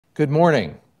Good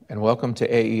morning, and welcome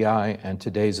to AEI and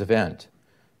today's event.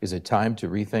 Is it time to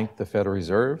rethink the Federal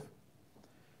Reserve?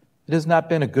 It has not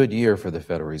been a good year for the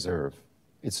Federal Reserve.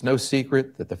 It's no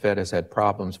secret that the Fed has had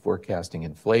problems forecasting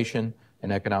inflation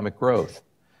and economic growth.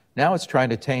 Now it's trying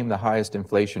to tame the highest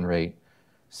inflation rate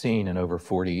seen in over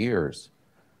 40 years.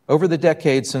 Over the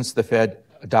decades since the Fed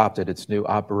adopted its new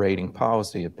operating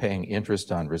policy of paying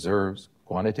interest on reserves,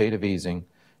 quantitative easing,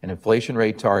 and inflation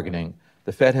rate targeting,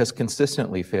 the Fed has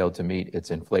consistently failed to meet its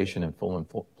inflation and full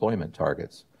employment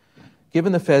targets.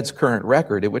 Given the Fed's current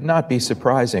record, it would not be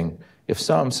surprising if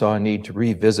some saw a need to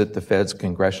revisit the Fed's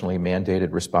congressionally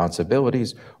mandated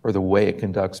responsibilities or the way it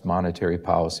conducts monetary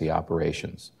policy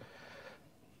operations.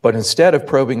 But instead of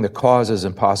probing the causes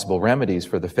and possible remedies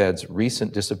for the Fed's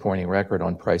recent disappointing record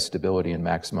on price stability and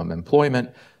maximum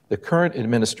employment, the current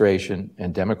administration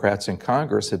and Democrats in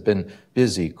Congress have been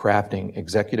busy crafting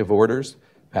executive orders,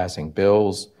 passing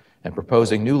bills, and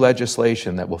proposing new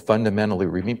legislation that will fundamentally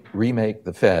remake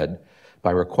the Fed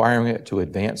by requiring it to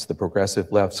advance the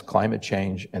progressive left's climate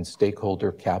change and stakeholder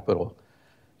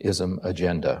capitalism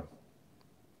agenda.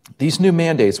 These new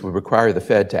mandates would require the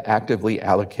Fed to actively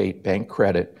allocate bank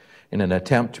credit in an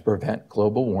attempt to prevent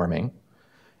global warming,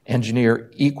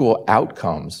 engineer equal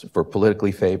outcomes for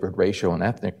politically favored racial and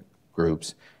ethnic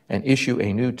groups, and issue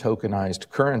a new tokenized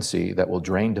currency that will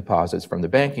drain deposits from the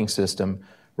banking system,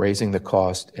 raising the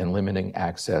cost and limiting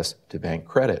access to bank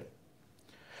credit.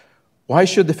 Why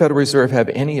should the Federal Reserve have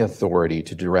any authority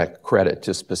to direct credit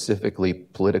to specifically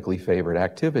politically favored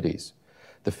activities?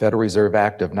 The Federal Reserve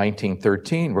Act of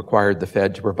 1913 required the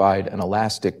Fed to provide an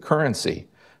elastic currency,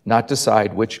 not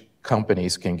decide which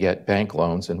companies can get bank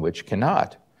loans and which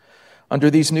cannot.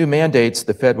 Under these new mandates,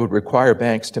 the Fed would require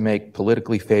banks to make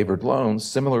politically favored loans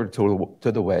similar to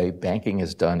the way banking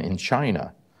is done in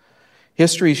China.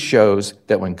 History shows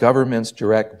that when governments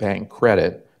direct bank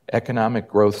credit, economic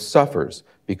growth suffers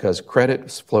because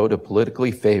credits flow to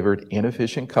politically favored,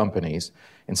 inefficient companies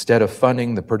instead of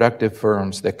funding the productive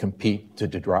firms that compete to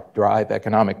drive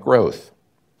economic growth.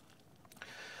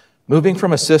 Moving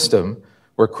from a system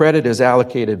where credit is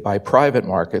allocated by private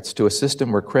markets to a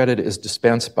system where credit is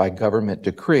dispensed by government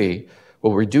decree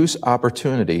will reduce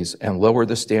opportunities and lower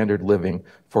the standard living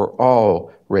for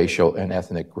all racial and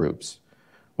ethnic groups.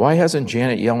 Why hasn't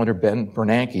Janet Yellen or Ben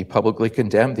Bernanke publicly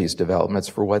condemned these developments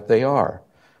for what they are?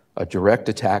 A direct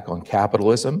attack on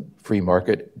capitalism, free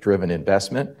market-driven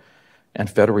investment, and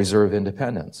Federal Reserve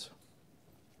independence.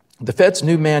 The Fed's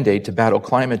new mandate to battle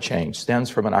climate change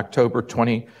stems from an October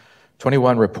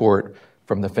 2021 report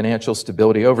from the Financial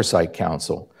Stability Oversight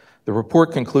Council. The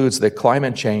report concludes that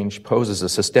climate change poses a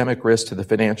systemic risk to the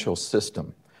financial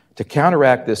system. To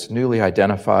counteract this newly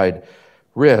identified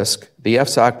risk, the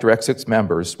FSOC directs its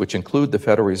members, which include the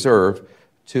Federal Reserve,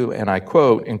 to, and I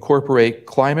quote, incorporate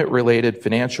climate-related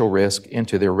financial risk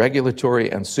into their regulatory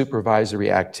and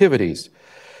supervisory activities.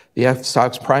 The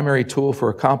FSOC's primary tool for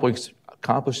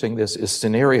accomplishing this is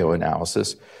scenario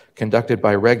analysis conducted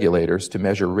by regulators to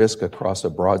measure risk across a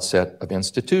broad set of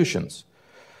institutions.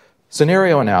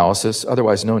 Scenario analysis,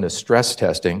 otherwise known as stress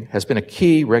testing, has been a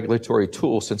key regulatory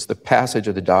tool since the passage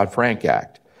of the Dodd-Frank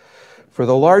Act. For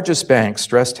the largest banks,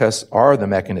 stress tests are the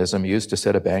mechanism used to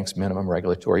set a bank's minimum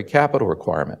regulatory capital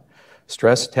requirement.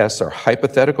 Stress tests are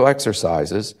hypothetical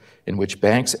exercises in which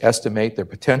banks estimate their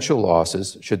potential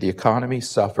losses should the economy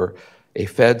suffer a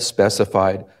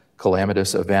Fed-specified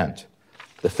calamitous event.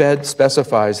 The Fed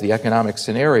specifies the economic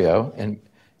scenario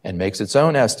and makes its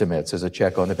own estimates as a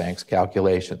check on the bank's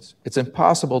calculations. It's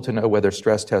impossible to know whether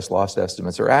stress test loss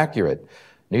estimates are accurate.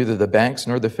 Neither the banks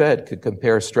nor the Fed could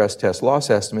compare stress test loss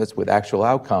estimates with actual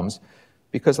outcomes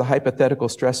because the hypothetical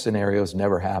stress scenarios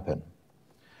never happen.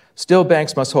 Still,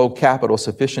 banks must hold capital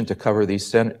sufficient to cover these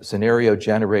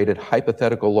scenario-generated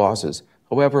hypothetical losses,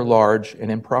 however large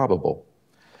and improbable.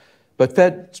 But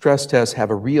Fed stress tests have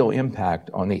a real impact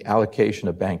on the allocation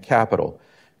of bank capital.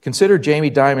 Consider Jamie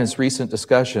Dimon's recent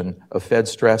discussion of Fed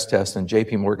stress tests in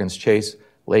JP Morgan's Chase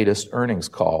latest earnings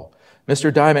call.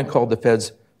 Mr. Dimon called the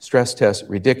Fed's stress test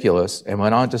ridiculous and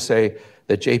went on to say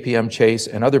that JPM Chase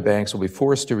and other banks will be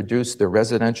forced to reduce their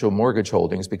residential mortgage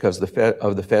holdings because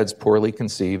of the Fed's poorly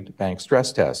conceived bank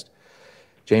stress test.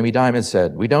 Jamie Dimon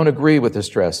said, "We don't agree with the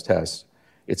stress test.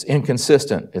 It's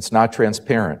inconsistent, it's not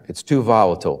transparent, it's too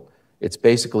volatile, it's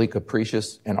basically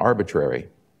capricious and arbitrary."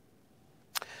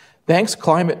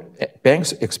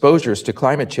 Banks' exposures to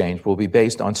climate change will be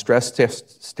based on stress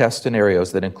test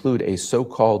scenarios that include a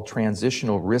so-called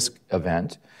transitional risk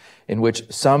event in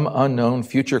which some unknown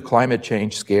future climate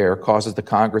change scare causes the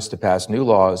Congress to pass new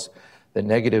laws that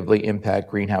negatively impact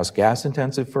greenhouse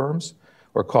gas-intensive firms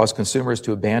or cause consumers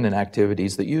to abandon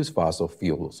activities that use fossil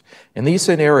fuels. In these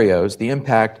scenarios, the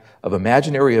impact of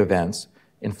imaginary events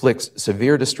inflicts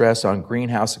severe distress on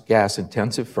greenhouse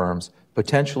gas-intensive firms,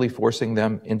 potentially forcing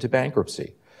them into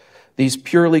bankruptcy. This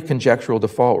purely conjectural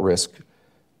default risk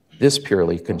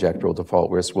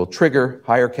will trigger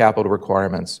higher capital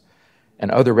requirements and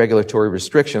other regulatory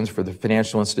restrictions for the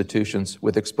financial institutions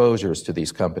with exposures to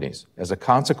these companies. As a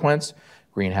consequence,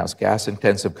 greenhouse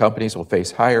gas-intensive companies will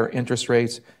face higher interest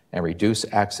rates and reduce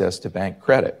access to bank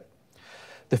credit.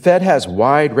 The Fed has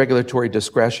wide regulatory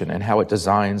discretion in how it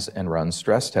designs and runs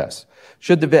stress tests.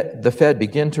 Should the Fed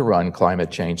begin to run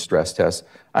climate change stress tests,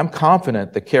 I'm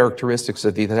confident the characteristics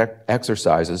of these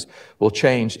exercises will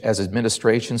change as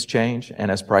administrations change and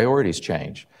as priorities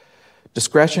change.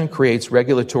 Discretion creates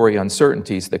regulatory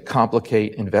uncertainties that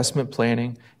complicate investment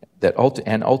planning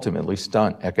and ultimately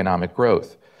stunt economic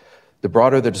growth. The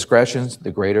broader the discretions,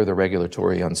 the greater the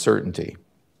regulatory uncertainty.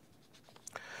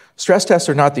 Stress tests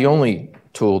are not the only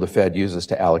tool the Fed uses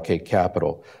to allocate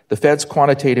capital. The Fed's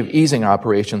quantitative easing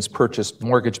operations purchased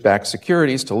mortgage-backed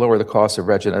securities to lower the cost of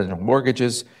residential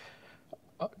mortgages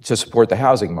to support the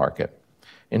housing market.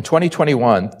 In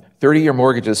 2021, 30-year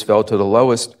mortgages fell to the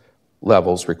lowest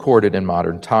levels recorded in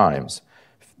modern times.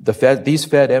 These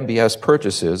Fed MBS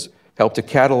purchases helped to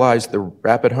catalyze the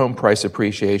rapid home price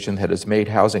appreciation that has made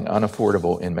housing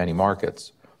unaffordable in many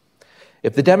markets.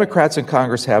 If the Democrats in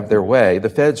Congress have their way, the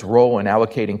Fed's role in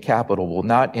allocating capital will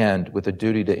not end with the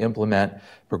duty to implement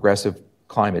progressive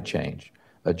climate change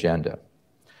agenda.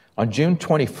 On June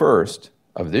 21st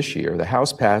of this year, the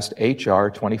House passed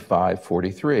H.R.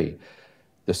 2543,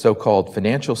 the so-called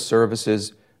Financial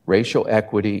Services, Racial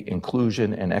Equity,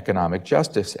 Inclusion, and Economic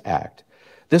Justice Act.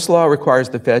 This law requires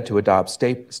the Fed to adopt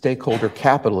stakeholder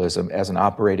capitalism as an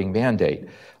operating mandate.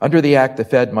 Under the Act, the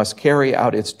Fed must carry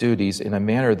out its duties in a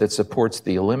manner that supports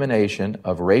the elimination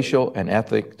of racial and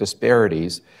ethnic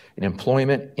disparities in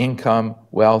employment, income,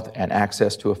 wealth, and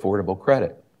access to affordable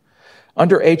credit.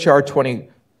 Under H.R.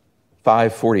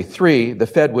 2543, the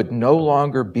Fed would no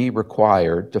longer be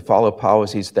required to follow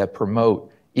policies that promote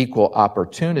equal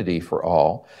opportunity for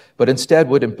all, but instead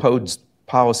would impose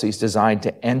policies designed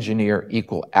to engineer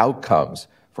equal outcomes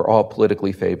for all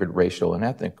politically favored racial and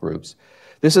ethnic groups.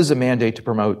 This is a mandate to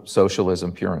promote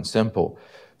socialism, pure and simple.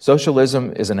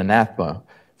 Socialism is an anathema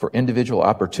for individual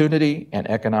opportunity and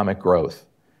economic growth.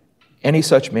 Any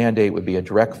such mandate would be a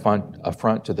direct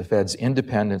affront to the Fed's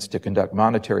independence to conduct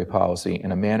monetary policy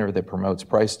in a manner that promotes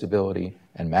price stability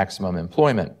and maximum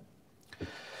employment.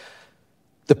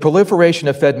 The proliferation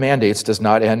of Fed mandates does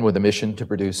not end with a mission to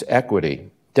produce equity.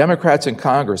 Democrats in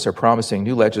Congress are promising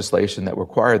new legislation that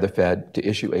require the Fed to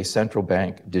issue a central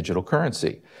bank digital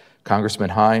currency. Congressman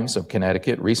Himes of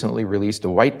Connecticut recently released a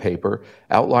white paper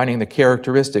outlining the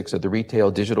characteristics of the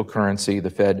retail digital currency the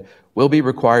Fed will be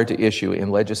required to issue in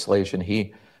legislation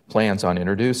he plans on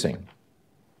introducing.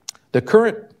 The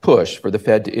current push for the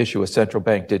Fed to issue a central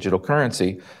bank digital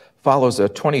currency follows a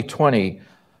 2020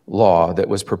 law that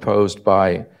was proposed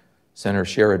by Senator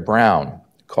Sherrod Brown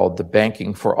called the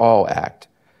Banking for All Act.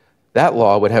 That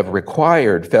law would have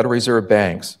required Federal Reserve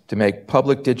banks to make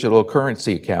public digital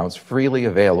currency accounts freely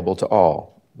available to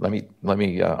all. Let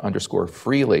me underscore,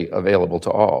 freely available to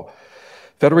all.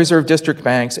 Federal Reserve district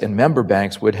banks and member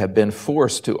banks would have been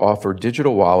forced to offer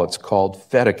digital wallets called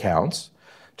Fed accounts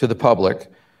to the public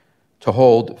to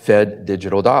hold Fed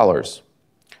digital dollars.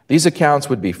 These accounts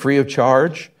would be free of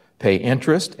charge, pay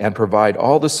interest, and provide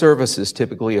all the services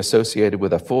typically associated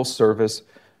with a full-service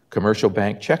commercial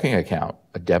bank checking account,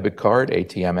 a debit card,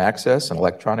 ATM access, and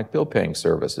electronic bill paying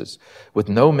services, with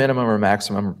no minimum or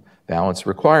maximum balance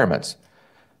requirements.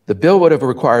 The bill would have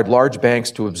required large banks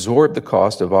to absorb the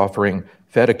cost of offering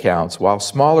Fed accounts, while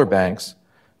smaller banks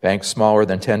smaller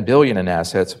than $10 billion in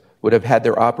assets, would have had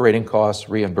their operating costs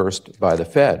reimbursed by the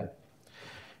Fed.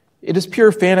 It is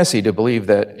pure fantasy to believe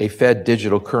that a Fed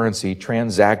digital currency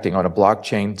transacting on a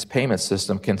blockchain payment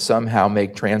system can somehow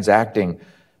make transacting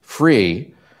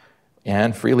free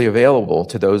and freely available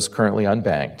to those currently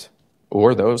unbanked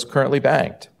or those currently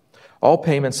banked. All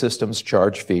payment systems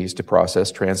charge fees to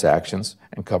process transactions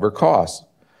and cover costs.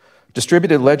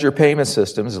 Distributed ledger payment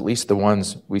systems, at least the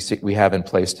ones we have in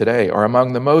place today, are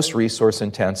among the most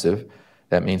resource-intensive,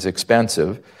 that means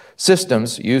expensive,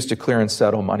 systems used to clear and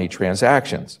settle money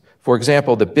transactions. For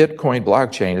example, the Bitcoin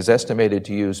blockchain is estimated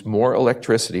to use more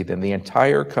electricity than the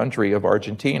entire country of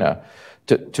Argentina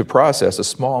to process a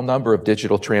small number of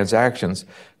digital transactions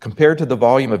compared to the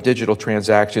volume of digital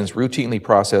transactions routinely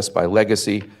processed by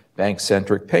legacy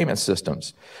bank-centric payment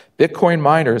systems. Bitcoin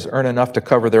miners earn enough to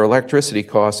cover their electricity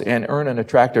costs and earn an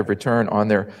attractive return on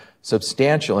their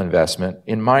substantial investment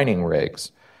in mining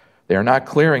rigs. They are not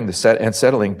clearing and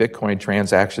settling Bitcoin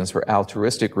transactions for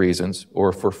altruistic reasons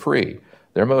or for free.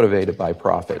 They're motivated by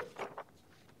profit.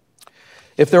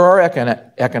 If there are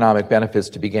economic benefits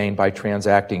to be gained by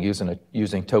transacting using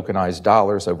tokenized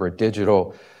dollars over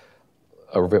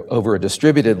a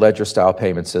distributed ledger-style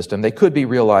payment system, they could be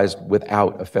realized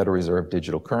without a Federal Reserve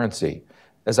digital currency.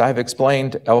 As I've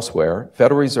explained elsewhere,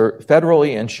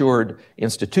 federally insured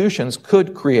institutions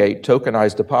could create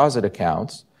tokenized deposit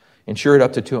accounts insured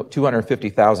up to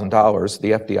 $250,000,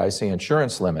 the FDIC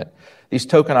insurance limit. These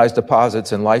tokenized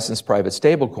deposits and licensed private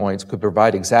stablecoins could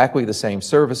provide exactly the same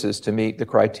services to meet the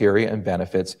criteria and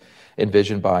benefits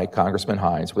envisioned by Congressman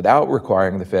Hines without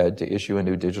requiring the Fed to issue a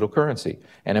new digital currency,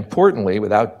 and importantly,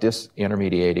 without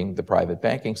disintermediating the private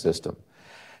banking system.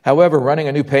 However, running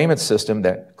a new payment system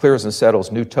that clears and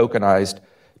settles new tokenized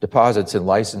deposits in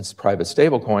licensed private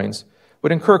stablecoins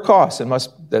would incur costs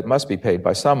that must be paid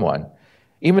by someone.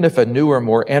 Even if a newer,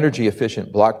 more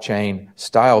energy-efficient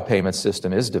blockchain-style payment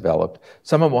system is developed,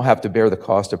 someone will have to bear the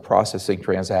cost of processing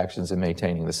transactions and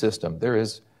maintaining the system. There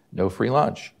is no free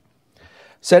lunch.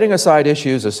 Setting aside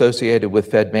issues associated with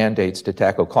Fed mandates to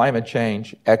tackle climate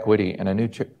change, equity, and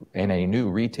a new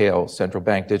retail central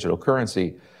bank digital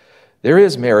currency, there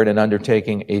is merit in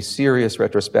undertaking a serious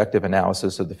retrospective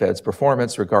analysis of the Fed's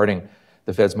performance regarding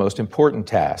the Fed's most important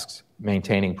tasks,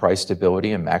 maintaining price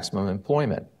stability and maximum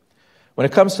employment. When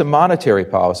it comes to monetary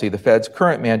policy, the Fed's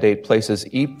current mandate places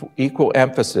equal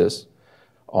emphasis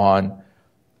on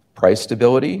price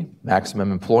stability,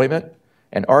 maximum employment,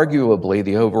 and arguably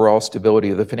the overall stability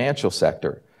of the financial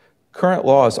sector. Current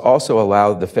laws also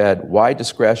allow the Fed wide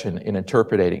discretion in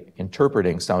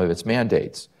interpreting some of its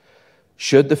mandates.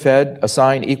 Should the Fed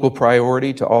assign equal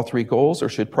priority to all three goals, or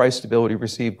should price stability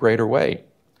receive greater weight?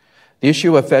 The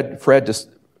issue of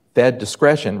Fed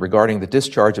discretion regarding the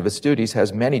discharge of its duties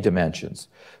has many dimensions.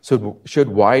 So should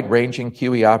wide-ranging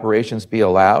QE operations be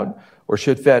allowed, or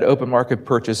should Fed open market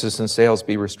purchases and sales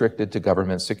be restricted to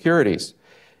government securities?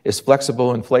 Is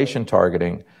flexible inflation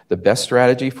targeting the best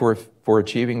strategy for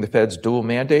achieving the Fed's dual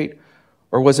mandate,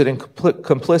 or was it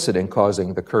complicit in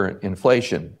causing the current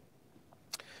inflation?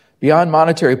 Beyond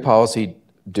monetary policy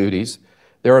duties,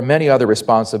 there are many other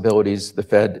responsibilities the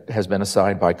Fed has been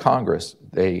assigned by Congress.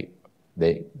 They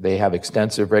have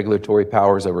extensive regulatory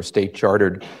powers over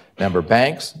state-chartered member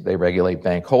banks, they regulate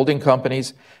bank holding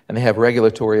companies, and they have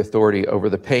regulatory authority over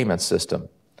the payment system.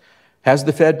 Has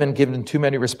the Fed been given too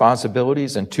many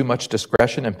responsibilities and too much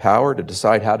discretion and power to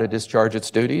decide how to discharge its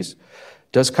duties?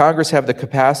 Does Congress have the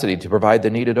capacity to provide the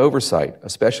needed oversight,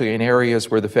 especially in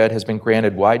areas where the Fed has been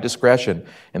granted wide discretion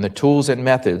in the tools and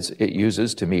methods it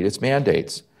uses to meet its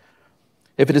mandates?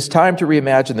 If it is time to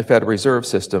reimagine the Federal Reserve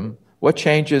System, what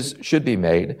changes should be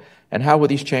made, and how will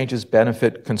these changes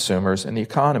benefit consumers and the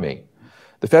economy?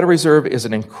 The Federal Reserve is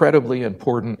an incredibly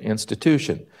important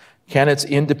institution. Can its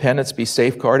independence be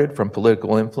safeguarded from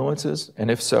political influences, and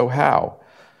if so, how?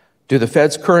 Do the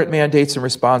Fed's current mandates and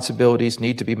responsibilities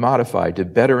need to be modified to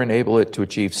better enable it to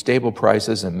achieve stable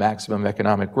prices and maximum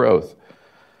economic growth?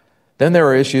 Then there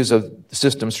are issues of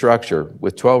system structure,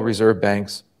 with 12 reserve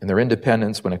banks and their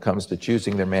independence when it comes to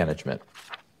choosing their management.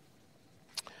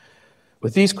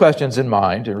 With these questions in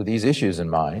mind, or these issues in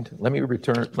mind, let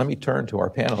me turn to our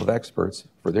panel of experts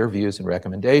for their views and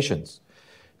recommendations.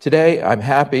 Today, I'm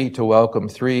happy to welcome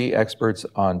three experts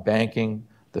on banking,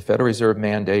 the Federal Reserve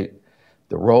mandate,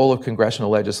 the role of congressional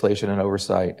legislation and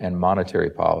oversight, and monetary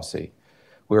policy.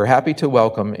 We are happy to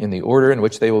welcome, in the order in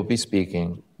which they will be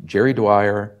speaking, Jerry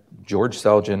Dwyer, George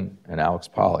Selgin, and Alex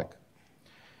Pollock.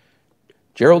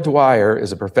 Gerald Dwyer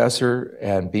is a professor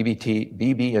and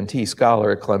BB&T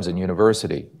scholar at Clemson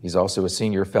University. He's also a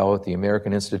senior fellow at the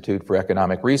American Institute for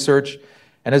Economic Research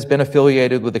and has been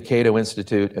affiliated with the Cato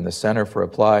Institute and the Center for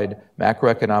Applied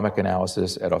Macroeconomic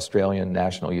Analysis at Australian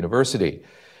National University.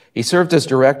 He served as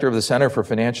director of the Center for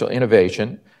Financial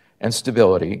Innovation and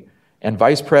Stability and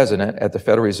vice president at the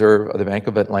Federal Reserve of the Bank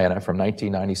of Atlanta from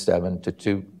 1997 to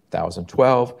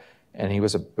 2012. And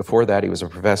before that, he was a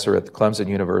professor at the Clemson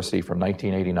University from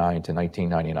 1989 to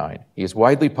 1999. He is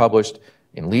widely published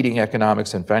in leading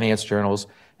economics and finance journals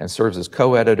and serves as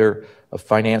co-editor of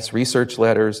Finance Research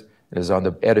Letters and is on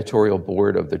the editorial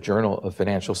board of the Journal of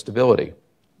Financial Stability.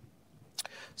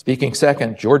 Speaking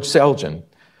second, George Selgin.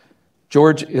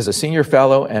 George is a senior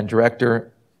fellow and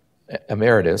director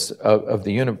emeritus of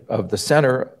the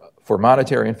Center for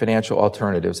Monetary and Financial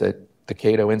Alternatives at the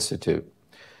Cato Institute.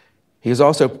 He is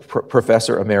also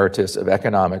professor emeritus of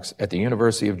economics at the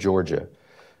University of Georgia.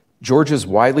 Georgia's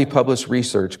widely published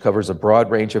research covers a broad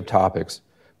range of topics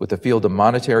in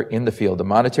the field of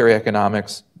monetary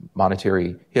economics,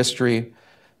 monetary history,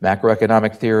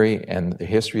 macroeconomic theory, and the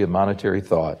history of monetary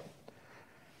thought.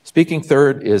 Speaking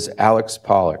third is Alex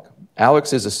Pollock.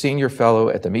 Alex is a senior fellow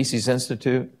at the Mises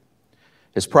Institute.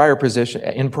 In prior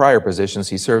positions,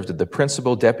 he served as the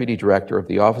principal deputy director of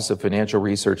the Office of Financial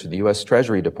Research in the U.S.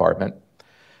 Treasury Department,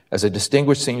 as a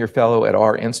distinguished senior fellow at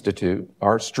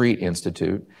our Street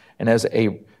Institute, and as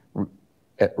a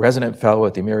resident fellow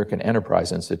at the American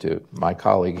Enterprise Institute, my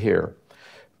colleague here.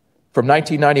 From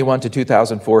 1991 to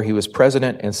 2004, he was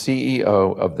president and CEO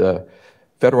of the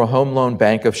Federal Home Loan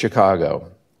Bank of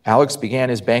Chicago. Alex began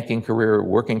his banking career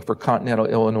working for Continental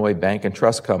Illinois Bank and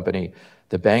Trust Company,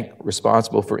 the bank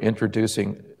responsible for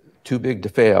introducing Too Big to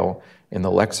Fail in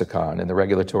the lexicon, in the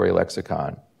regulatory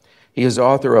lexicon. He is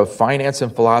author of Finance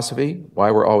and Philosophy, Why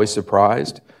We're Always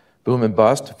Surprised, Boom and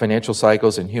Bust, Financial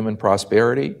Cycles and Human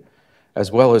Prosperity,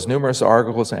 as well as numerous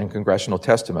articles and congressional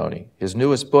testimony. His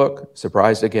newest book,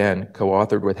 Surprised Again,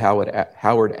 co-authored with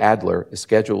Howard Adler, is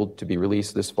scheduled to be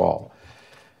released this fall.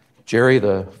 Jerry,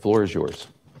 the floor is yours.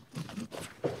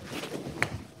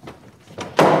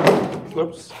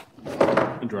 Whoops,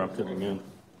 I dropped it again.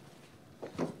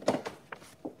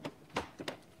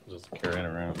 Just carry it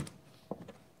around.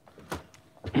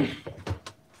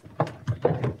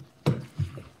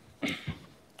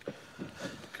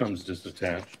 Comes just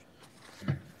attached.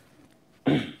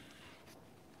 It's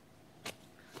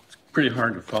pretty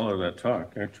hard to follow that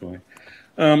talk, actually.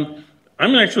 I'm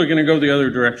actually going to go the other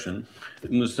direction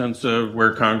in the sense of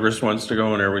where Congress wants to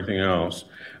go and everything else.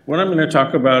 What I'm going to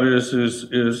talk about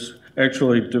is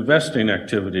actually divesting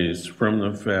activities from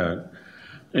the Fed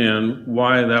and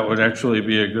why that would actually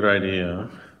be a good idea.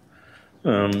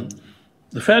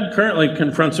 The Fed currently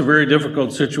confronts a very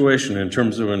difficult situation in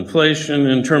terms of inflation,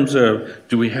 in terms of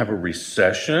do we have a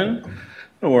recession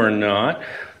or not,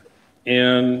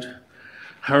 and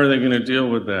how are they going to deal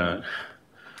with that?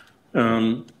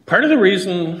 Part of the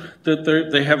reason that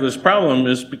they have this problem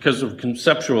is because of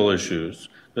conceptual issues,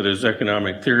 that is,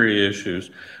 economic theory issues,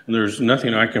 and there's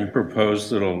nothing I can propose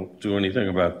that'll do anything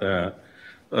about that,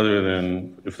 other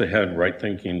than if they had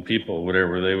right-thinking people,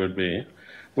 whatever they would be.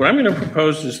 What I'm going to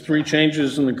propose is 3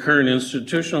 changes in the current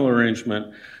institutional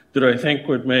arrangement that I think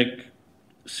would make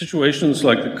situations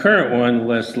like the current one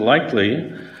less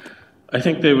likely. I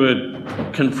think they would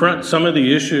confront some of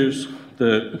the issues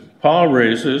that Paul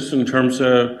raises in terms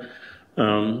of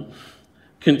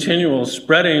continual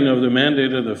spreading of the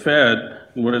mandate of the Fed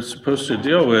and what it's supposed to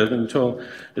deal with until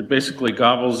it basically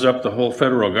gobbles up the whole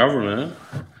federal government.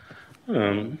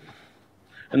 And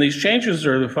these changes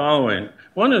are the following.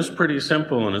 One is pretty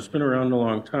simple, and it's been around a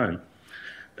long time,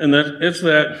 and it's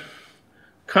that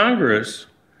Congress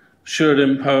should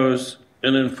impose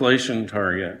an inflation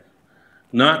target,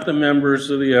 not the members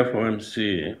of the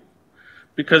FOMC,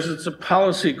 because it's a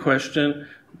policy question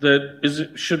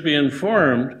that should be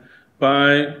informed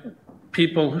by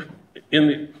people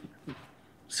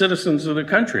citizens of the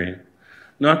country,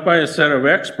 not by a set of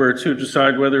experts who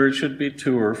decide whether it should be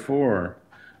 2 or 4,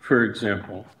 for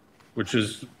example, which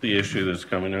is the issue that's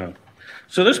coming up.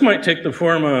 So this might take the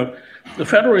form of the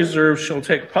Federal Reserve shall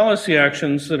take policy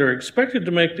actions that are expected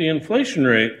to make the inflation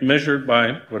rate measured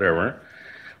by whatever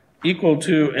equal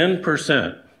to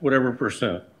N%, whatever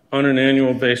percent, on an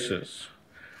annual basis.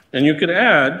 And you could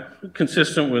add,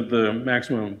 consistent with the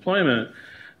maximum employment,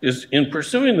 is in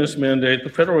pursuing this mandate, the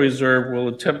Federal Reserve will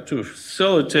attempt to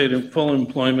facilitate full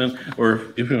employment, or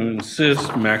if you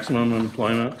insist, maximum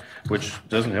employment, which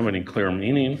doesn't have any clear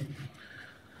meaning.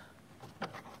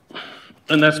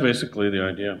 And that's basically the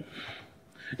idea.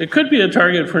 It could be a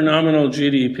target for nominal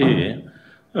GDP,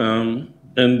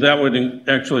 and that would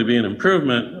actually be an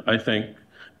improvement, I think,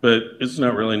 but it's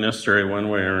not really necessary one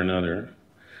way or another.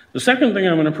 The second thing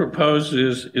I'm going to propose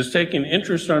is taking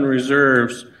interest on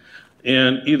reserves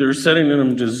and either setting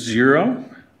them to 0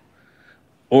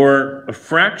 or a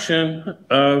fraction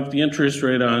of the interest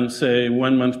rate on, say,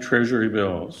 1-month Treasury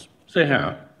bills, say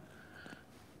half.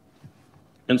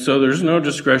 And so there's no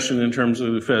discretion in terms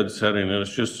of the Fed setting it.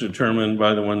 It's just determined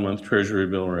by the 1-month Treasury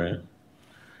bill rate.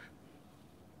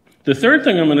 The third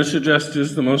thing I'm going to suggest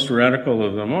is the most radical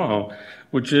of them all,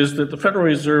 which is that the Federal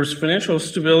Reserve's financial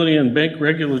stability and bank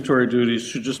regulatory duties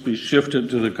should just be shifted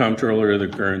to the comptroller of the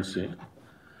currency.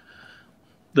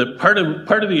 That part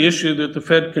of the issue that the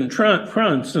Fed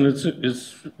confronts, and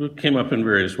it came up in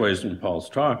various ways in Paul's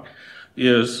talk,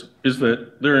 is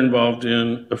that they're involved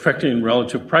in affecting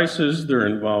relative prices, they're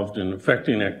involved in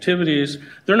affecting activities.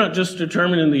 They're not just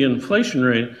determining the inflation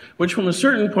rate, which from a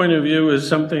certain point of view is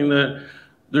something that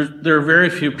there are very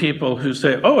few people who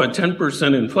say, oh, a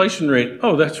 10% inflation rate,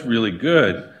 oh, that's really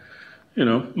good. You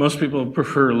know, most people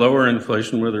prefer lower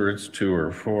inflation, whether it's 2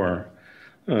 or 4.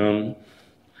 And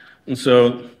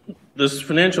so this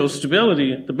financial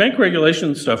stability, the bank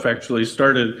regulation stuff actually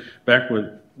started back with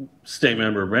state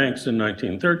member banks in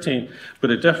 1913,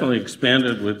 but it definitely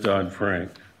expanded with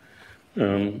Dodd-Frank.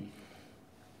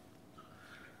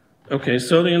 Okay,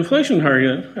 so the inflation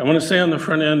target, I want to say on the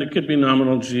front end, it could be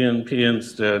nominal GNP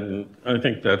instead, and I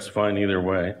think that's fine either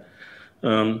way.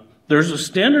 There's a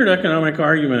standard economic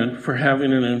argument for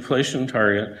having an inflation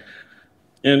target,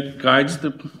 and it guides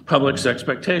the public's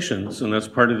expectations, and that's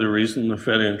part of the reason the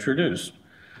Fed introduced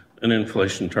an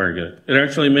inflation target. It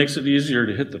actually makes it easier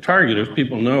to hit the target if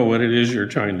people know what it is you're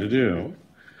trying to do,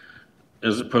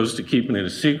 as opposed to keeping it a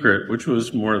secret, which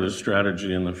was more the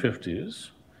strategy in the 50s.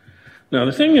 Now,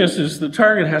 the thing is the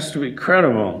target has to be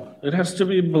credible. It has to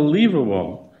be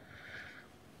believable.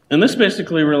 And this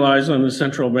basically relies on the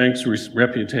central bank's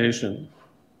reputation,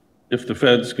 if the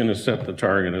Fed's going to set the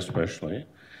target especially.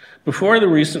 Before the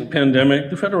recent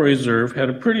pandemic, the Federal Reserve had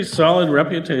a pretty solid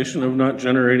reputation of not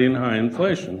generating high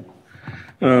inflation.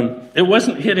 It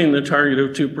wasn't hitting the target of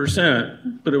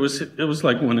 2%, but it was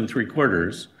like 1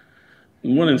 3/4.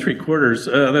 1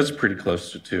 3/4, that's pretty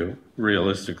close to 2,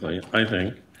 realistically, I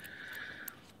think.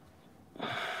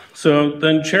 So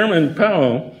then Chairman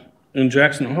Powell in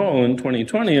Jackson Hole in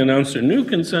 2020 announced a new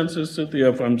consensus at the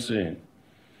FOMC.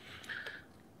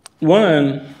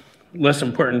 One, less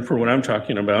important for what I'm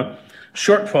talking about,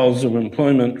 shortfalls of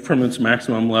employment from its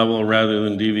maximum level rather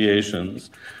than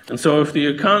deviations. And so if the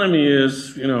economy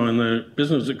is, you know, in the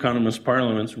business economist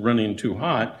parlance running too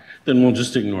hot, then we'll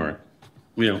just ignore it.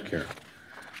 We don't care.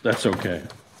 That's okay.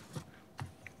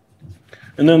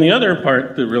 And then the other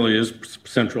part that really is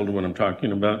central to what I'm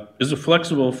talking about is a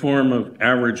flexible form of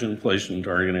average inflation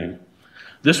targeting.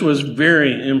 This was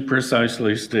very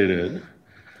imprecisely stated,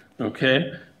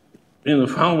 okay, in the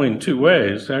following 2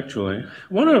 ways, actually.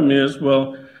 One of them is,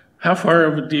 well, how far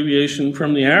of a deviation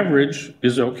from the average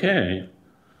is okay?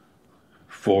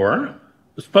 4?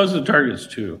 Suppose the target's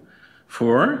 2.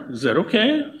 4, is that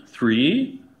okay?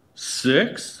 3,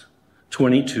 6,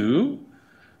 22?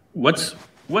 What's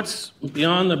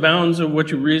beyond the bounds of what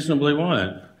you reasonably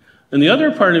want? And the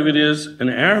other part of it is an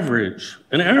average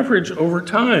over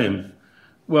time.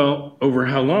 Well, over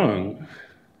how long?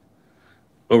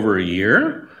 Over a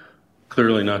year?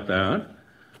 Clearly not that.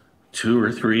 2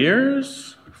 or 3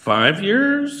 years? 5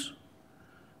 years?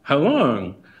 How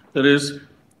long? That is,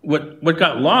 what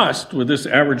got lost with this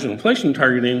average inflation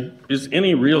targeting is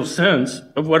any real sense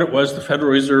of what it was the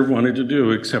Federal Reserve wanted to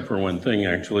do, except for one thing,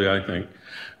 actually, I think.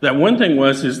 That one thing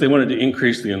is they wanted to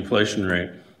increase the inflation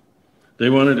rate. They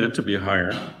wanted it to be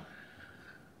higher.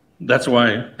 That's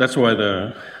why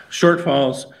the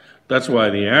shortfalls, that's why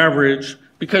the average,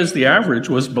 because the average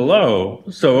was below.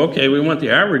 So, okay, we want the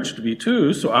average to be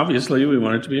 2, so obviously we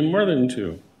want it to be more than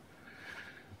 2.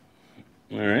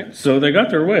 All right, so they got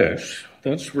their wish,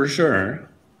 that's for sure.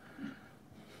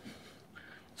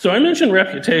 So I mentioned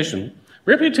reputation.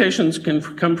 Reputations can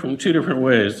come from 2 different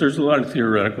ways. There's a lot of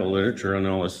theoretical literature on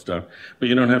all this stuff, but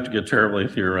you don't have to get terribly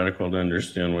theoretical to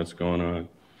understand what's going on.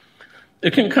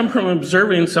 It can come from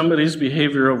observing somebody's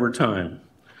behavior over time.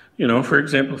 You know, for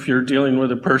example, if you're dealing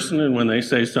with a person and when they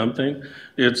say something,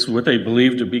 it's what they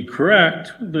believe to be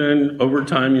correct, then over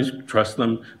time you trust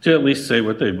them to at least say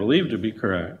what they believe to be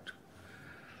correct.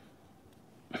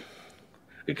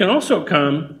 It can also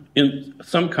come, in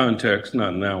some context,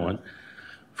 not in that one,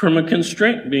 from a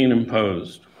constraint being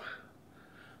imposed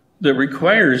that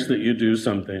requires that you do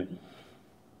something.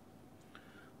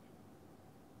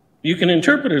 You can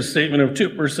interpret a statement of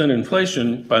 2%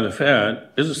 inflation by the Fed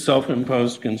as a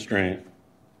self-imposed constraint.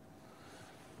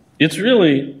 It's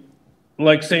really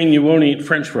like saying you won't eat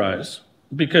French fries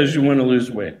because you want to lose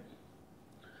weight.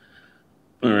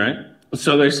 All right?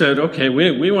 So they said, okay,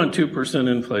 we want 2%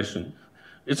 inflation.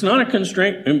 It's not a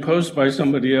constraint imposed by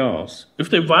somebody else. If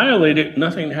they violate it,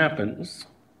 nothing happens.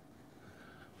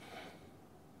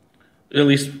 At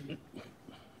least,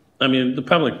 I mean, the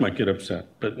public might get upset,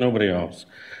 but nobody else.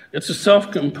 It's a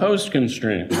self-imposed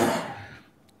constraint.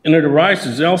 And it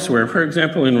arises elsewhere. For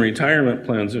example, in retirement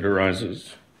plans, it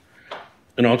arises.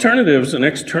 An alternative is an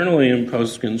externally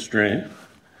imposed constraint.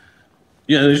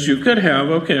 Yes, you could have,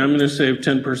 okay, I'm going to save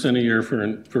 10% a year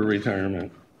for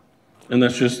retirement. And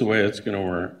that's just the way it's going to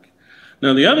work.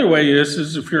 Now, the other way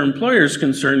is if your employer is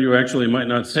concerned, you actually might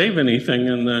not save anything,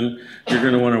 and then you're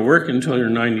going to want to work until you're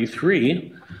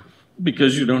 93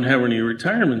 because you don't have any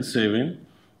retirement saving,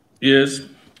 is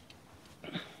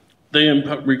they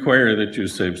require that you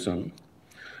save some.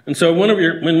 And so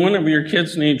when one of your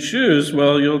kids needs shoes,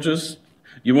 well,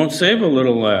 you won't save a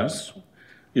little less.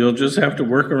 You'll just have to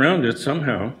work around it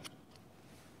somehow.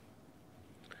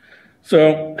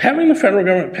 So having the federal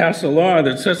government pass a law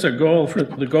that sets a goal for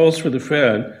the goals for the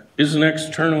Fed is an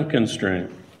external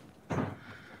constraint.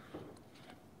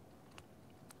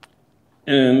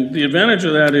 And the advantage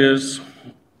of that is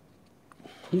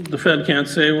the Fed can't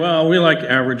say, well, we like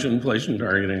average inflation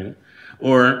targeting.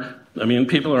 Or, I mean,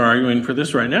 people are arguing for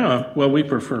this right now. Well, we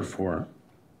prefer 4.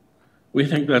 We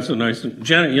think that's a nice,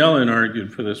 Janet Yellen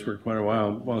argued for this for quite a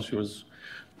while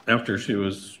after she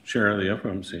was chair of the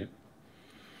FOMC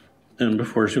and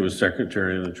before she was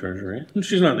secretary of the Treasury. And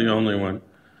she's not the only one.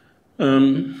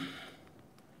 And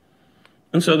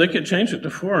so they could change it to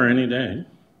 4 any day.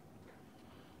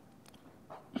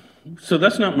 So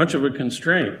that's not much of a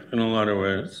constraint in a lot of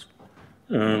ways.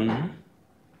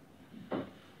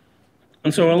 And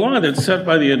so a law that's set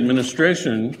by the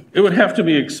administration, it would have to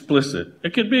be explicit.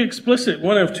 It could be explicit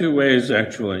one of 2 ways,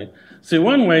 actually. See,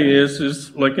 one way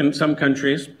is like in some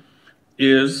countries,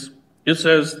 is it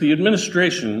says the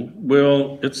administration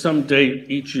will, at some date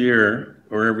each year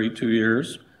or every 2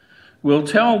 years, will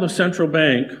tell the central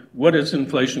bank what its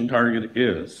inflation target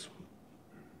is.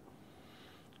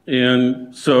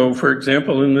 And so, for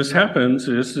example, when this happens,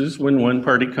 this is when one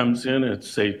party comes in at,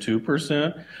 say,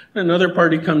 2%, and another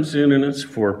party comes in and it's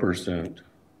 4%.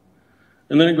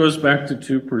 And then it goes back to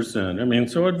 2%. I mean,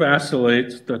 so it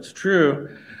vacillates, that's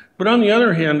true. But on the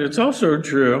other hand, it's also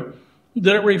true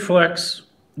that it reflects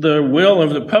the will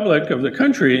of the public of the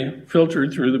country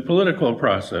filtered through the political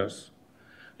process.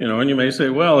 You know, and you may say,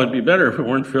 well, it'd be better if it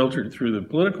weren't filtered through the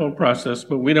political process,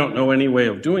 but we don't know any way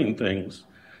of doing things.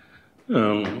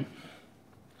 You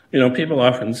know, people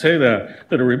often say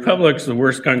that a republic's the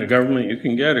worst kind of government you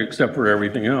can get except for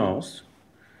everything else.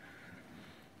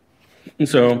 And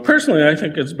so personally, I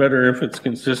think it's better if it's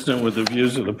consistent with the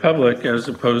views of the public as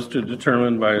opposed to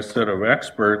determined by a set of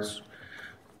experts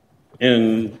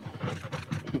and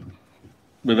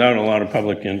without a lot of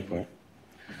public input.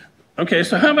 Okay,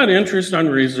 so how about interest on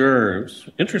reserves?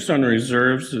 Interest on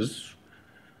reserves is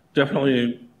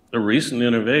definitely a recent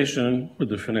innovation with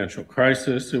the financial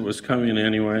crisis. It was coming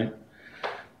anyway.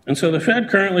 And so the Fed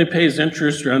currently pays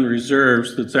interest on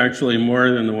reserves that's actually more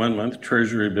than the 1-month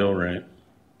Treasury bill rate.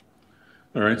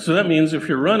 All right, so that means if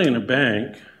you're running a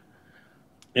bank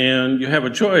and you have a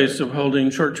choice of holding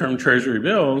short-term Treasury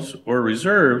bills or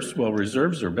reserves, well,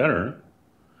 reserves are better.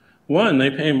 1, they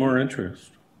pay more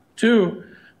interest. 2,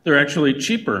 they're actually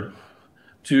cheaper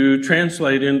to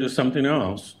translate into something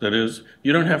else. That is,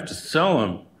 you don't have to sell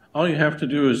them. All you have to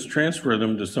do is transfer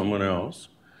them to someone else.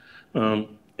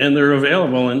 And they're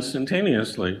available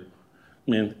instantaneously. I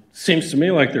mean, it seems to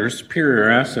me like they're a superior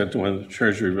asset to one of the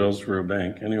Treasury bills for a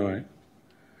bank anyway.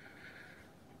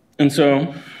 And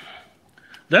so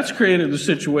that's created the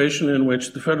situation in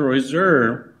which the Federal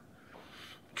Reserve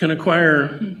can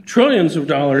acquire trillions of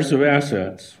dollars of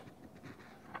assets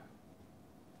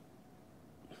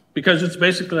because it's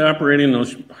basically operating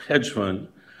those hedge fund.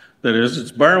 That is,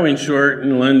 it's borrowing short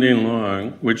and lending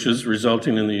long, which is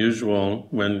resulting in the usual,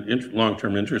 when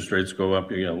long-term interest rates go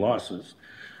up, you get losses.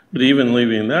 But even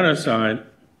leaving that aside,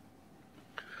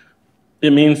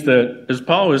 it means that, as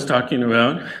Paul was talking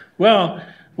about, well,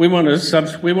 we want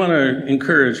to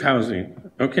encourage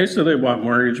housing. Okay, so they bought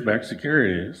mortgage-backed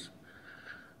securities.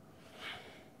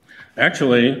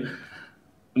 Actually,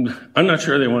 I'm not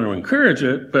sure they want to encourage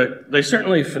it, but they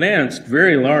certainly financed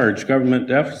very large government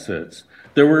deficits.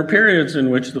 There were periods in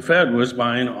which the Fed was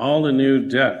buying all the new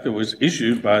debt that was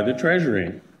issued by the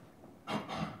Treasury.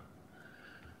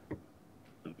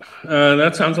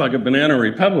 That sounds like a banana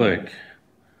republic.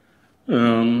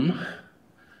 It's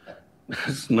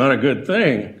not a good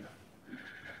thing.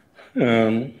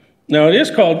 Now, it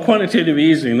is called quantitative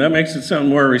easing. That makes it sound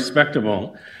more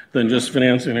respectable than just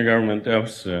financing a government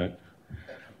deficit.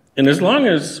 And as long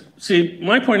as, see,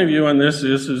 my point of view on this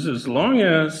is as long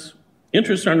as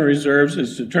interest on reserves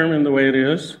is determined the way it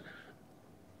is,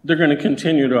 they're going to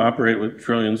continue to operate with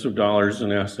trillions of dollars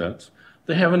in assets.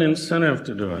 They have an incentive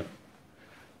to do it.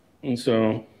 And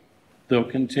so they'll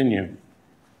continue.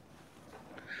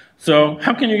 So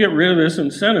how can you get rid of this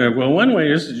incentive? Well, one way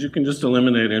is you can just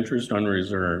eliminate interest on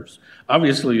reserves.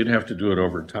 Obviously, you'd have to do it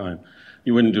over time.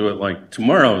 You wouldn't do it like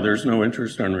tomorrow, there's no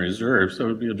interest on reserves. So it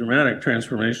would be a dramatic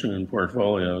transformation in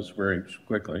portfolios very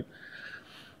quickly.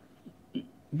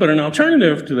 But an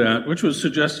alternative to that, which was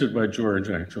suggested by George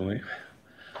actually,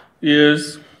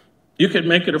 is you could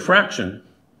make it a fraction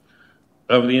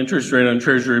of the interest rate on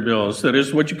Treasury bills. That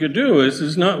is, what you could do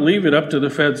is not leave it up to the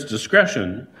Fed's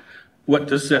discretion what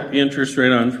to set the interest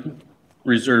rate on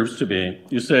reserves to be.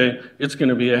 You say it's going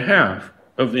to be a half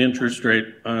of the interest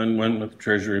rate on 1-month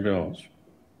Treasury bills.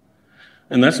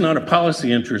 And that's not a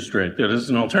policy interest rate. That is,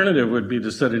 an alternative would be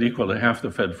to set it equal to half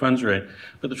the Fed funds rate.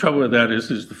 But the trouble with that is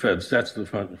the Fed sets the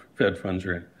Fed funds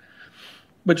rate.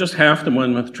 But just half the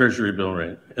 1-month Treasury bill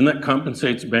rate. And that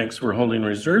compensates banks for holding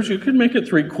reserves. You could make it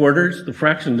 3/4. The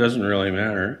fraction doesn't really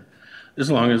matter, as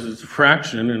long as it's a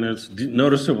fraction and it's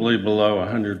noticeably below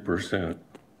 100%.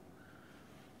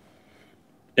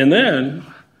 And then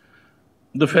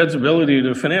the Fed's ability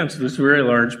to finance this very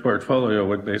large portfolio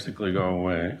would basically go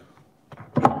away,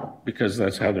 because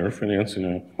that's how they're financing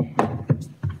it.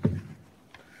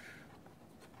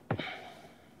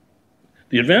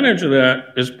 The advantage of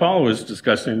that, as Paul was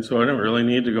discussing, so I don't really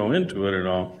need to go into it at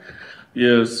all,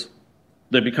 is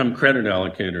they become credit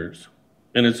allocators,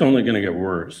 and it's only going to get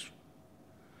worse.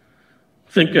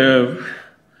 Think of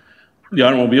the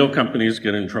automobile companies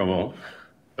get in trouble.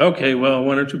 Okay, well,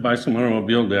 why don't you buy some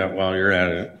automobile debt while you're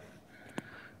at it?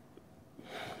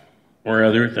 Or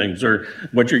other things. Or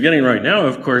what you're getting right now,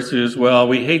 of course, is, well,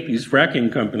 we hate these fracking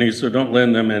companies, so don't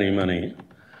lend them any money.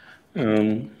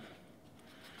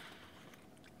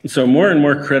 So more and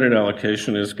more credit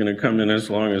allocation is going to come in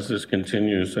as long as this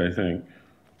continues, I think.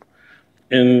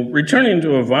 And returning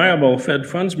to a viable Fed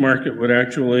funds market would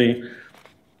actually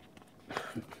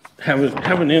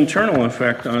have an internal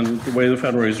effect on the way the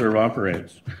Federal Reserve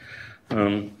operates.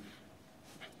 The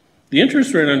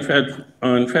interest rate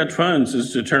on Fed funds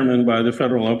is determined by the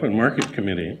Federal Open Market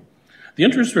Committee. The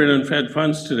interest rate on Fed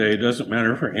funds today doesn't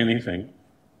matter for anything.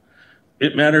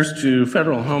 It matters to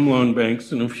federal home loan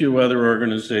banks and a few other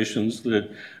organizations that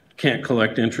can't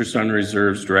collect interest on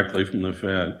reserves directly from the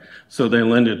Fed. So they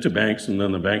lend it to banks, and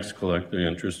then the banks collect the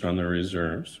interest on their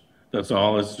reserves. That's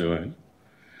all it's doing.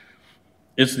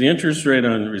 It's the interest rate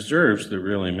on reserves that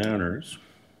really matters.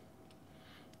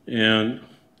 And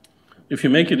if you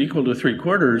make it equal to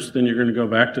 3/4, then you're going to go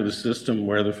back to the system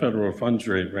where the federal funds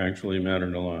rate actually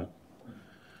mattered a lot.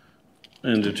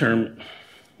 And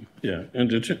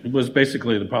it was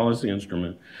basically the policy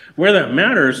instrument. Where that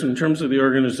matters in terms of the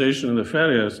organization of the Fed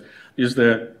is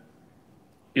that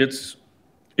it's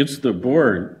the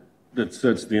board that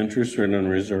sets the interest rate on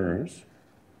reserves.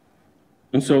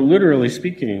 And so literally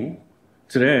speaking,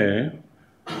 today,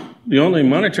 the only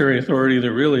monetary authority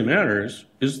that really matters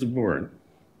is the board.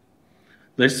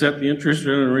 They set the interest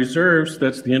rate on reserves.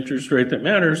 That's the interest rate that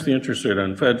matters. The interest rate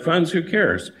on Fed funds, who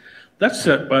cares? That's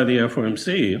set by the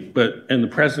FOMC, and the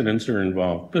presidents are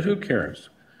involved, but who cares?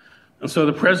 And so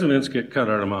the presidents get cut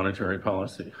out of monetary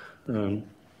policy. And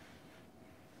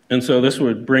so this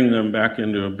would bring them back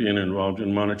into being involved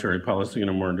in monetary policy in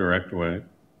a more direct way.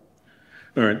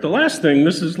 All right, the last thing,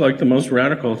 this is like the most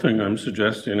radical thing I'm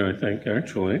suggesting, I think,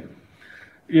 actually,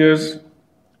 is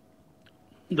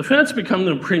the Fed's become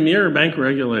the premier bank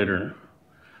regulator.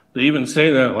 They even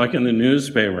say that like in the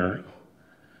newspaper.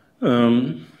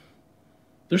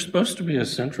 They're supposed to be a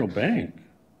central bank,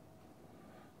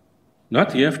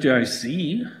 not the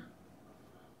FDIC.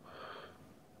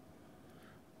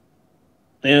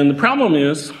 And the problem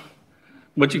is,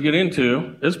 what you get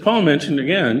into, as Paul mentioned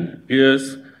again,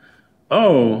 is,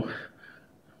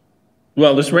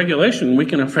 this regulation, we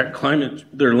can affect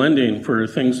their lending for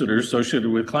things that are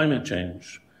associated with climate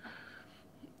change.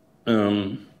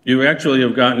 You actually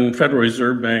have gotten Federal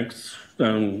Reserve banks.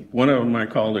 One of them I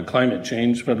call the Climate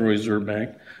Change Federal Reserve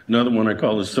Bank. Another one I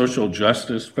call the Social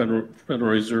Justice Federal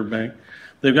Reserve Bank.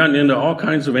 They've gotten into all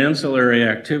kinds of ancillary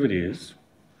activities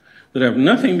that have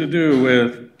nothing to do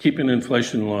with keeping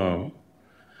inflation low.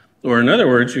 Or in other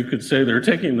words, you could say they're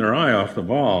taking their eye off the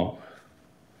ball,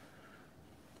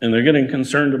 and they're getting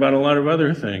concerned about a lot of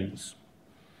other things.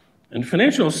 And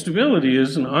financial stability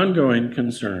is an ongoing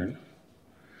concern.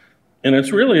 And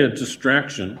it's really a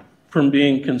distraction from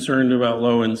being concerned about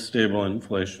low and stable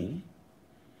inflation.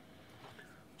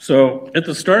 So at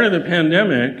the start of the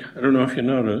pandemic, I don't know if you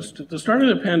noticed, at the start of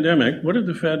the pandemic, what did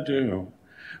the Fed do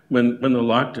when the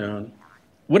lockdown?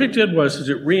 What it did was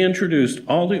it reintroduced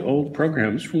all the old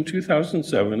programs from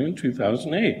 2007 and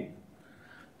 2008.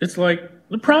 It's like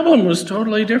the problem was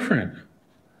totally different.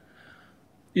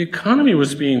 The economy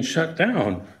was being shut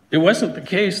down. It wasn't the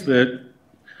case that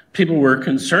people were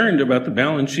concerned about the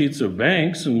balance sheets of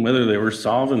banks and whether they were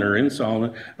solvent or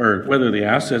insolvent, or whether the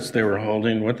assets they were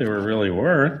holding, what they were really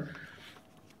worth.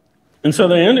 And so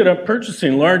they ended up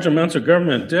purchasing large amounts of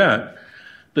government debt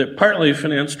that partly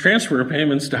financed transfer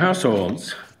payments to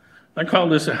households. I call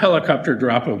this a helicopter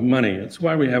drop of money. It's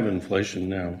why we have inflation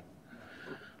now.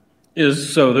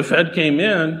 So the Fed came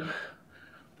in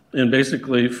and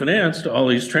basically financed all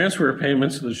these transfer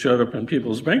payments that showed up in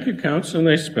people's bank accounts, and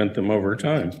they spent them over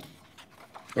time,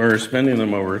 or spending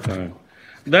them over time.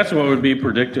 That's what would be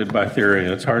predicted by theory.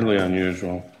 It's hardly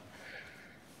unusual.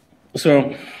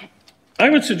 So I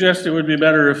would suggest it would be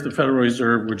better if the Federal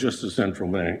Reserve were just a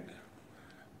central bank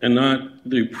and not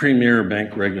the premier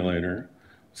bank regulator.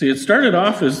 See, it started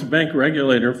off as the bank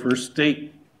regulator for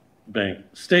state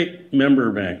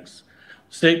member banks.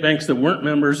 State banks that weren't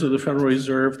members of the Federal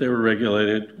Reserve, they were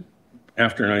regulated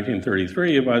after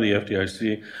 1933 by the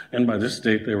FDIC and by the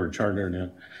state they were chartered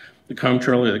in. The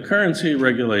Comptroller of the Currency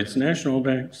regulates national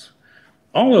banks.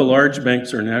 All the large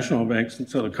banks are national banks, and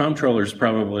so the Comptroller is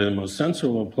probably the most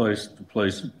sensible place to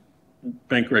place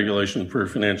bank regulation for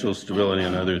financial stability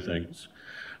and other things.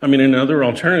 I mean, another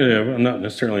alternative, I'm not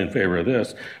necessarily in favor of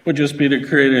this, would just be to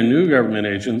create a new government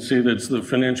agency that's the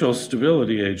Financial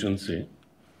Stability Agency.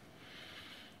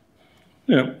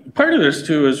 Now, part of this,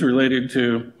 too, is related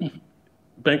to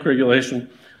bank regulation,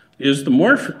 is the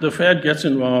more the Fed gets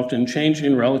involved in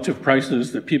changing relative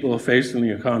prices that people face in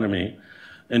the economy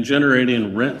and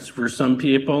generating rents for some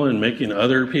people and making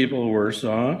other people worse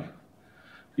off,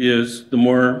 is the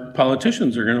more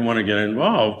politicians are going to want to get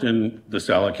involved in this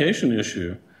allocation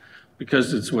issue,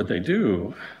 because it's what they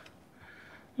do.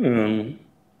 And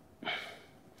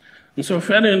so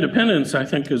Fed independence, I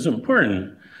think, is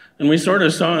important. And we sort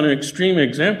of saw an extreme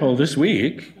example this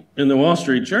week in the Wall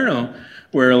Street Journal,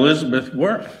 where Elizabeth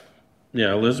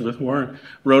Warren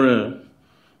wrote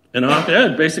an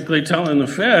op-ed basically telling the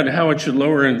Fed how it should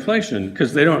lower inflation,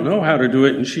 because they don't know how to do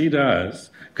it, and she does,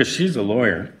 because she's a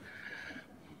lawyer.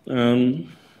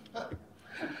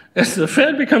 As the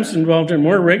Fed becomes involved in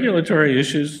more regulatory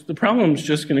issues, the problem is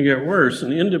just going to get worse,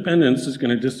 and independence is going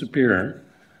to disappear.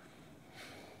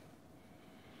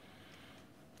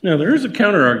 Now, there is a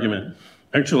counter-argument.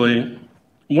 Actually,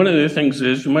 one of the things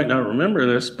is, you might not remember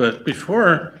this, but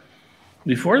before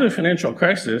the financial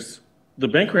crisis, the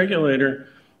bank regulator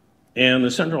and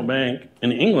the central bank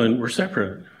in England were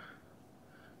separate.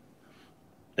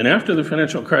 And after the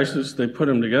financial crisis, they put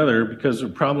them together because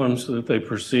of problems that they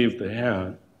perceived they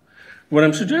had. What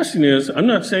I'm suggesting is, I'm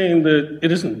not saying that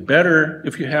it isn't better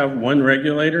if you have one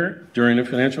regulator during a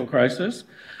financial crisis,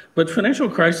 but financial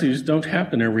crises don't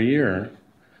happen every year.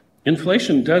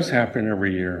 Inflation does happen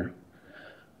every year.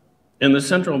 And the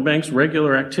central bank's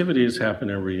regular activities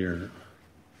happen every year.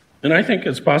 And I think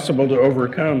it's possible to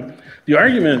overcome. The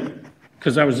argument,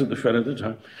 because I was at the Fed at the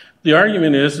time, the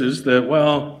argument is that,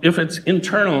 well, if it's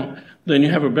internal, then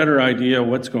you have a better idea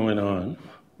what's going on,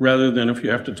 rather than if you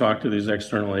have to talk to these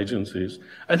external agencies.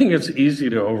 I think it's easy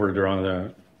to overdraw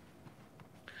that.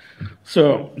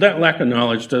 So that lack of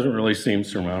knowledge doesn't really seem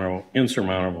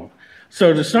insurmountable.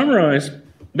 So to summarize,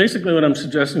 basically what I'm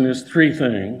suggesting is three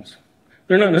things.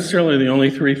 They're not necessarily the only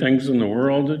three things in the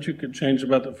world that you could change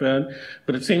about the Fed,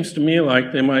 but it seems to me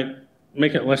like they might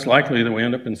make it less likely that we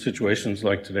end up in situations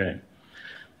like today.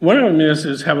 One of them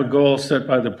is have a goal set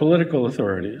by the political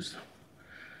authorities,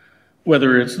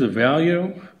 whether it's the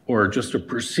value or just a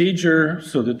procedure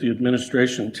so that the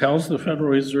administration tells the Federal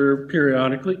Reserve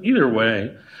periodically. Either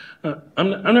way, I'm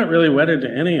not really wedded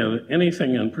to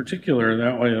anything in particular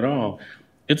that way at all.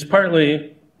 It's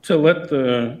partly to let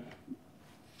the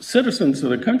citizens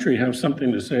of the country have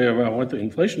something to say about what the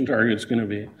inflation target is going to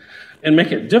be, and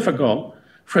make it difficult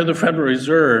for the Federal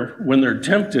Reserve, when they're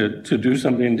tempted to do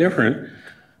something different,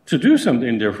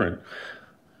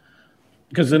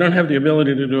 because they don't have the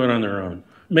ability to do it on their own.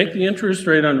 Make the interest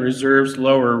rate on reserves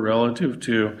lower relative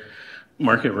to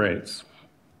market rates.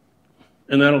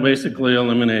 And that'll basically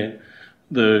eliminate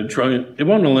it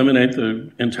won't eliminate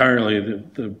entirely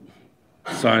the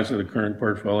size of the current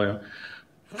portfolio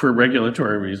for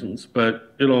regulatory reasons,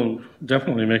 but it'll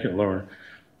definitely make it lower.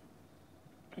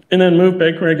 And then move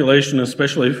bank regulation,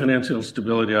 especially financial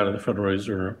stability, out of the Federal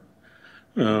Reserve.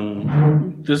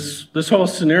 This whole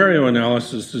scenario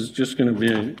analysis is just going to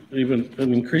be an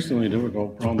increasingly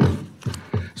difficult problem,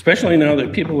 especially now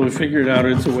that people have figured out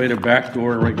it's a way to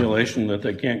backdoor regulation that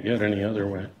they can't get any other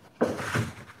way.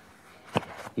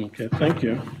 Okay, thank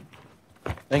you.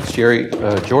 Thanks, Jerry.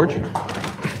 George?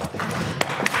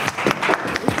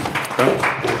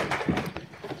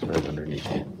 It's right underneath.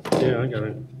 Yeah, I got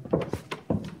it.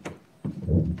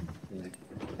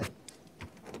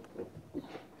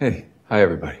 Hey, hi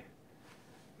everybody.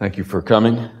 Thank you for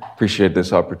coming. Appreciate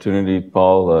this opportunity.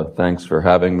 Paul, thanks for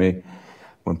having me.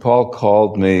 When Paul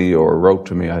called me or wrote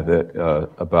to me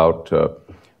about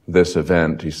this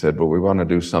event, he said, well, we want to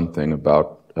do something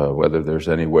about whether there's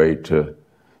any way to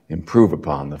improve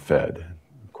upon the Fed.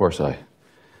 Of course, I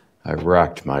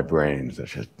racked my brains. I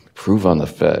said, improve on the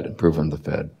Fed. A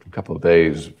couple of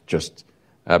days of just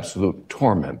absolute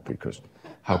torment, because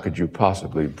how could you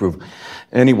possibly improve?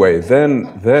 Anyway,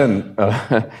 then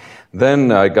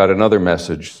I got another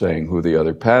message saying who the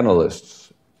other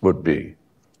panelists would be.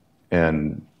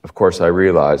 And of course, I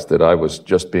realized that I was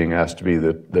just being asked to be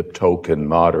the token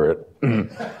moderate.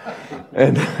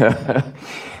 And,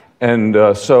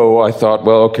 so I thought,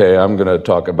 well, okay, I'm going to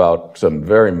talk about some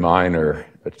very minor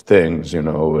things,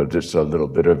 just a little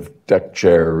bit of deck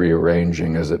chair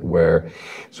rearranging, as it were.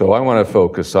 So I want to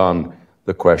focus on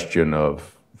the question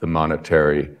of the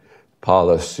monetary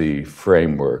policy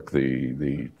framework,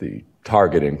 the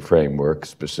targeting framework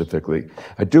specifically.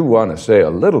 I do want to say a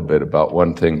little bit about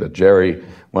one thing that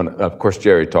of course,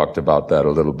 Jerry talked about that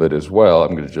a little bit as well.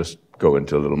 I'm going to just go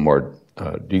into a little more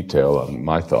detail on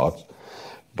my thoughts.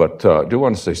 But I do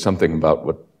want to say something about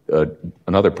what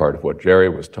another part of what Jerry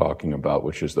was talking about,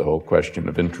 which is the whole question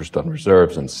of interest on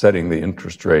reserves and setting the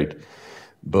interest rate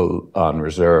on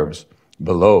reserves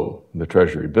below the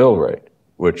Treasury bill rate,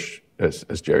 which, as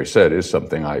Jerry said, is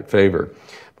something I favor.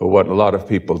 But what a lot of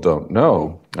people don't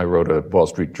know, I wrote a Wall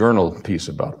Street Journal piece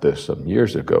about this some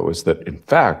years ago, is that, in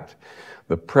fact,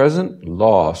 the present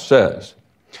law says,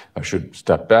 I should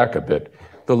step back a bit,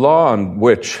 the law on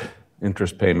which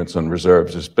interest payments on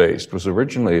reserves is based was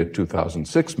originally a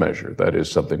 2006 measure, that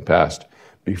is, something passed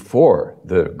before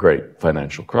the great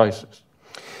financial crisis.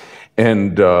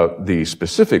 And the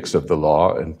specifics of the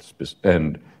law,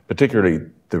 and particularly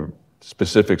the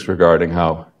specifics regarding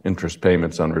how interest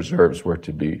payments on reserves were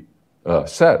to be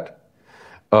set,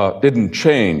 didn't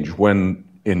change when,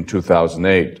 in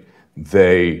 2008,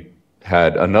 they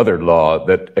had another law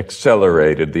that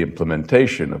accelerated the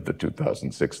implementation of the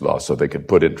 2006 law so they could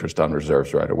put interest on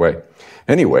reserves right away.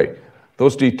 Anyway,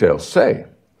 those details say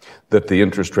that the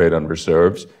interest rate on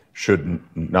reserves should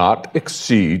not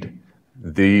exceed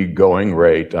the going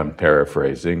rate, I'm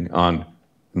paraphrasing, on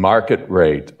market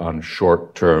rate on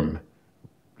short-term,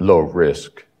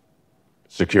 low-risk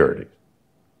securities.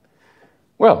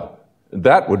 Well,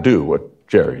 that would do what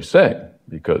Jerry's saying,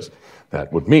 because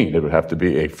that would mean it would have to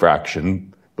be a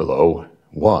fraction below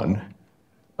 1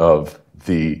 of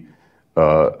the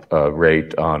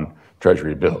rate on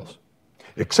Treasury bills.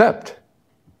 Except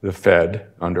the Fed,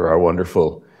 under our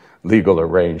wonderful legal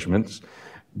arrangements,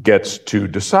 gets to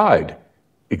decide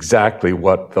exactly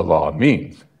what the law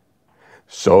means.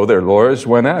 So their lawyers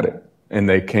went at it, and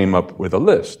they came up with a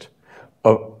list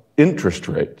of interest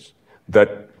rates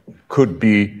that could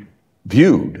be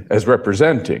viewed as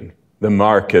representing the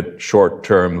market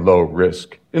short-term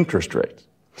low-risk interest rates.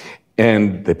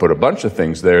 And they put a bunch of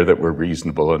things there that were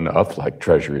reasonable enough, like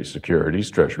Treasury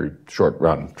securities,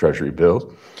 short-run Treasury bills.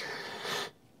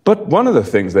 But one of the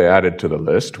things they added to the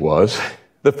list was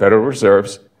the Federal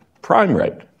Reserve's prime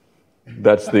rate.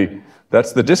 That's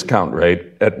the discount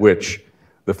rate at which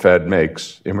the Fed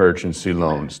makes emergency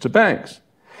loans to banks.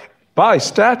 By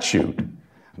statute,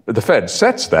 the Fed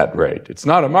sets that rate. It's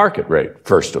not a market rate,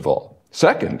 first of all.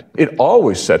 Second, it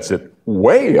always sets it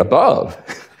way above.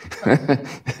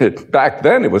 Back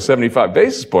then, it was 75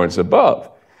 basis points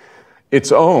above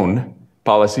its own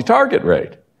policy target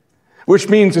rate, which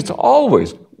means it's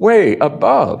always way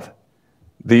above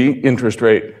the interest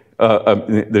rate,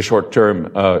 the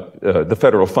short-term, the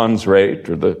federal funds rate,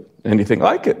 or anything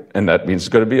like it. And that means it's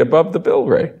going to be above the bill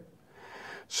rate.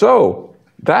 So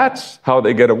that's how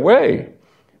they get away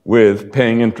with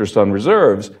paying interest on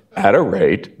reserves at a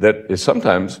rate that is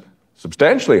sometimes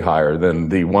substantially higher than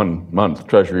the 1-month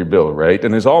Treasury bill rate,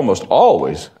 and is almost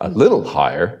always a little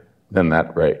higher than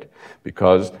that rate,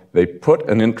 because they put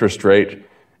an interest rate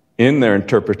in their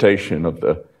interpretation of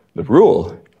the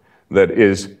rule that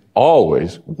is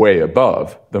always way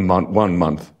above the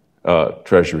 1-month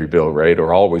Treasury bill rate,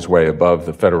 or always way above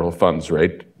the federal funds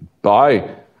rate by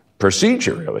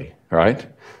procedure, really, right?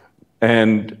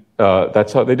 And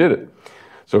that's how they did it.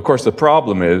 So, of course, the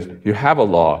problem is you have a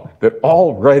law that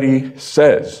already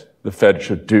says the Fed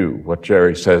should do what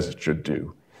Jerry says it should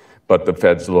do, but the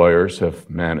Fed's lawyers have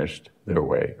managed their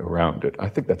way around it. I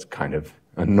think that's kind of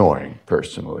annoying,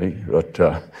 personally. But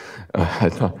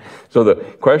so the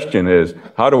question is,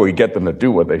 how do we get them to do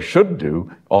what they should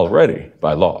do already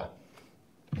by law?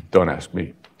 Don't ask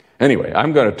me. Anyway,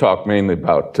 I'm going to talk mainly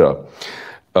about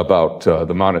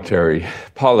the monetary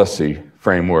policy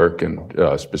framework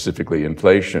and specifically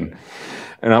inflation.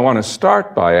 And I want to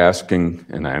start by asking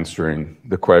and answering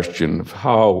the question of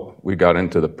how we got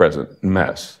into the present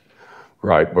mess,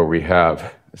 right, where we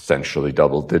have essentially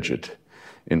double-digit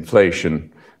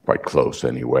inflation, quite close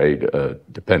anyway,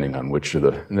 depending on which of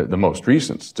the most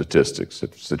recent statistics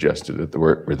have suggested that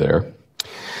we're there.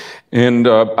 And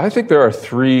I think there are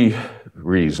 3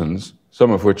 reasons,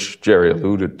 some of which Jerry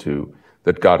alluded to,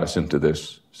 that got us into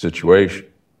this situation.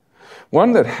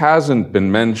 One that hasn't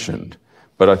been mentioned,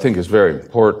 but I think is very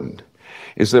important,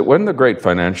 is that when the great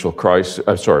financial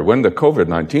crisis, when the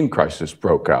COVID-19 crisis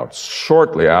broke out,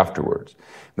 shortly afterwards,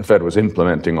 the Fed was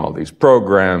implementing all these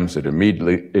programs. It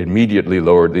immediately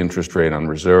lowered the interest rate on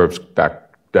reserves back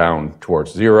down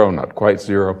towards zero, not quite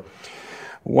zero.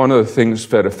 One of the things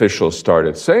Fed officials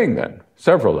started saying then,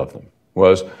 several of them,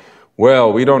 was,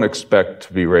 well, we don't expect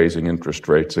to be raising interest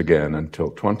rates again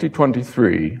until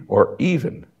 2023 or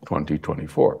even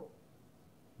 2024.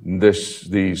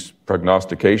 These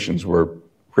prognostications were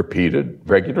repeated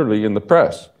regularly in the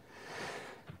press.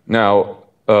 Now,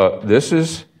 this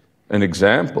is an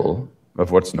example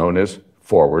of what's known as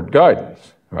forward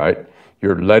guidance, right?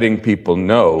 You're letting people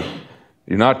know,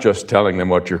 you're not just telling them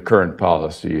what your current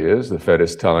policy is, the Fed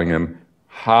is telling them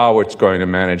how it's going to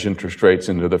manage interest rates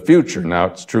into the future. Now,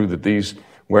 it's true that these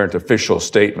weren't official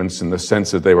statements in the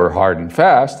sense that they were hard and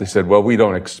fast. They said, well,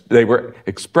 they were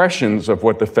expressions of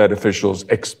what the Fed officials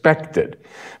expected.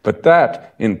 But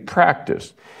that, in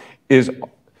practice, is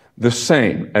the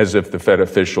same as if the Fed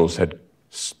officials had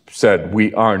said,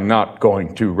 we are not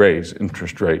going to raise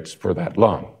interest rates for that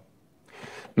long.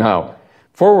 Now,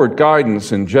 forward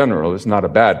guidance in general is not a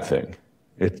bad thing.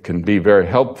 It can be very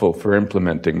helpful for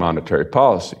implementing monetary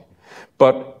policy.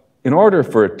 But in order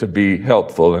for it to be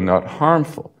helpful and not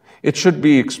harmful, it should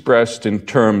be expressed in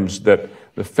terms that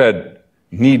the Fed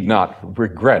need not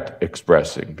regret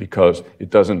expressing, because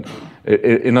it doesn't,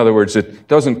 in other words, it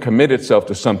doesn't commit itself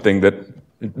to something that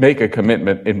make a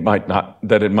commitment it might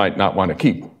not want to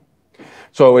keep.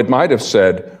 So it might have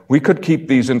said, we could keep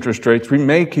these interest rates, we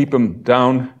may keep them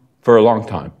down for a long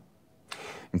time.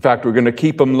 In fact, we're going to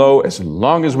keep them low as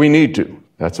long as we need to.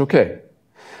 That's okay.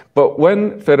 But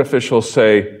when Fed officials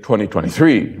say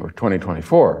 2023 or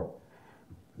 2024,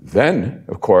 then,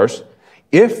 of course,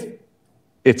 if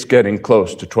it's getting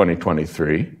close to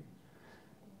 2023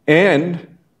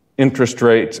 and interest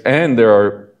rates, and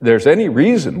there's any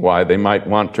reason why they might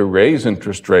want to raise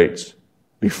interest rates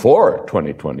before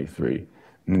 2023,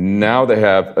 now they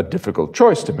have a difficult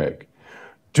choice to make.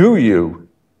 Do you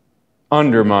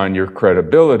undermine your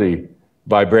credibility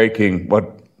by breaking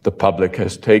what the public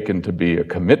has taken to be a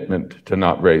commitment to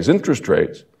not raise interest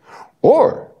rates?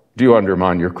 Or do you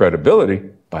undermine your credibility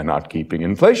by not keeping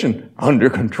inflation under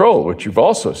control, which you've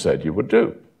also said you would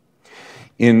do?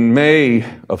 In May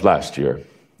of last year,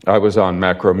 I was on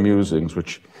Macro Musings,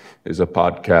 which is a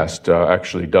podcast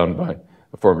actually done by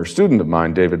a former student of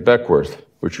mine, David Beckworth,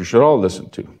 which you should all listen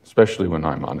to, especially when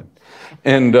I'm on it.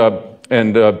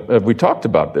 And we talked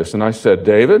about this, and I said,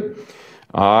 David,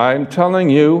 I'm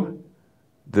telling you,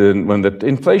 when the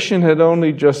inflation had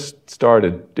only just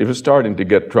started, it was starting to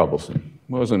get troublesome.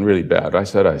 It wasn't really bad. I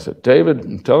said, David,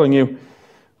 I'm telling you,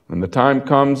 when the time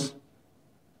comes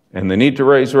and they need to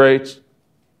raise rates,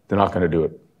 they're not going to do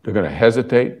it. They're going to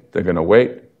hesitate, they're going to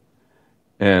wait,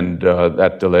 and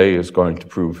that delay is going to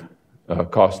prove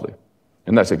costly.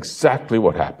 And that's exactly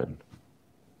what happened,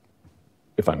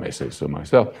 if I may say so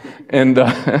myself. And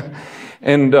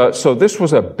so this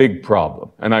was a big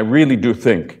problem. And I really do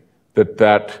think that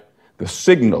the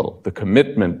signal, the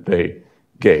commitment they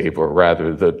gave, or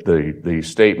rather the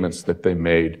statements that they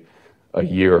made a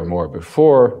year or more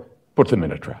before, put them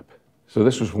in a trap. So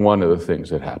this was one of the things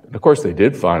that happened. Of course, they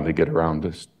did finally get around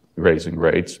to raising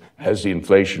rates as the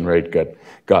inflation rate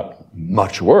got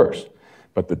much worse.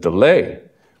 But the delay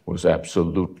was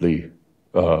absolutely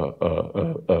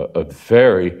a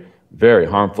very, very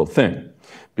harmful thing,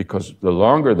 because the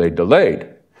longer they delayed,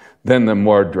 then the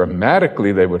more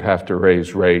dramatically they would have to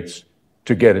raise rates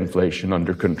to get inflation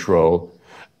under control,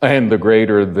 and the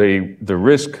greater the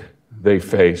risk they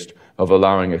faced of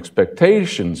allowing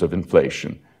expectations of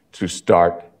inflation to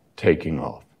start taking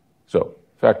off. So,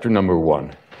 factor number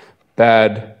one,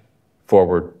 bad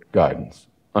forward guidance,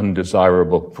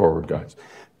 undesirable forward guidance.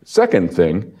 Second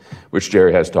thing, which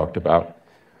Jerry has talked about,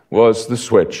 was the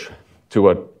switch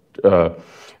to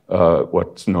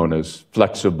what's known as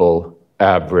flexible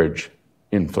average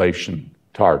inflation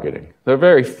targeting. The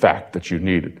very fact that you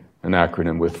needed an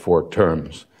acronym with 4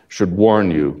 terms should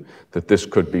warn you that this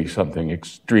could be something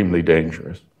extremely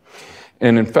dangerous.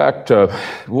 And in fact,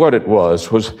 what it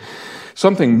was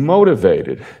something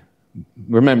motivated.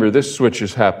 Remember, this switch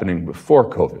is happening before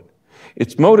COVID.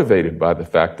 It's motivated by the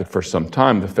fact that for some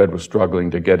time the Fed was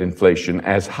struggling to get inflation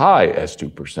as high as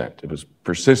 2%. It was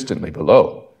persistently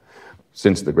below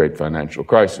since the great financial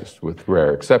crisis, with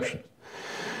rare exceptions.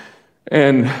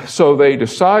 And so they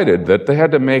decided that they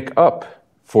had to make up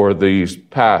for these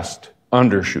past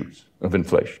undershoots of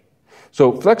inflation.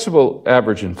 So flexible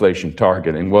average inflation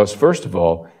targeting was, first of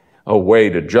all, a way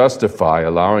to justify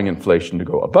allowing inflation to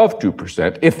go above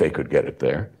 2% if they could get it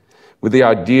there. with the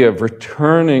idea of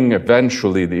returning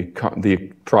eventually the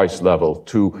price level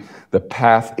to the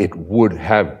path it would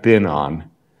have been on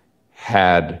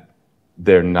had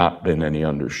there not been any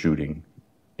undershooting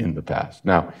in the past.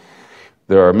 Now,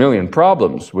 there are a million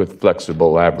problems with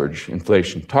flexible average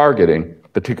inflation targeting,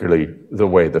 particularly the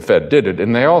way the Fed did it,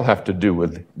 and they all have to do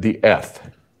with the F.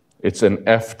 It's an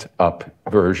effed up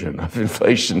version of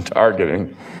inflation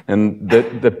targeting. And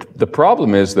the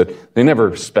problem is that they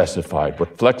never specified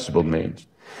what flexible means.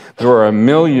 There are a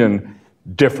million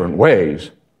different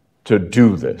ways to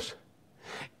do this.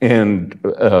 And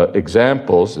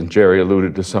examples, and Jerry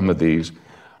alluded to some of these,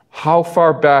 how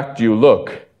far back do you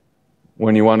look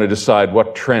when you want to decide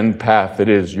what trend path it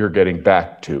is you're getting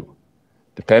back to?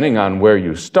 Depending on where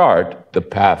you start, the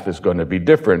path is going to be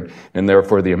different, and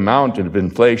therefore the amount of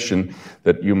inflation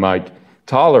that you might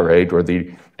tolerate, or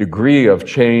the degree of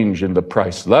change in the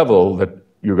price level that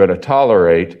you're going to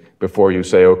tolerate before you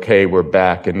say, okay, we're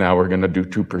back and now we're going to do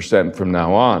 2% from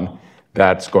now on,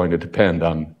 that's going to depend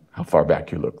on how far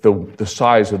back you look. The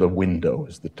size of the window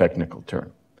is the technical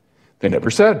term. They never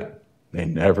said. They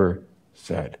never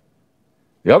said.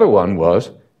 The other one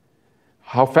was,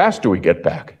 how fast do we get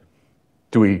back?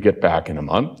 Do we get back in a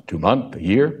month, 2 months, a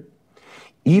year?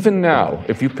 Even now,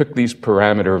 if you pick these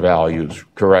parameter values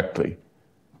correctly,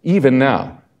 even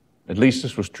now, at least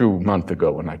this was true a month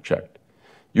ago when I checked,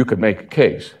 you could make a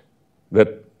case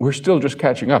that we're still just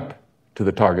catching up to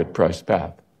the target price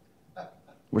path.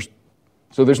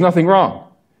 So there's nothing wrong.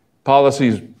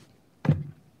 Policies,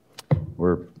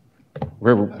 we're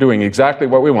doing exactly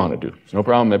what we want to do. There's no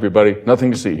problem, everybody,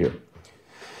 nothing to see here.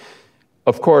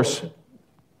 Of course,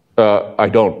 I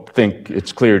don't think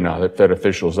it's clear now that Fed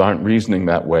officials aren't reasoning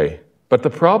that way. But the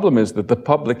problem is that the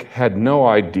public had no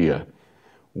idea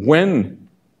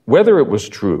whether it was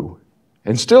true,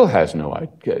 and still has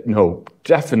no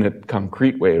definite,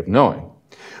 concrete way of knowing,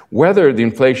 whether the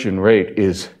inflation rate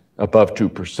is above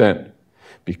 2%,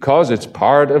 because it's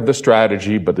part of the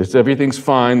strategy, but everything's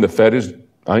fine, the Fed is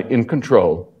in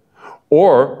control,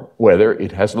 or whether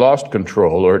it has lost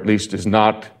control, or at least is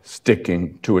not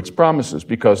sticking to its promises,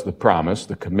 because the promise,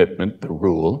 the commitment, the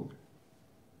rule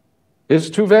is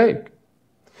too vague.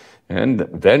 And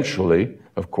eventually,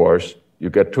 of course, you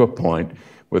get to a point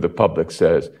where the public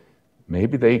says,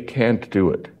 maybe they can't do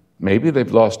it. Maybe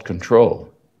they've lost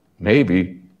control.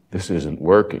 Maybe this isn't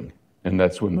working. And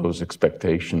that's when those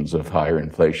expectations of higher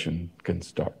inflation can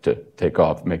start to take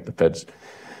off, make the Fed's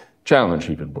challenge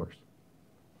even worse.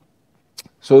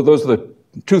 So those are the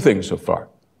two things so far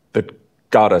that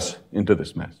got us into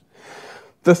this mess.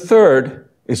 The third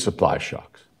is supply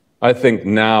shocks. I think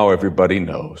now everybody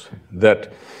knows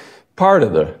that part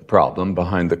of the problem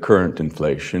behind the current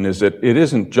inflation is that it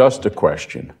isn't just a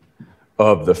question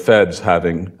of the Feds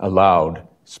having allowed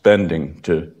spending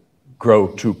to grow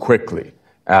too quickly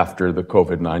after the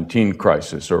COVID-19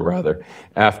 crisis, or rather,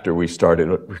 after we started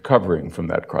recovering from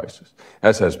that crisis.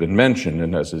 As has been mentioned,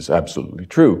 and as is absolutely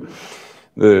true,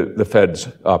 the Fed's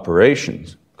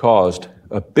operations caused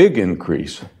a big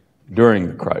increase during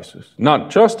the crisis, not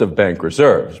just of bank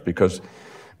reserves, because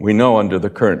we know under the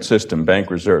current system, bank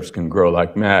reserves can grow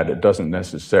like mad. It doesn't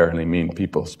necessarily mean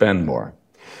people spend more.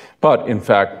 But in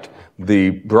fact, the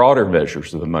broader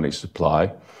measures of the money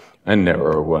supply, and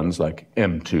narrower ones like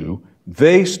M2,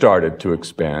 they started to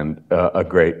expand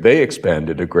they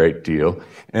expanded a great deal,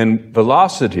 and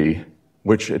velocity,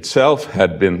 which itself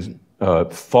had been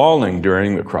falling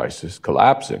during the crisis,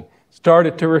 collapsing,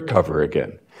 started to recover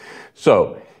again.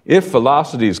 So if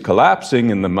velocity is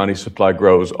collapsing and the money supply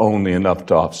grows only enough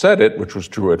to offset it, which was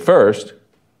true at first,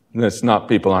 then it's not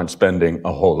people aren't spending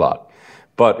a whole lot.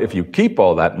 But if you keep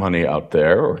all that money out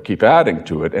there or keep adding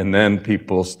to it, and then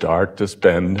people start to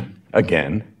spend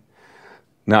again,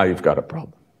 now you've got a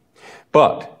problem.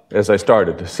 But as I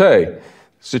started to say, the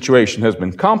situation has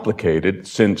been complicated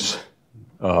since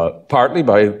partly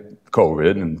by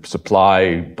COVID and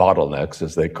supply bottlenecks,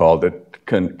 as they called it,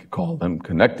 call them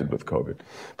connected with COVID,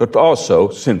 but also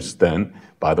since then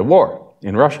by the war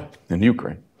in Russia and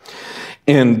Ukraine.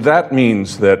 And that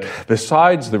means that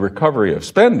besides the recovery of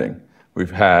spending,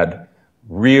 we've had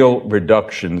real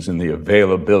reductions in the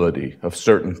availability of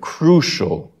certain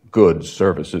crucial goods,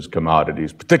 services,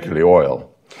 commodities, particularly oil.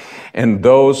 And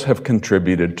those have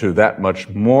contributed to that much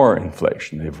more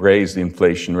inflation. They've raised the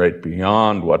inflation rate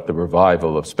beyond what the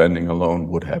revival of spending alone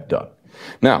would have done.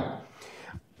 Now,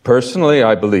 personally,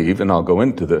 I believe, and I'll go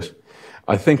into this,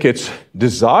 I think it's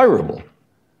desirable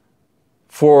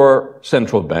for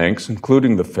central banks,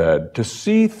 including the Fed, to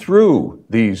see through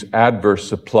these adverse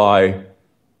supply,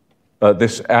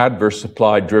 this adverse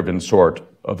supply-driven sort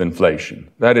of inflation.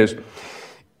 That is,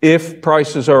 if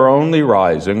prices are only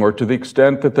rising, or to the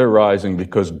extent that they're rising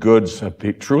because goods have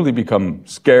truly become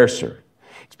scarcer,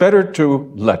 it's better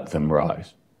to let them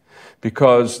rise.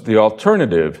 Because the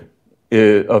alternative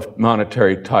of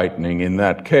monetary tightening in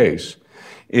that case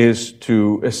is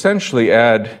to essentially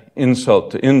add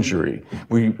insult to injury.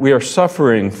 We are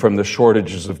suffering from the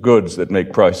shortages of goods that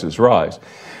make prices rise.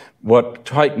 What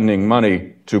tightening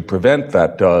money to prevent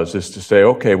that does is to say,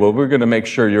 okay, well, we're going to make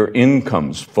sure your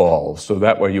incomes fall, so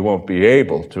that way you won't be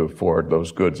able to afford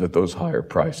those goods at those higher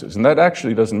prices. And that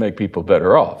actually doesn't make people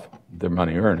better off. They're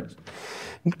money earners.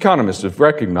 Economists have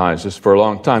recognized this for a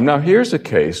long time. Now, here's a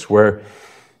case where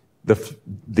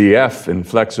the F in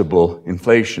flexible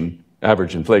inflation,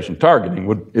 average inflation targeting,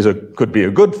 could be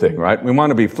a good thing, right? We want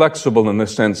to be flexible in the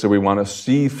sense that we want to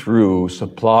see through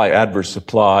adverse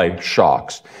supply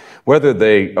shocks, whether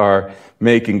they are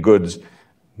making goods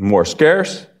more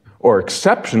scarce or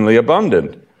exceptionally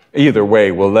abundant. Either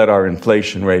way, we'll let our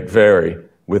inflation rate vary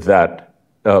with that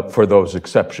for those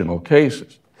exceptional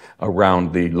cases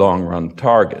around the long-run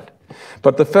target.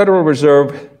 But the Federal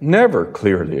Reserve never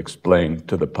clearly explained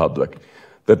to the public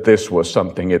that this was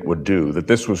something it would do, that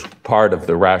this was part of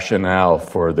the rationale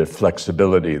for the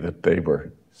flexibility that they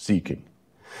were seeking.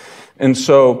 And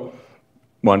so,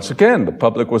 once again, the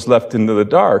public was left into the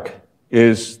dark.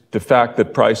 Is the fact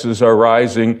that prices are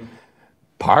rising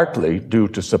partly due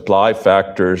to supply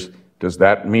factors? Does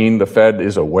that mean the Fed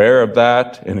is aware of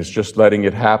that and is just letting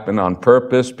it happen on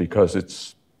purpose because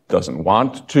it doesn't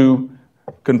want to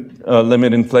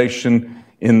limit inflation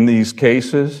in these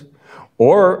cases?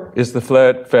 Or is the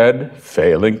Fed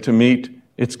failing to meet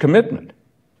its commitment?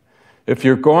 If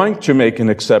you're going to make an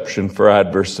exception for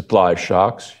adverse supply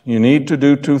shocks, you need to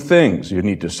do two things. You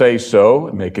need to say so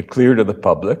and make it clear to the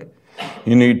public.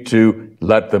 You need to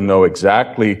let them know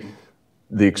exactly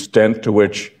the extent to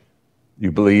which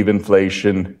you believe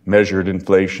inflation, measured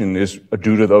inflation, is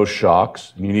due to those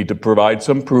shocks. You need to provide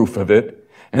some proof of it.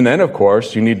 And then, of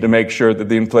course, you need to make sure that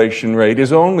the inflation rate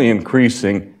is only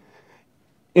increasing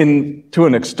to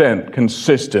an extent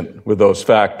consistent with those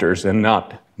factors and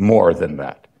not more than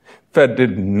that. Fed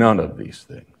did none of these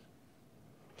things.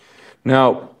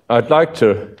 Now, I'd like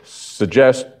to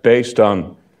suggest, based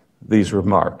on these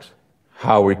remarks,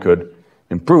 how we could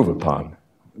improve upon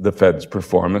the Fed's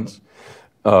performance.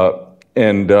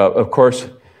 Of course,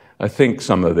 I think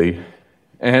some of the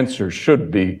answers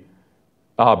should be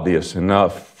obvious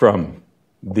enough from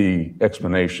the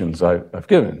explanations I've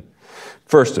given.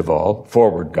 First of all,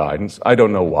 forward guidance. I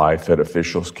don't know why Fed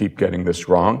officials keep getting this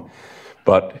wrong,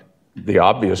 but the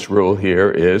obvious rule here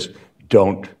is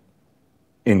don't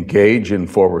engage in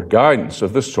forward guidance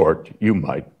of the sort you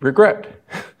might regret.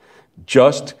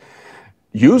 Just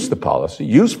use the policy,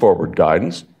 use forward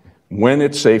guidance when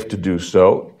it's safe to do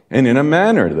so and in a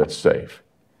manner that's safe.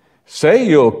 Say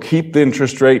you'll keep the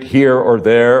interest rate here or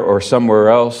there or somewhere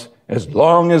else as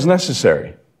long as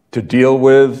necessary to deal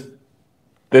with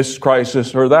this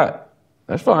crisis or that.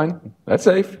 That's fine. That's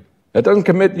safe. That doesn't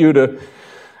commit you to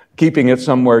keeping it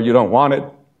somewhere you don't want it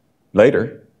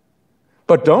later.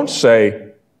 But don't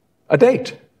say a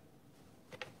date.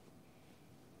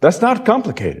 That's not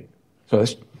complicated. So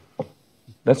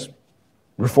that's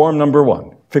reform number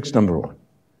one, fix number one.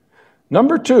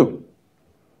 Number two,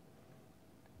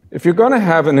 if you're going to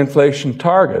have an inflation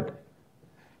target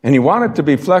and you want it to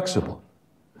be flexible,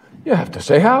 you have to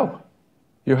say how.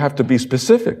 You have to be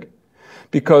specific.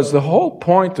 Because the whole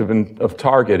point of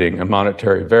targeting a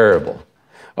monetary variable,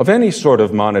 of any sort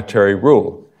of monetary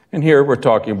rule, and here we're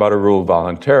talking about a rule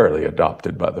voluntarily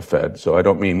adopted by the Fed, so I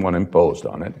don't mean one imposed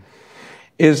on it,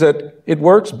 is that it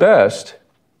works best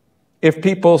if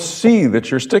people see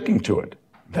that you're sticking to it.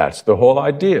 That's the whole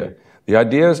idea. The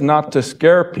idea is not to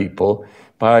scare people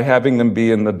by having them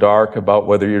be in the dark about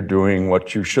whether you're doing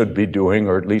what you should be doing,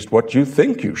 or at least what you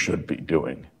think you should be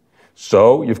doing.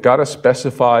 So you've got to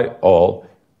specify all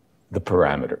the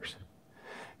parameters.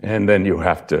 And then you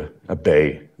have to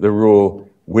obey the rule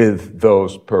with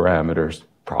those parameters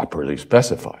properly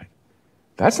specified.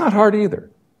 That's not hard either.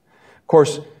 Of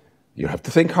course, you have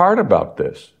to think hard about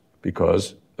this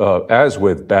because as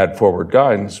with bad forward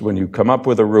guidance, when you come up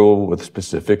with a rule with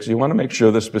specifics, you want to make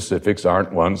sure the specifics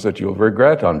aren't ones that you'll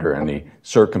regret under any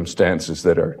circumstances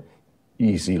that are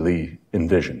easily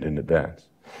envisioned in advance.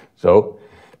 So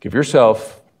give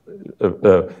yourself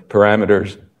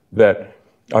parameters that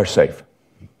are safe.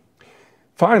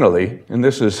 Finally, and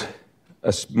this is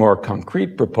a more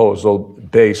concrete proposal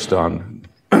based on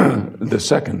the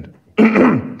second,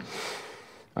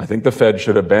 I think the Fed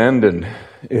should abandon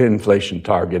inflation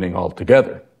targeting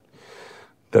altogether.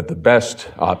 That the best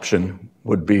option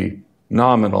would be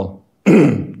nominal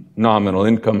nominal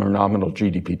income or nominal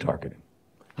GDP targeting.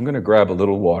 I'm going to grab a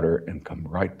little water and come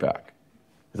right back.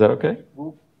 Is that okay?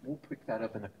 We'll pick that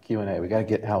up in the Q&A. We got to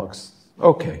get Alex.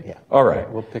 Okay. Yeah. All right.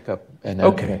 We'll pick up. And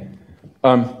okay.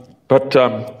 With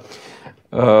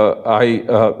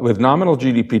nominal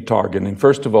GDP targeting,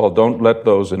 first of all, don't let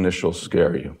those initials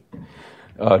scare you.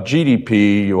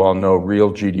 GDP, you all know,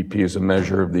 real GDP is a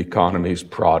measure of the economy's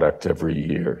product every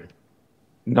year.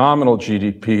 Nominal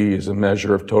GDP is a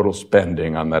measure of total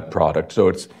spending on that product, so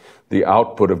it's the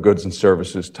output of goods and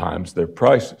services times their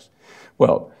prices.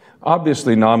 Well,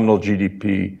 obviously nominal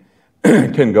GDP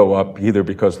can go up either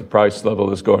because the price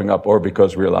level is going up or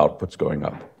because real output's going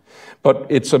up. But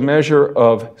it's a measure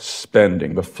of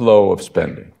spending, the flow of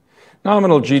spending.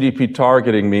 Nominal GDP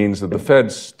targeting means that the Fed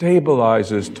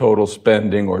stabilizes total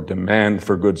spending or demand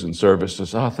for goods and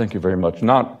services. Thank you very much.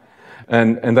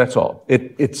 And that's all.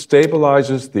 It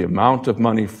stabilizes the amount of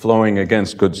money flowing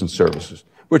against goods and services,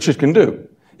 which it can do.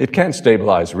 It can't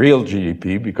stabilize real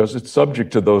GDP because it's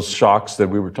subject to those shocks that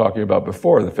we were talking about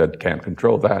before. The Fed can't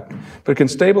control that. But it can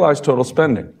stabilize total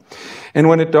spending. And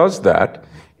when it does that,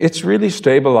 it's really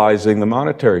stabilizing the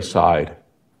monetary side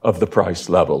of the price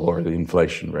level or the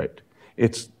inflation rate.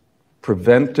 It's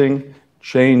preventing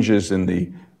changes in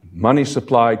the money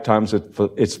supply times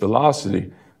its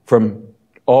velocity from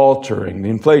altering the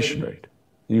inflation rate.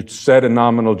 You set a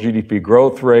nominal GDP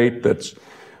growth rate that's,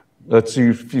 let's see,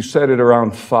 if you set it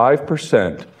around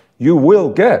 5%, you will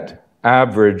get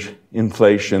average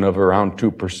inflation of around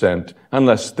 2%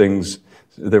 unless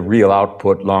the real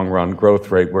output long-run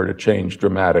growth rate were to change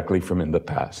dramatically from in the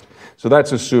past. So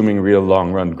that's assuming real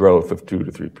long-run growth of 2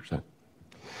 to 3%,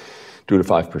 2 to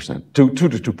 5%, 2 to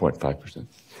 2.5%.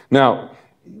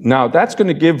 Now that's going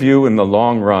to give you in the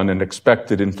long run an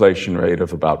expected inflation rate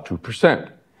of about 2%.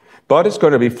 But it's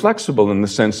going to be flexible in the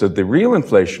sense that the real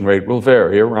inflation rate will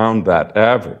vary around that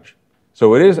average.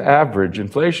 So it is average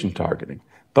inflation targeting.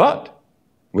 But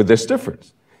with this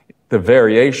difference, the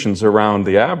variations around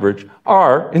the average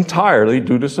are entirely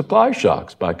due to supply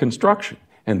shocks by construction.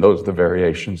 And those are the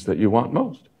variations that you want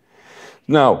most.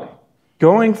 Now,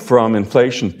 going from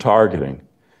inflation targeting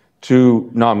to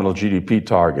nominal GDP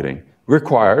targeting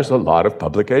requires a lot of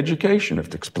public education. You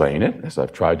have to explain it, as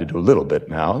I've tried to do a little bit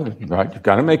now, right? You've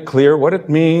got to make clear what it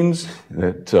means,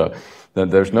 that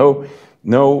there's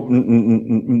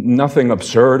nothing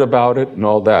absurd about it and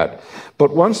all that.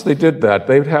 But once they did that,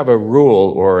 they would have a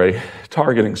rule or a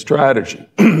targeting strategy.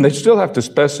 They still have to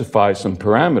specify some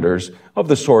parameters of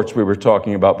the sorts we were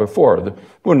talking about before. That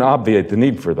wouldn't obviate the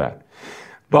need for that.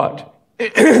 But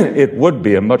it would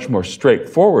be a much more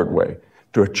straightforward way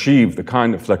to achieve the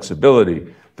kind of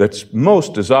flexibility that's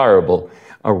most desirable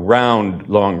around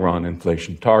long-run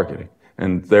inflation targeting.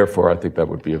 And therefore, I think that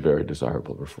would be a very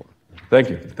desirable reform. Thank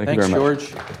you. Thank you very much.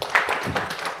 Thanks, George.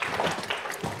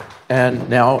 And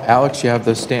now, Alex, you have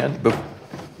the stand. But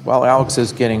while Alex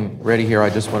is getting ready here, I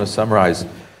just want to summarize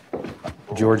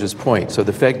George's point. So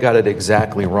the Fed got it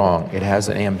exactly wrong. It has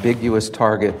an ambiguous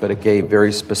target, but it gave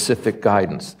very specific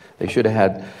guidance. They should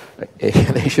have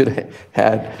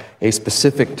had a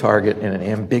specific target and an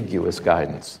ambiguous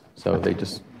guidance. So they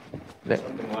just...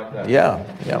 Something like that. Yeah,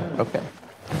 okay.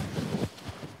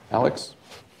 Alex?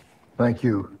 Thank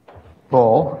you,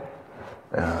 Paul,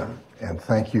 and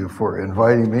thank you for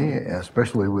inviting me,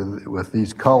 especially with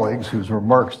these colleagues whose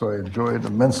remarks I enjoyed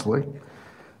immensely.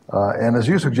 And as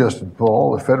you suggested,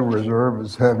 Paul, the Federal Reserve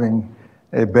is having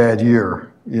a bad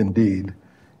year indeed.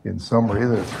 In summary,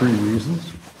 there are 3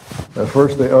 reasons.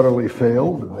 First, they utterly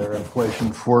failed in their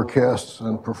inflation forecasts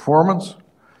and performance.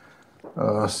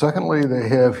 Secondly, they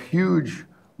have huge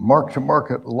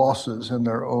mark-to-market losses in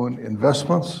their own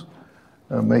investments,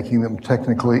 making them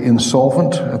technically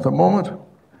insolvent at the moment.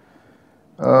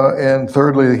 And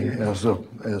thirdly,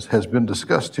 as has been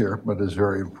discussed here, but is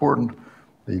very important,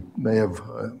 they have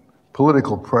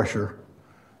political pressure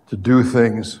to do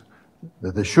things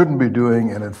that they shouldn't be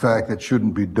doing, and in fact, that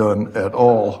shouldn't be done at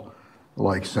all,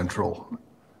 like central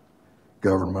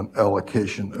government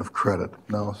allocation of credit.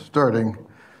 Now, starting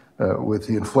with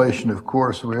the inflation, of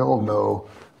course, we all know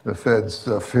the Fed's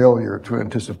failure to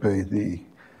anticipate the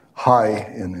high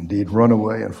and indeed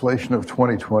runaway inflation of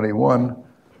 2021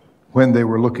 when they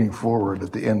were looking forward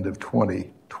at the end of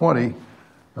 2020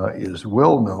 is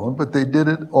well known, but they did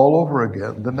it all over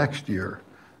again the next year.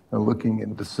 Looking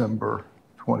in December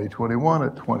 2021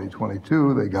 at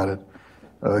 2022, they got it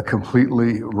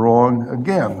completely wrong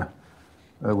again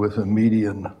with a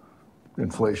median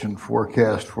inflation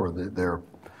forecast for their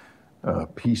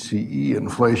PCE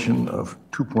inflation of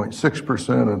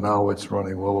 2.6%, and now it's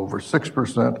running well over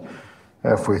 6%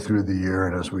 halfway through the year.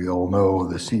 And as we all know,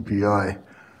 the CPI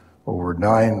over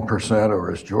 9%,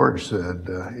 or as George said,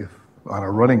 if on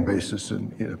a running basis,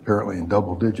 apparently in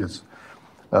double digits.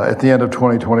 At the end of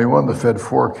 2021, the Fed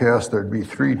forecast there'd be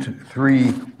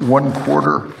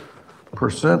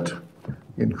 3.25%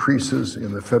 increases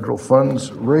in the federal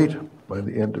funds rate by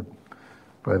the end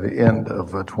of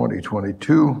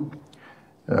 2022.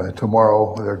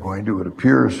 Tomorrow, they're going to, it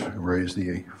appears, raise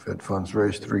the Fed funds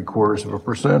rate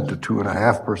 0.75% to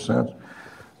 2.5%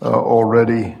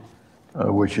 already,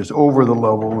 which is over the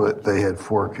level that they had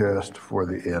forecast for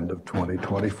the end of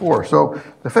 2024. So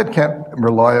the Fed can't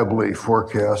reliably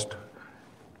forecast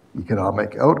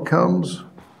economic outcomes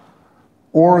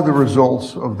or the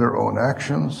results of their own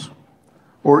actions,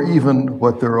 or even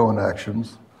what their own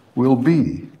actions will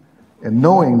be. And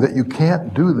knowing that you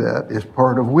can't do that is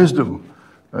part of wisdom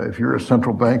if you're a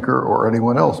central banker or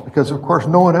anyone else, because of course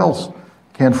no one else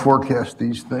can forecast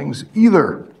these things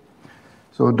either.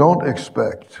 So don't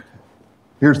expect,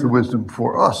 here's the wisdom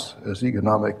for us as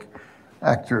economic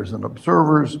actors and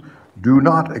observers, do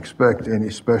not expect any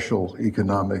special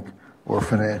economic or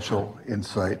financial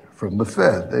insight from the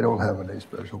Fed. They don't have any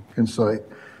special insight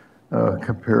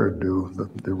compared to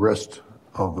the rest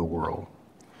of the world.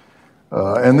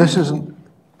 And this isn't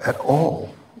at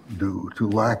all due to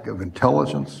lack of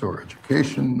intelligence or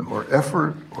education or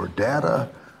effort or data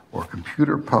or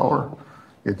computer power.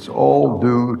 It's all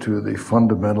due to the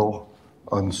fundamental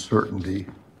uncertainty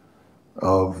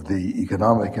of the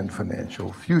economic and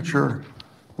financial future,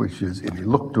 which is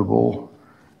ineluctable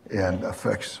and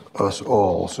affects us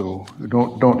all. So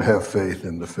don't have faith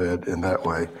in the Fed in that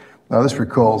way. Now, this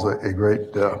recalls a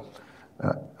great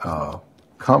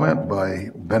comment by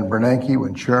Ben Bernanke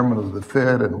when chairman of the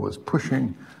Fed and was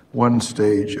pushing one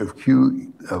stage of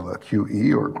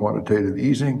QE, or quantitative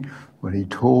easing, when he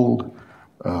told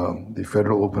the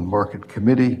Federal Open Market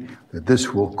Committee that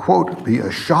this will, quote, be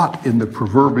a shot in the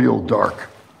proverbial dark,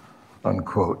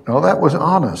 unquote. Now, that was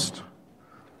honest.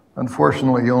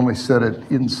 Unfortunately, he only said it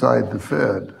inside the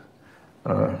Fed.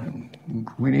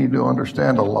 We need to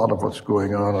understand a lot of what's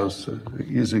going on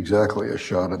is exactly a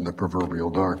shot in the proverbial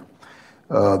dark.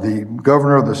 The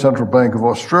governor of the Central Bank of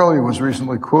Australia was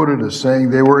recently quoted as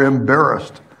saying they were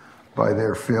embarrassed by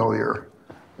their failure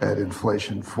at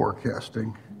inflation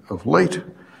forecasting of late.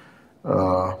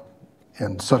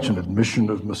 And such an admission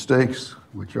of mistakes,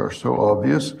 which are so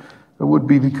obvious, would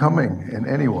be becoming in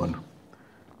anyone,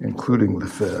 including the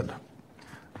Fed.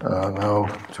 Now,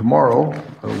 tomorrow,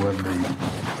 when the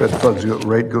Fed funds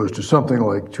rate goes to something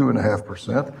like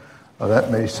 2.5%,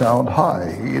 that may sound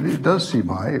high. It does seem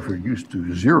high if you're used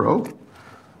to zero,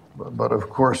 but of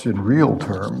course, in real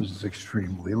terms, it's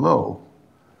extremely low.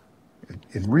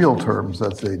 In real terms,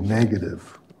 that's a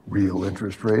negative real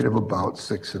interest rate of about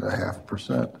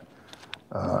 6.5%,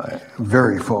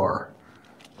 very far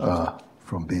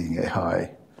from being a high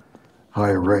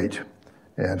rate.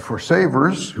 And for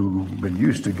savers who've been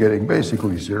used to getting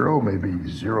basically zero, maybe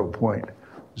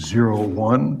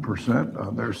 0.01%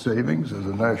 on their savings as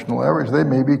a national average, they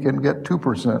maybe can get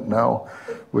 2% now,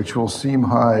 which will seem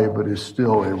high, but is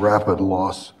still a rapid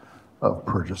loss of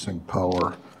purchasing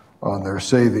power on their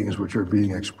savings, which are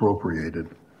being expropriated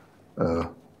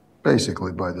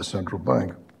basically by the central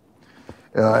bank.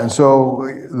 And so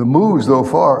the moves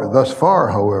thus far,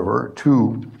 however,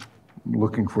 to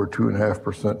looking for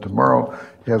 2.5% tomorrow,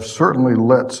 have certainly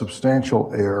let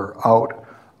substantial air out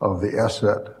of the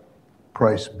asset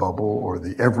price bubble, or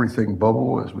the everything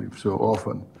bubble, as we've so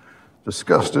often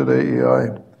discussed at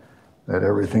AEI. That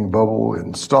everything bubble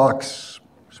in stocks,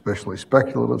 especially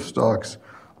speculative stocks,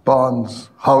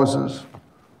 bonds, houses,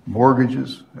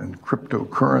 mortgages, and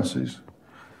cryptocurrencies.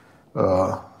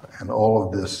 And all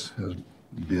of this has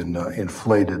been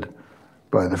inflated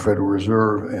by the Federal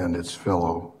Reserve and its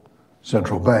fellow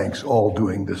central banks, all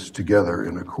doing this together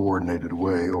in a coordinated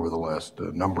way over the last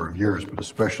number of years, but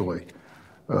especially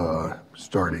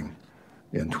starting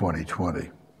in 2020.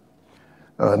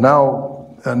 Now,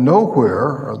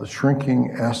 nowhere are the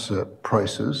shrinking asset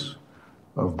prices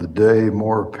of the day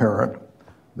more apparent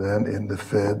than in the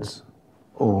Fed's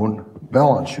own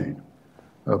balance sheet.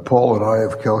 Paul and I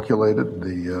have calculated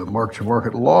the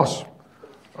mark-to-market loss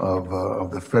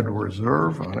of the Federal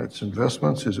Reserve on its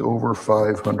investments is over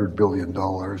 $500 billion.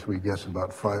 We guess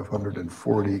about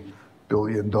 $540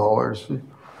 billion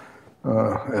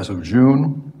as of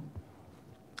June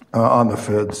on the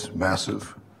Fed's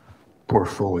massive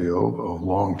portfolio of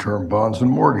long-term bonds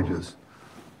and mortgages.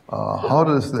 How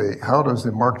does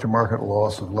the mark-to-market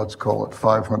loss of, let's call it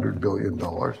 $500 billion,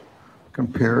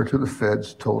 compare to the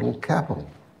Fed's total capital?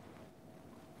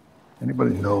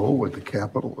 Anybody know what the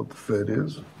capital of the Fed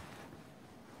is?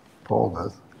 Paul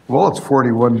does. Well, it's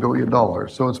 $41 billion.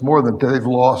 So it's more than they've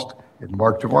lost, in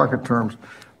mark-to-market terms,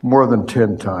 more than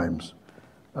 10 times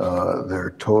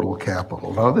their total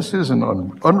capital. Now, this is an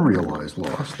unrealized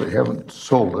loss. They haven't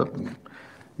sold it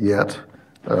yet,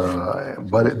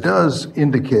 but it does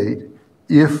indicate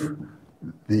if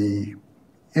the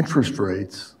interest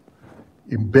rates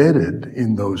embedded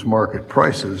in those market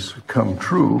prices come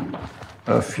true,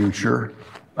 future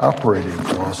operating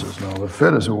losses. Now, the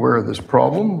Fed is aware of this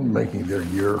problem, making their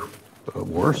year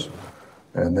worse,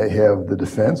 and they have the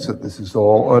defense that this is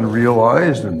all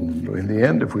unrealized, and in the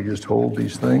end, if we just hold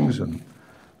these things, and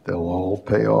they'll all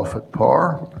pay off at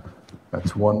par.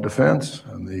 That's one defense.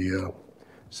 And the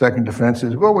second defense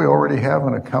is, well, we already have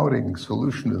an accounting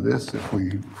solution to this. If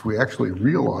we actually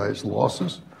realize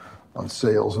losses on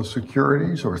sales of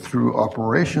securities or through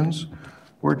operations,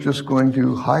 we're just going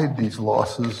to hide these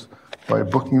losses by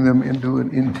booking them into an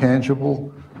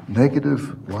intangible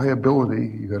negative liability.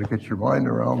 You got to get your mind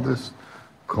around this,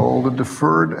 called a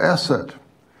deferred asset.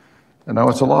 And now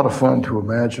it's a lot of fun to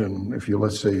imagine if you,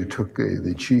 let's say you took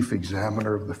the chief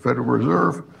examiner of the Federal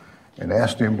Reserve and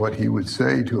asked him what he would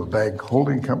say to a bank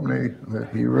holding company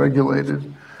that he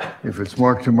regulated if its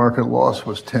mark-to-market loss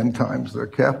was 10 times their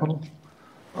capital,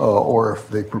 or if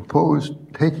they proposed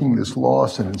taking this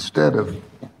loss and instead of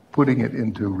putting it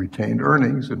into retained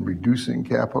earnings and reducing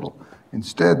capital,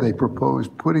 instead they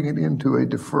proposed putting it into a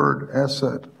deferred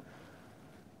asset,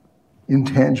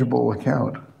 intangible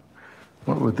account.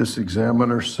 What would this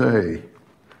examiner say?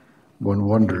 One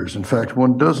wonders. In fact,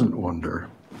 one doesn't wonder.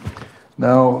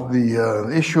 Now,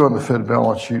 the issue on the Fed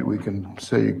balance sheet, we can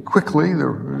say quickly,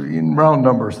 in round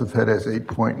numbers, the Fed has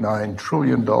 $8.9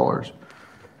 trillion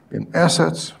in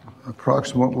assets.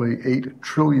 Approximately $8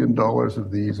 trillion of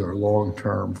these are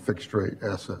long-term fixed-rate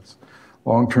assets,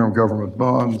 long-term government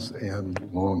bonds and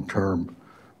long-term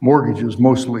mortgages,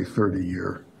 mostly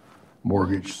 30-year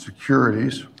mortgage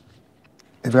securities.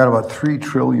 They've got about $3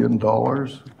 trillion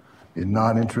in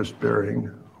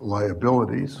non-interest-bearing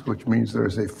liabilities, which means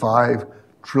there's a $5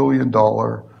 trillion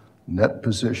net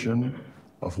position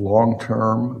of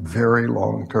long-term, very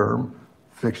long-term,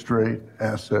 fixed-rate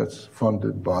assets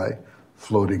funded by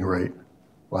floating rate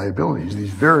liabilities. These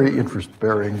very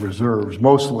interest-bearing reserves,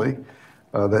 mostly,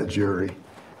 that Jerry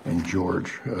and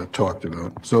George talked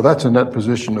about. So that's a net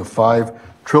position of $5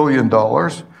 trillion.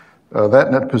 That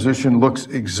net position looks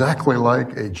exactly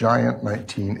like a giant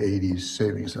 1980s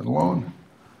savings and loan.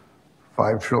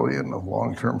 $5 trillion of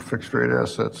long-term fixed-rate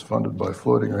assets funded by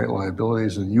floating rate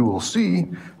liabilities, and you will see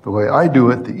the way I do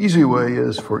it, the easy way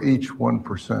is for each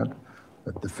 1%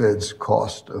 that the Fed's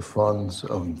cost of funds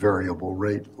on variable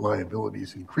rate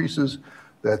liabilities increases,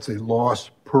 that's a loss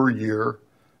per year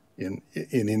in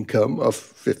income of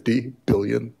 $50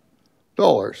 billion.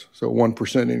 So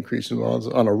 1% increase in bonds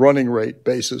on a running rate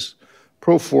basis,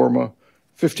 pro forma,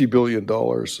 $50 billion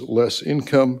less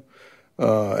income.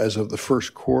 As of the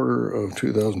first quarter of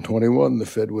 2021, the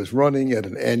Fed was running at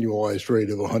an annualized rate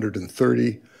of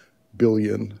 $130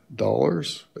 billion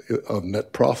of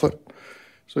net profit.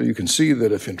 So you can see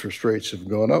that if interest rates have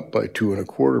gone up by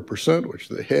 2.25%, which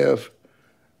they have,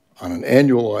 on an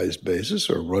annualized basis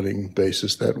or running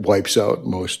basis, that wipes out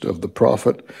most of the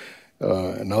profit.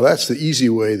 Now that's the easy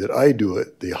way that I do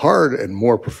it. The hard and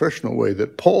more professional way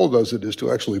that Paul does it is to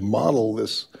actually model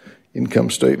this income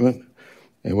statement.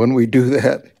 And when we do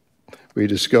that, we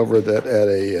discover that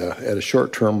at a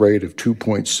short-term rate of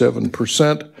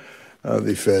 2.7%,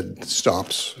 the Fed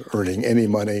stops earning any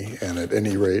money, and at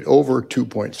any rate over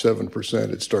 2.7%,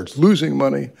 it starts losing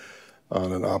money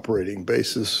on an operating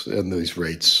basis, and these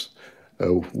rates,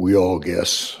 we all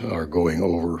guess, are going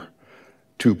over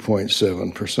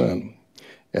 2.7%.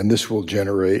 And this will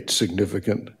generate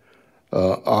significant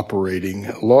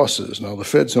operating losses. Now, the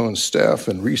Fed's own staff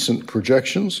and recent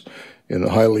projections in a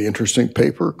highly interesting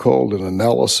paper called An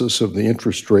Analysis of the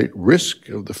Interest Rate Risk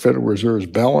of the Federal Reserve's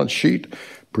Balance Sheet,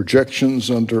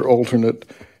 Projections Under Alternate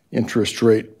Interest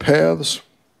Rate Paths,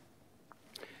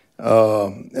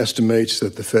 estimates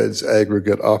that the Fed's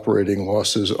aggregate operating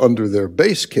losses under their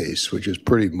base case, which is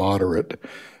pretty moderate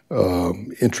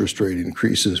interest rate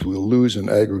increases, will lose an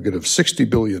aggregate of $60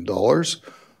 billion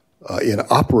in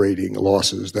operating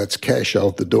losses. That's cash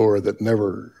out the door that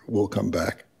never will come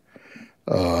back.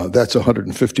 That's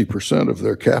 150% of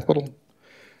their capital.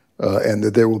 And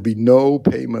that there will be no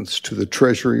payments to the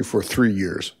Treasury for 3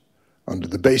 years under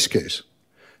the base case.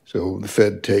 So the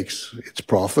Fed takes its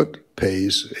profit,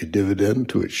 pays a dividend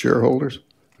to its shareholders,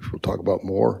 which we'll talk about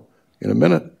more in a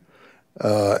minute,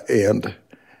 and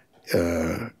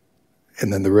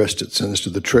and then the rest it sends to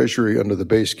the Treasury. Under the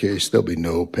base case, there'll be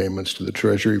no payments to the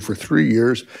Treasury for 3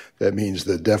 years. That means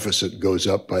the deficit goes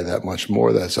up by that much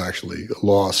more. That's actually a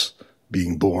loss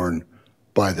being borne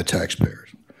by the taxpayers.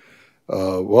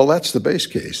 Well, that's the base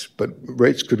case, but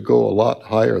rates could go a lot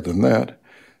higher than that.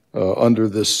 Under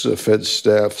this Fed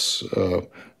staff's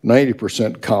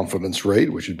 90% confidence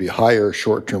rate, which would be higher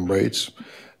short-term rates,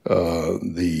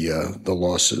 the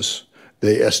losses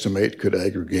they estimate could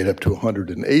aggregate up to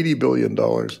 $180 billion,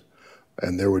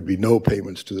 and there would be no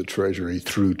payments to the Treasury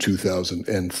through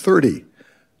 2030,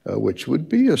 which would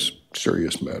be a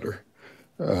serious matter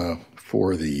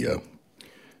for the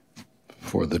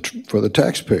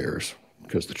taxpayers,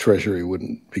 because the Treasury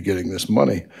wouldn't be getting this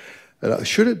money.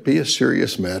 Should it be a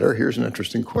serious matter? Here's an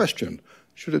interesting question.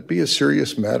 Should it be a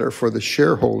serious matter for the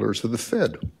shareholders of the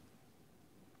Fed?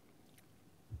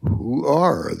 Who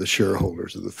are the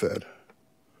shareholders of the Fed?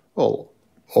 Well,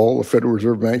 all the Federal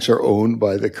Reserve banks are owned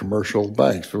by the commercial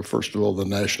banks. So first of all, the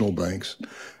national banks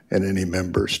and any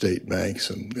member state banks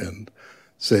and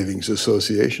savings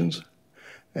associations.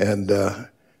 And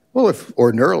well,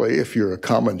 if you're a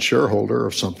common shareholder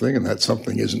of something and that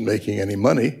something isn't making any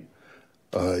money,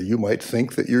 you might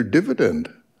think that your dividend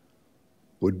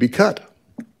would be cut.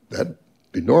 That'd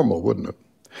be normal, wouldn't it?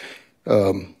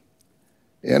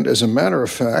 And as a matter of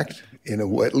fact, in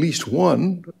at least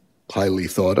one highly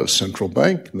thought of central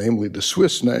bank, namely the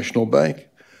Swiss National Bank,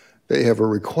 they have a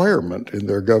requirement in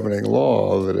their governing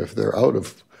law that if they're out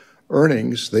of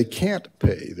earnings, they can't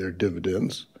pay their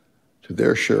dividends to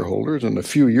their shareholders. And a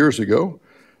few years ago,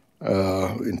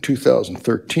 in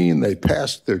 2013, they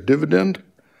passed their dividend.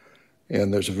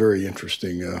 And there's a very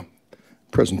interesting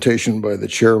presentation by the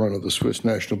chairman of the Swiss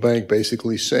National Bank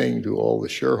basically saying to all the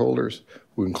shareholders,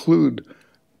 who include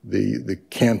the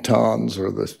cantons or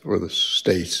the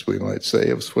states, we might say,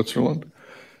 of Switzerland,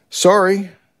 sorry,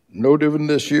 no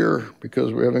dividend this year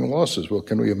because we're having losses. Well,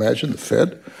 can we imagine the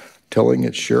Fed telling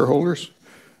its shareholders,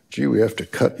 gee, we have to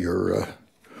cut your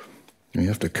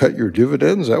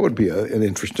dividends? That would be an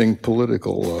interesting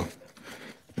political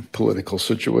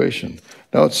situation.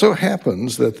 Now, it so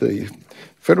happens that the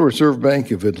Federal Reserve Bank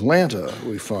of Atlanta,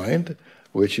 we find,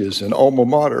 which is an alma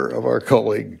mater of our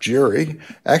colleague Jerry,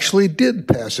 actually did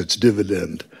pass its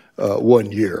dividend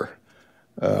 1 year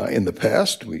in the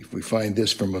past. We find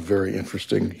this from a very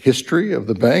interesting history of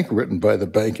the bank written by the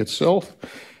bank itself,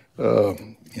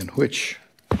 in which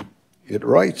it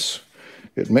writes,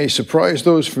 "It may surprise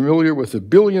those familiar with the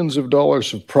billions of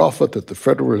dollars of profit that the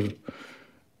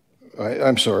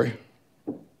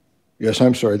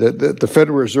that the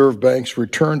Federal Reserve banks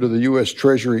return to the U.S.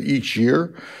 Treasury each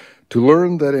year, to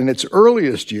learn that in its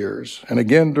earliest years, and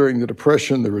again during the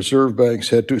Depression, the Reserve banks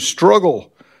had to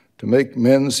struggle to make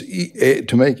ends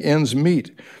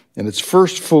meet. In its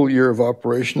first full year of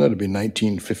operation, that would be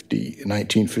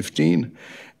 1915,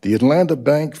 the Atlanta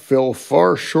Bank fell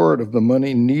far short of the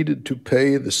money needed to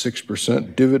pay the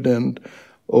 6% dividend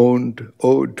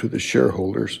owed to the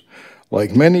shareholders.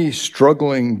 Like many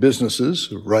struggling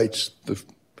businesses," writes the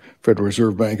Federal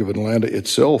Reserve Bank of Atlanta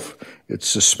itself, "it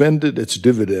suspended its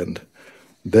dividend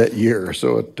that year."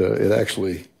 So it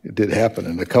did happen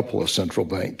in a couple of central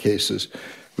bank cases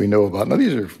we know about. Now,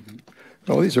 these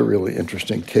are really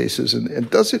interesting cases. And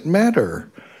does it matter?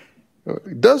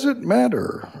 Does it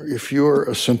matter if you're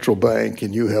a central bank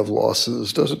and you have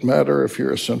losses? Does it matter if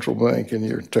you're a central bank and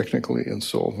you're technically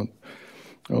insolvent?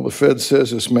 Well, the Fed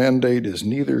says its mandate is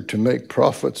neither to make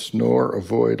profits nor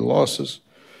avoid losses.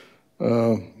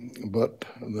 But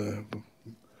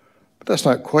that's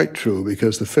not quite true,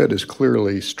 because the Fed is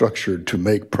clearly structured to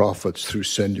make profits through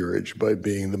seigniorage by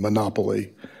being the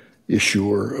monopoly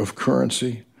issuer of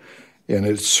currency. And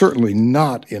it's certainly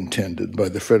not intended by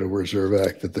the Federal Reserve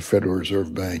Act that the Federal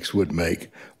Reserve banks would make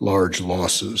large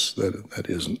losses. That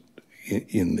isn't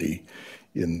in the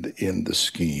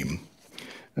scheme.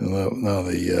 Now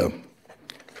the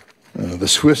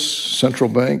Swiss central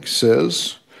bank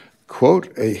says, quote,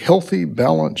 "A healthy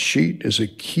balance sheet is a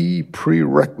key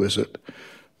prerequisite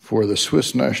for the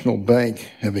Swiss National Bank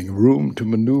having room to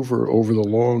maneuver over the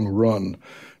long run,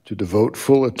 to devote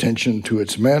full attention to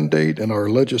its mandate, and our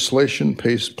legislation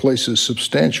places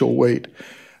substantial weight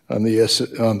on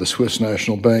the Swiss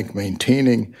National Bank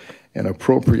maintaining an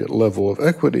appropriate level of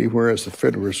equity," whereas the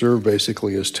Federal Reserve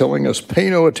basically is telling us, pay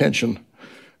no attention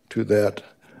to that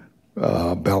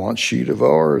balance sheet of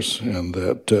ours and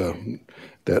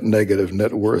that negative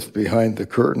net worth behind the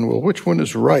curtain. Well, which one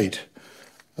is right?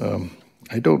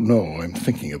 I don't know. I'm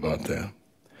thinking about that.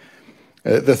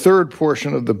 The third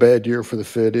portion of the bad year for the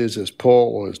Fed is, as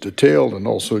Paul has detailed, and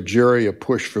also Jerry, a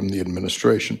push from the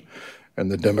administration. and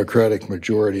the Democratic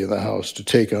majority in the House to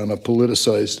take on a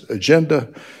politicized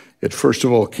agenda, it first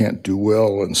of all can't do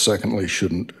well, and secondly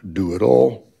shouldn't do at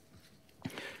all.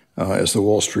 As the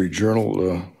Wall Street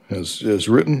Journal has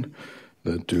written,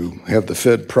 that to have the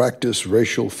Fed practice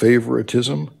racial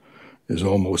favoritism is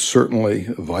almost certainly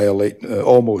violates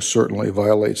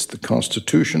the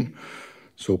Constitution.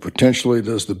 So potentially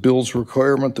does the bill's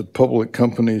requirement that public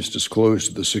companies disclose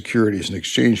to the Securities and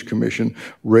Exchange Commission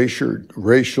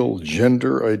racial,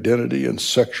 gender identity, and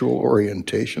sexual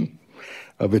orientation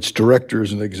of its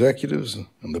directors and executives,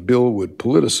 and the bill would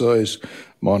politicize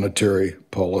monetary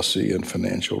policy and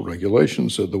financial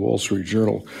regulations, said the Wall Street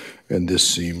Journal, and this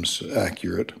seems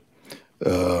accurate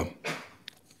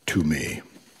to me.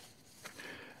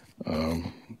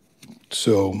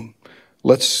 So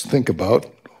let's think about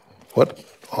what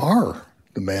are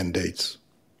the mandates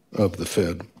of the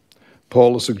Fed.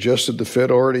 Paul has suggested the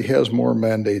Fed already has more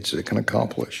mandates it can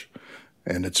accomplish,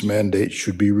 and its mandates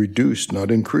should be reduced, not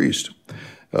increased.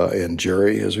 And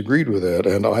Jerry has agreed with that,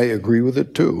 and I agree with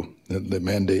it too, that the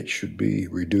mandate should be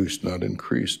reduced, not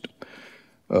increased.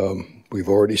 We've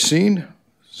already seen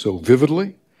so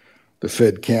vividly the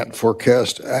Fed can't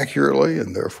forecast accurately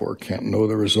and therefore can't know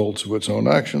the results of its own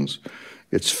actions.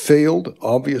 It's failed,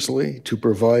 obviously, to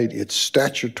provide its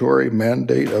statutory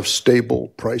mandate of stable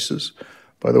prices.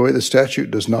 By the way, the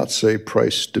statute does not say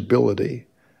price stability,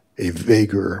 a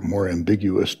vaguer, more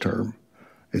ambiguous term.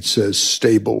 It says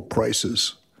stable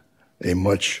prices, a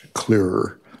much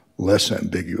clearer, less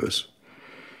ambiguous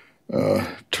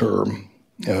term.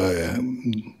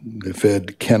 The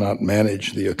Fed cannot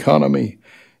manage the economy.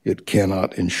 It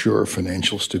cannot ensure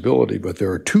financial stability, but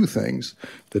there are two things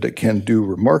that it can do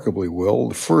remarkably well.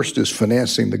 The first is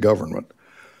financing the government.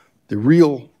 The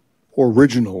real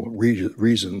original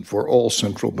reason for all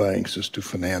central banks is to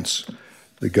finance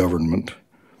the government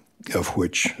of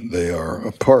which they are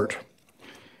a part.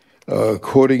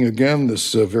 Quoting again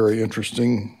this very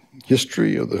interesting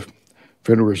history of the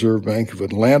Federal Reserve Bank of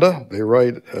Atlanta, they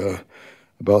write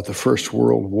about the First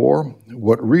World War.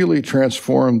 What really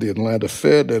transformed the Atlanta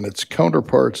Fed and its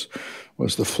counterparts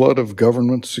was the flood of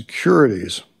government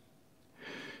securities.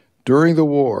 During the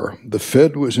war, the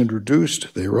Fed was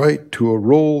introduced, they write, to a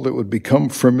role that would become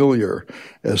familiar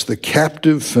as the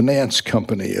captive finance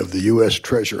company of the U.S.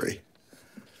 Treasury.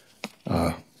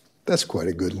 That's quite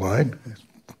a good line.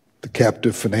 The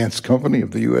captive finance company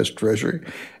of the U.S. Treasury.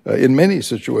 In many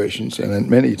situations and at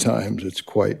many times, it's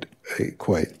quite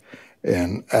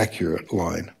an accurate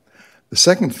line. The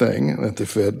second thing that the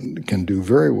Fed can do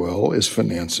very well is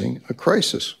financing a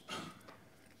crisis.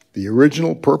 The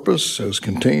original purpose, as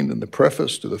contained in the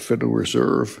preface to the Federal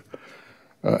Reserve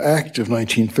Act of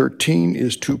 1913,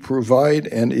 is to provide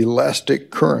an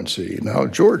elastic currency. Now,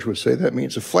 George would say that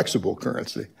means a flexible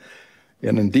currency.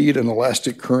 And indeed, an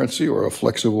elastic currency or a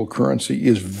flexible currency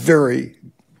is very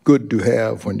good to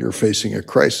have when you're facing a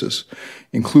crisis,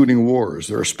 including wars.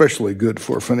 They're especially good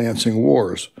for financing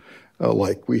wars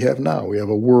like we have now. We have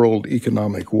a world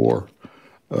economic war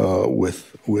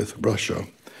with Russia.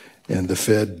 And the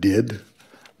Fed did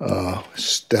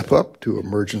step up to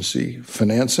emergency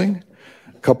financing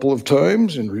a couple of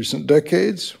times in recent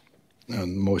decades,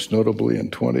 and most notably in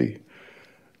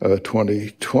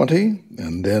 2020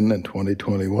 and then in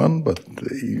 2021. But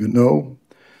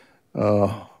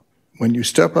when you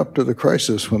step up to the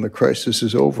crisis, when the crisis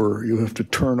is over, you have to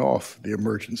turn off the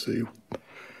emergency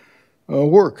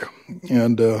work.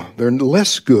 And they're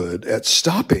less good at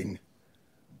stopping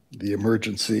the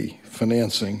emergency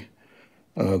financing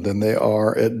than they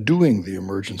are at doing the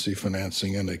emergency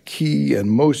financing. And a key and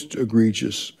most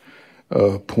egregious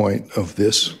point of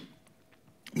this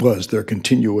was their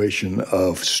continuation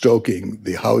of stoking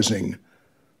the housing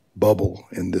bubble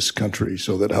in this country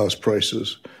so that house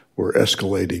prices were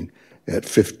escalating at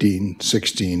 15,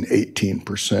 16,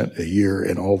 18% a year,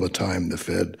 and all the time the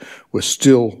Fed was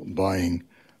still buying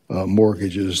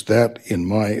mortgages. That, in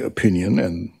my opinion,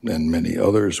 and many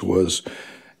others, was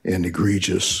an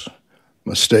egregious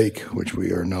mistake, which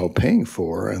we are now paying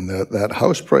for, and that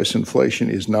house price inflation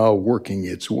is now working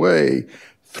its way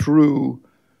through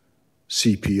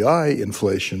CPI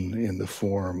inflation in the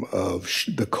form of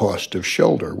the cost of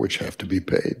shelter, which have to be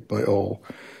paid by all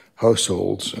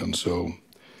households. And so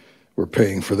we're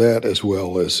paying for that as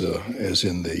well as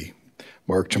in the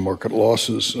mark-to-market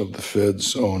losses of the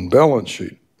Fed's own balance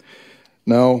sheet.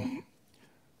 Now,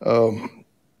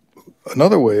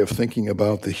 another way of thinking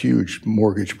about the huge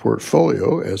mortgage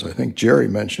portfolio, as I think Jerry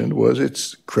mentioned, was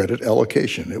its credit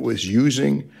allocation. It was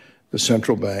using the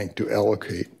central bank to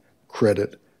allocate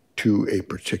credit to a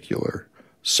particular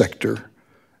sector,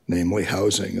 namely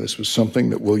housing. This was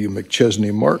something that William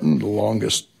McChesney Martin, the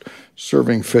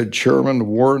longest-serving Fed chairman,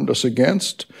 warned us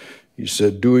against. He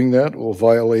said doing that will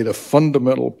violate a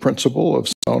fundamental principle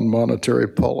of sound monetary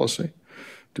policy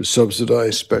to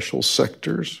subsidize special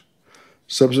sectors.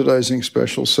 Subsidizing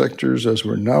special sectors, as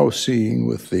we're now seeing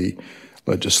with the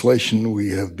legislation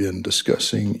we have been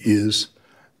discussing, is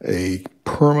a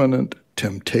permanent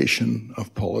temptation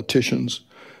of politicians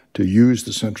to use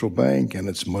the central bank and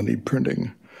its money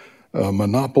printing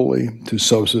monopoly to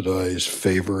subsidize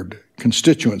favored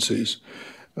constituencies.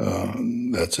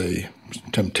 That's a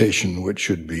temptation which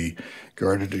should be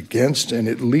guarded against, and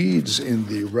it leads in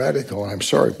the radical, and I'm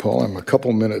sorry, Paul, I'm a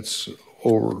couple minutes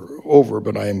over,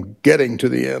 but I am getting to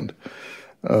the end.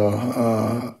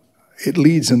 It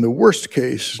leads in the worst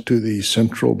case to the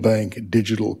central bank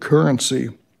digital currency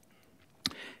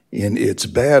in its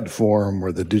bad form,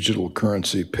 where the digital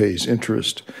currency pays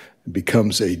interest,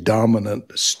 becomes a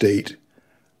dominant state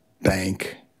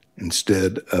bank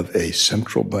instead of a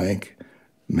central bank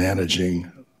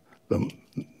managing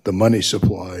the money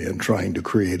supply and trying to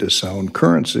create a sound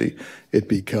currency. It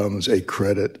becomes a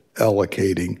credit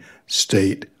allocating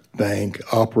state bank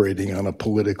operating on a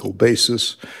political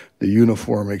basis. The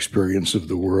uniform experience of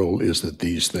the world is that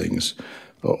these things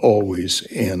always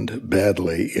end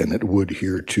badly, and it would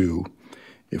here too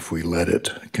if we let it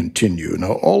continue.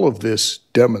 Now, all of this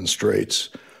demonstrates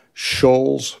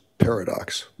Scholl's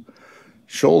paradox.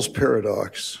 Scholl's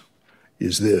paradox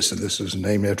is this, and this is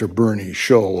named after Bernie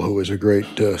Scholl, who is a great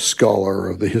scholar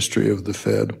of the history of the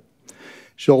Fed.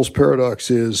 Scholl's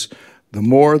paradox is the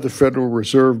more the Federal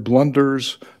Reserve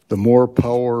blunders, the more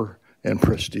power and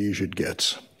prestige it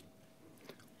gets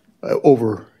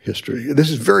over history. This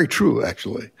is very true,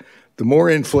 actually. The more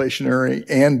inflationary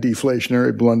and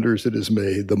deflationary blunders it has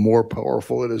made, the more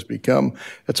powerful it has become.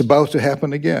 It's about to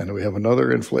happen again. We have another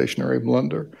inflationary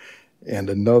blunder and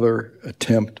another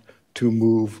attempt to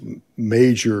move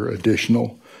major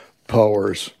additional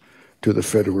powers to the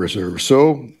Federal Reserve.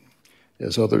 So,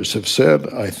 as others have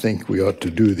said, I think we ought to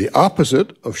do the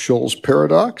opposite of Scholl's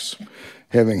paradox.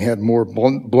 Having had more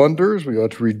blunders, we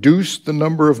ought to reduce the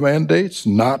number of mandates,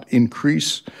 not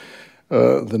increase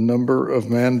the number of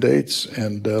mandates.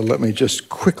 And let me just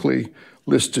quickly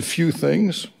list a few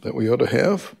things that we ought to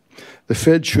have. The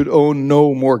Fed should own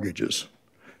no mortgages.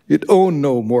 It owned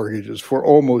no mortgages for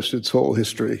almost its whole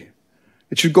history.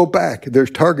 It should go back. Their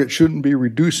target shouldn't be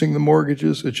reducing the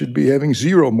mortgages. It should be having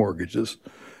zero mortgages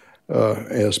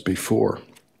as before.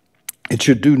 It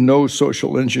should do no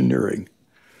social engineering.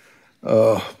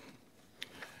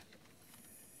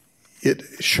 It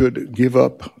should give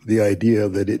up the idea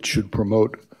that it should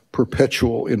promote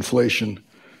perpetual inflation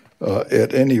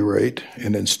at any rate,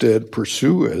 and instead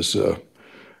pursue,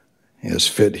 as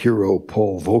Fed hero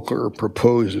Paul Volcker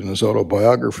proposed in his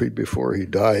autobiography before he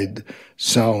died,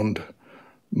 sound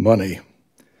money.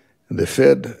 The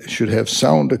Fed should have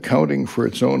sound accounting for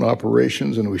its own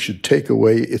operations, and we should take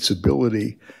away its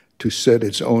ability to set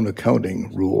its own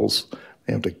accounting rules.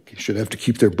 They should have to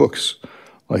keep their books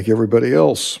like everybody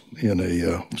else in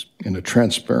a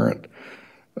transparent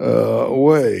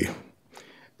way.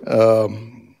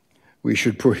 We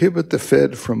should prohibit the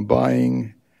Fed from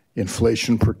buying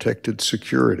inflation-protected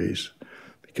securities,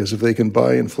 because if they can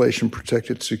buy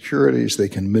inflation-protected securities, they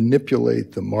can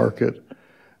manipulate the market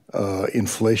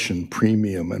inflation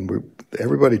premium. And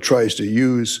everybody tries to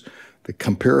use the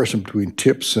comparison between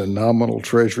tips and nominal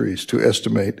treasuries to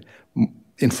estimate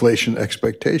inflation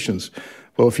expectations.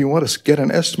 Well, if you want to get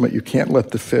an estimate, you can't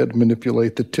let the Fed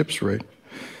manipulate the tips rate.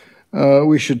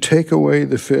 We should take away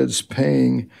the Fed's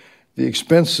paying the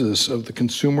expenses of the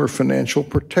Consumer Financial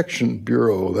Protection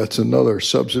Bureau. That's another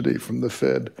subsidy from the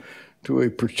Fed to a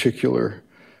particular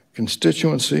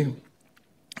constituency.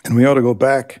 And we ought to go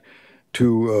back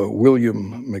to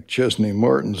William McChesney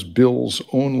Martin's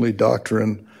bills-only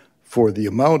doctrine for the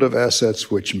amount of assets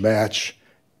which match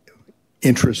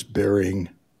interest-bearing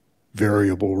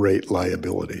variable rate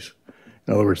liabilities.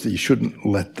 In other words, you shouldn't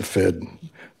let the Fed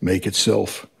make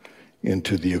itself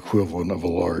into the equivalent of a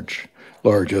large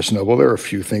S&L. Well, there are a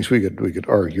few things we could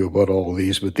argue about all of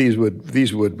these, but these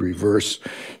would reverse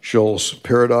Scholl's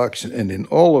paradox. And in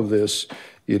all of this,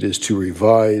 it is to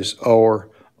revise our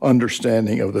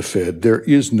understanding of the Fed. There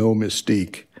is no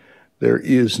mystique. There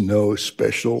is no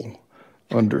special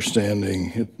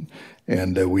understanding.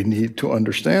 And we need to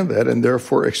understand that and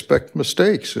therefore expect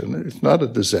mistakes. And it's not a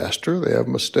disaster. They have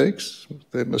mistakes.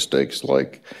 They have mistakes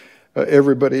like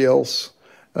everybody else.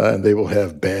 And they will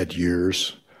have bad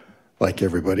years like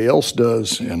everybody else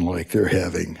does and like they're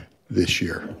having this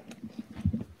year.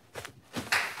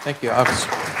 Thank you, Officer.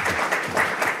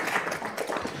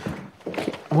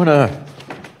 I want to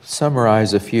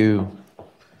summarize a few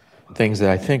things that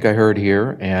I think I heard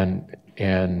here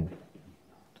and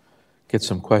get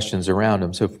some questions around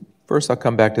them. So first, I'll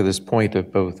come back to this point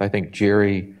of both, I think,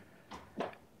 Jerry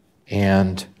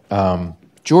and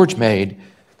George made,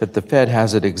 that the Fed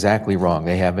has it exactly wrong.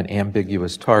 They have an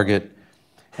ambiguous target,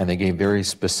 and they gave very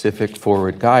specific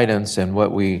forward guidance, and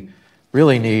what we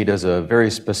really need is a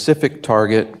very specific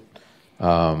target,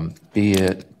 be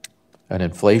it an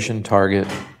inflation target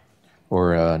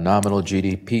or a nominal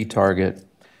GDP target,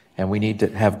 and we need to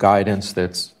have guidance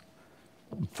that's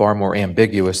far more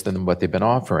ambiguous than what they've been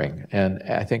offering. And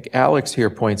I think Alex here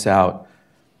points out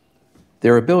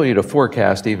their ability to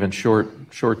forecast even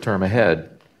short term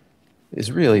ahead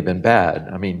has really been bad.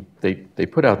 I mean, they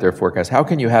put out their forecast. How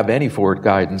can you have any forward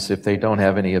guidance if they don't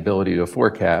have any ability to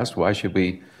forecast? Why should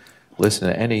we listen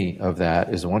to any of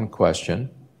that is one question.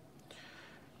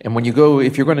 And when you go,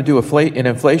 if you're going to do an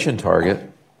inflation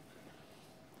target,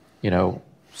 you know,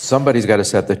 somebody's got to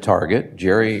set the target.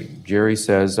 Jerry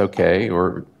says, okay,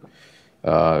 or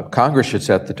Congress should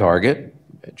set the target.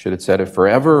 Should it set it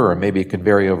forever, or maybe it can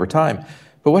vary over time?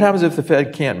 But what happens if the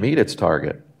Fed can't meet its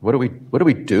target? What do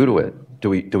we do to it? Do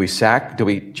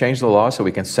we change the law so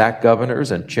we can sack governors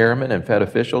and chairmen and Fed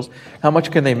officials? How much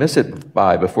can they miss it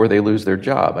by before they lose their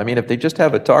job? I mean, if they just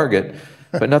have a target,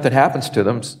 but nothing happens to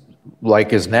them,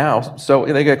 like is now, so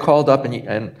they get called up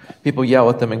and people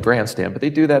yell at them and grandstand. But they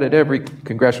do that at every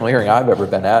congressional hearing I've ever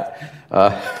been at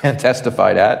and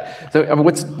testified at. So I mean,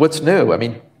 what's new? I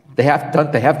mean, they have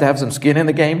to have some skin in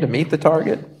the game to meet the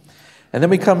target. And then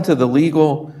we come to the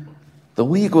legal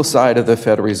side of the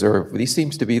Federal Reserve. These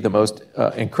seems to be the most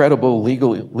incredible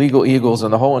legal eagles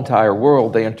in the whole entire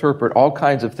world. They interpret all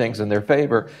kinds of things in their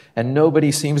favor, and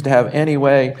nobody seems to have any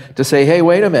way to say, hey,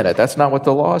 wait a minute, that's not what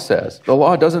the law says. The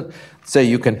law doesn't say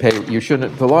you can pay, you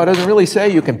shouldn't, the law doesn't really say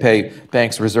you can pay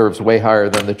banks' reserves way higher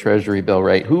than the Treasury bill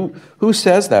rate. Who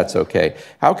says that's okay?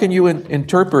 How can you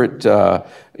interpret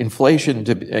inflation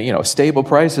to, stable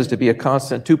prices to be a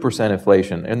constant 2%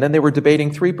 inflation? And then they were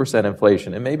debating 3%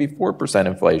 inflation and maybe 4%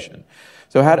 inflation.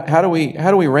 So how do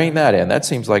we rein that in? That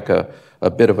seems like a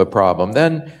bit of a problem.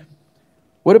 Then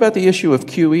what about the issue of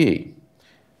QE?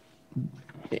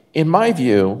 In my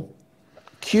view,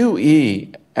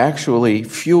 QE actually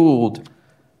fueled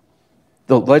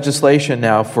the legislation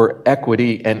now for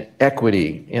equity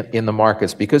in the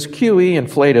markets, because QE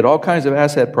inflated all kinds of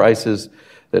asset prices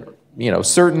that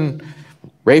certain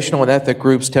racial and ethnic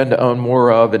groups tend to own more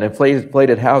of, and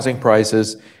inflated housing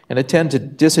prices, and it tend to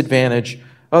disadvantage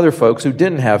other folks who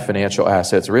didn't have financial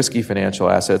assets, risky financial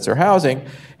assets or housing.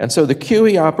 And so the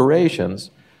QE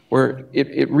operations, where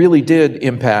it really did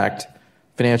impact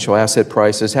financial asset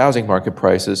prices, housing market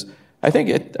prices, I think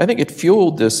it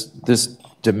fueled this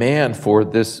demand for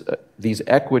these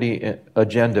equity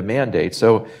agenda mandates.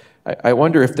 So I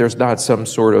wonder if there's not some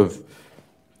sort of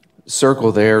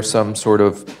circle there, some sort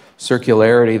of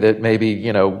circularity that maybe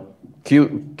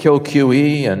kill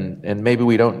QE and maybe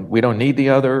we don't need the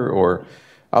other. Or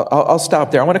I'll stop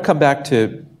there. I want to come back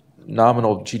to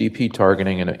nominal GDP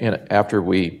targeting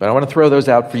but I want to throw those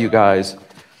out for you guys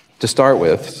to start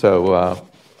with. So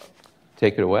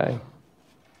take it away.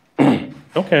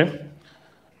 Okay.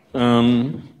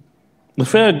 The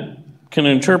Fed can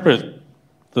interpret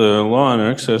the law on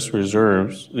excess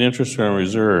reserves, the interest on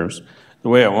reserves, the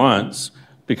way it wants,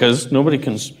 because nobody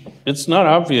can, it's not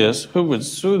obvious who would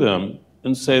sue them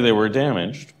and say they were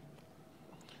damaged.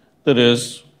 That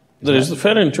is, the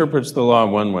Fed interprets the law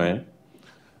one way,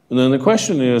 and then the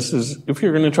question is if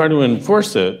you're going to try to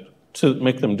enforce it to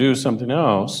make them do something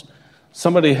else,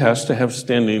 somebody has to have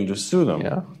standing to sue them.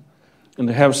 Yeah. And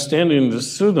to have standing to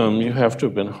sue them, you have to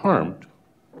have been harmed.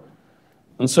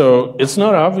 And so it's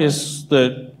not obvious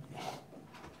that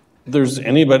there's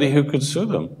anybody who could sue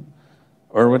them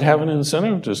or would have an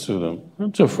incentive to sue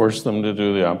them, to force them to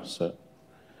do the opposite.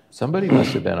 Somebody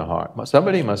must have been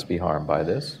somebody must be harmed by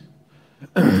this.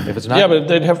 If it's not, yeah, but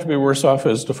they'd have to be worse off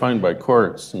as defined by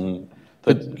courts, and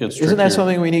that gets trickier. Isn't that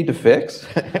something we need to fix?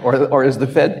 or is the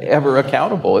Fed ever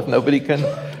accountable if nobody can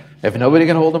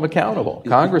hold them accountable?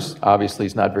 Congress obviously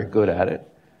is not very good at it.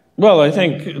 Well, I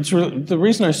think the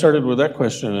reason I started with that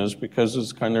question is because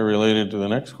it's kind of related to the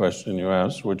next question you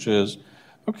asked, which is,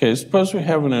 okay, suppose we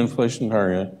have an inflation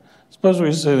target. Suppose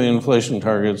we say the inflation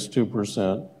target's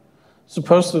 2%.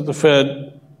 Suppose that the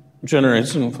Fed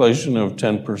generates an inflation of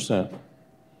 10%.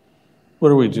 What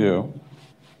do we do?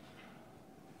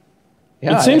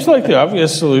 Yeah, it seems like the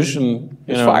obvious solution,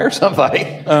 fire somebody.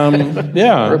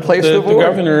 Yeah, replace the board. The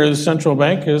governor of the central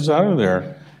bank is out of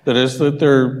there. That is that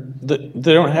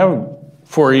they don't have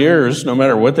 4 years, no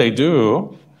matter what they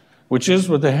do, which is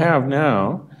what they have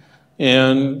now,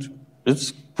 and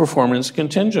it's performance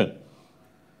contingent.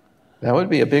 That would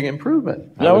be a big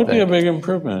improvement. That would be a big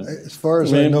improvement. As far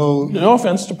as I know, no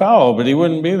offense to Powell, but he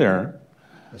wouldn't be there.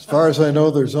 as far as I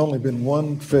know, there's only been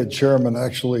one Fed chairman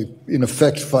actually, in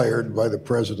effect, fired by the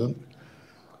president,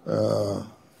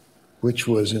 which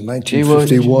was in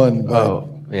 1951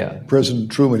 by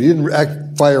President Truman. He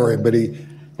didn't fire him, but he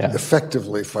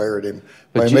effectively fired him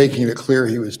by making it clear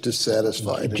he was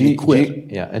dissatisfied, and he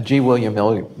quit. And G. William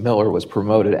Miller was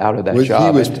promoted out of that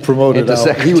job. He was promoted into out.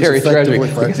 Secretary of Treasury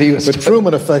But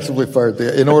Truman effectively fired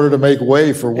in order to make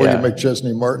way for William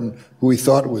McChesney Martin, who he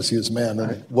thought was his man,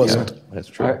 and it wasn't. That's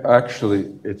true.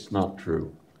 Actually, it's not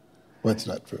true. What's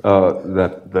not true?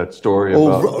 That story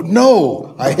about...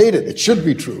 No, I hate it. It should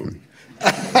be true.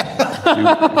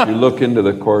 If you look into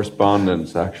the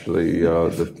correspondence, actually,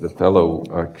 the fellow,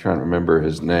 I can't remember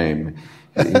his name,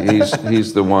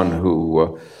 he's the one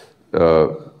who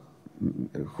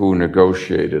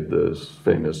negotiated this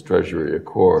famous Treasury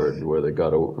Accord, where they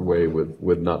got away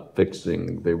with not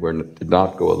fixing, did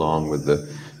not go along with the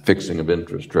fixing of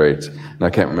interest rates, and I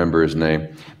can't remember his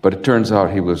name. But it turns out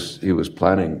he was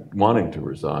wanting to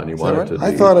resign. He wanted to leave.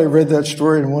 I thought I read that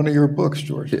story in one of your books,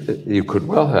 George. You could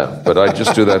well have, but I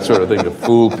just do that sort of thing to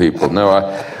fool people. No,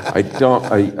 I don't.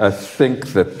 I think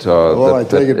that. Well, I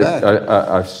take it back.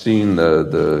 I've seen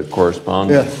the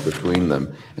correspondence between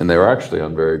them, and they were actually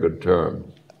on very good terms.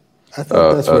 I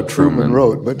thought that's what Truman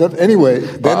wrote. But anyway,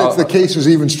 then the case is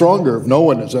even stronger if no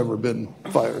one has ever been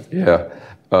fired. Yeah.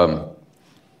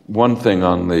 One thing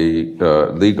on the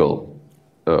legal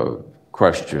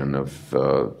question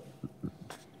of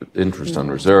interest on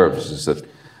reserves is that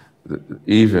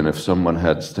even if someone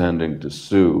had standing to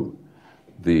sue,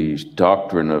 the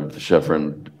doctrine of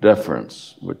Chevron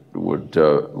deference would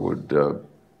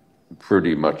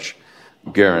pretty much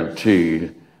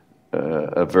guarantee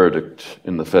a verdict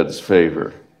in the Fed's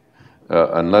favor,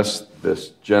 unless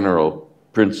this general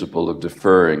principle of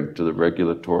deferring to the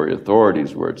regulatory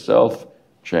authorities were itself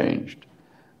changed.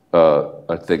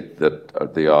 I think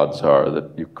that the odds are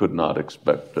that you could not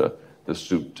expect the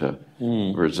suit to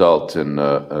result in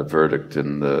a verdict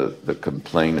in the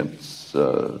complainant's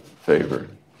favor.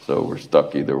 So we're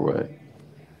stuck either way.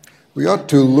 We ought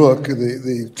to look,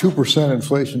 the 2%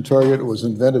 inflation target was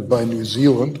invented by New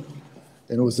Zealand,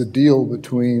 and it was a deal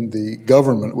between the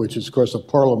government, which is, of course, a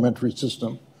parliamentary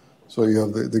system. So you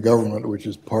have the government, which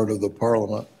is part of the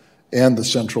parliament, and the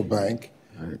central bank.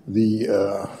 The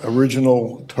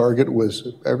original target was,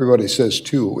 everybody says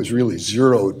 2, it was really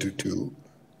 0 to 2,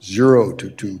 0 to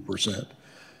 2%.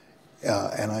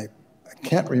 And I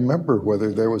can't remember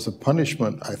whether there was a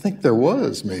punishment. I think there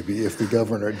was, maybe, if the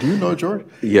governor, do you know, George?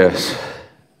 Yes.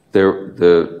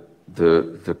 The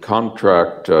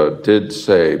contract did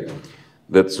say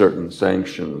that certain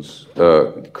sanctions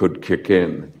could kick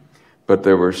in, but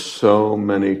there were so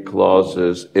many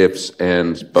clauses, ifs,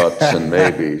 ands, buts, and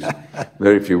maybes,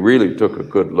 that if you really took a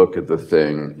good look at the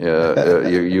thing,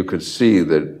 you could see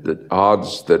that the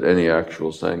odds that any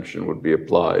actual sanction would be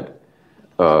applied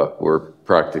were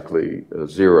practically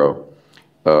 0.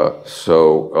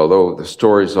 So although the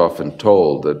story is often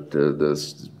told that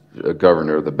this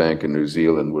governor of the Bank of New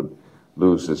Zealand would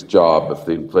lose his job if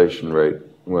the inflation rate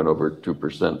went over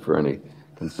 2% for any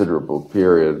considerable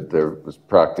period, there was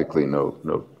practically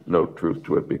no truth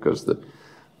to it, because the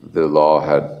law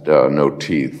had no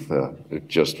teeth. It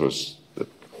just was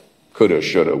coulda,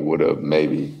 shoulda, woulda,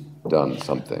 maybe done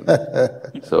something.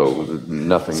 So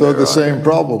nothing. So the same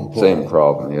problem, Paul. Same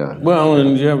problem, yeah. Well,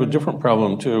 and you have a different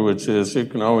problem too, which is you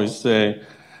can always say,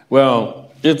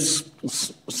 well, it's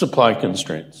supply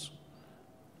constraints.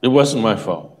 It wasn't my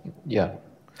fault. Yeah.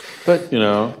 But, you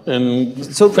know, and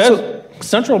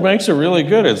central banks are really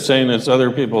good at saying it's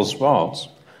other people's faults.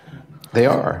 They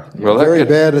are. Well, very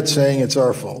bad at saying it's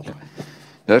our fault.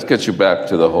 That gets you back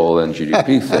to the whole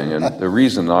NGDP thing. And the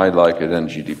reason I like an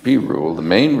NGDP rule, the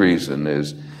main reason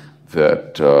is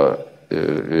that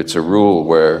it's a rule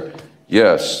where,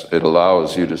 yes, it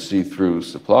allows you to see through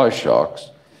supply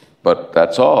shocks, but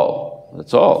that's all.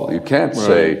 That's all. You can't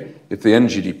say, if the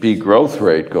NGDP growth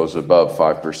rate goes above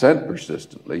 5%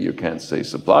 persistently, you can't say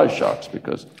supply shocks,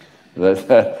 because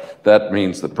that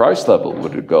means the price level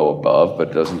would go above,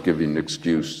 but doesn't give you an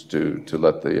excuse to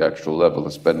let the actual level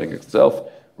of spending itself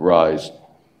rise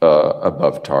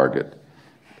above target.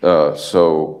 And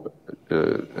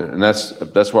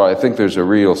that's why I think there's a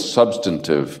real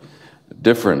substantive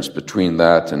difference between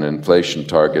that and inflation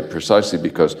target, precisely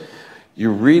because you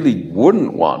really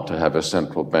wouldn't want to have a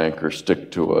central banker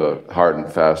stick to a hard and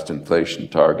fast inflation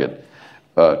target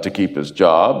to keep his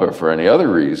job or for any other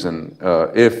reason,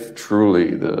 if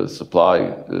truly the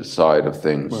supply side of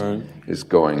things is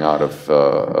going out of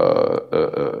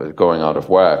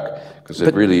whack, because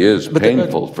it really is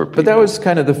painful for people. But that was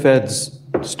kind of the Fed's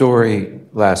story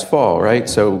last fall, right?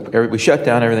 So we shut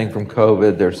down everything from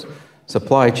COVID. There's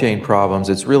supply chain problems.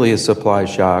 It's really a supply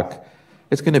shock.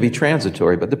 It's going to be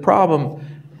transitory. But the problem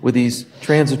with these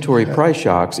transitory price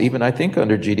shocks, even I think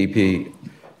under GDP,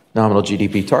 nominal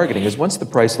GDP targeting, is once the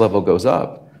price level goes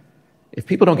up, if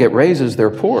people don't get raises,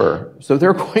 they're poorer. So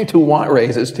they're going to want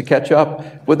raises to catch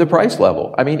up with the price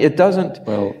level. I mean,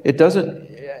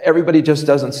 everybody just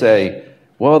doesn't say,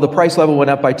 well, the price level went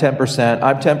up by 10%,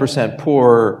 I'm 10%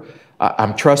 poor,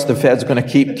 I trust the Fed's going to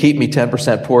keep me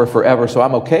 10% poor forever, so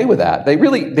I'm okay with that. They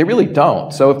really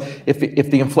don't. So if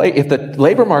the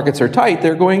labor markets are tight,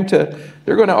 they're going to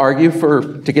argue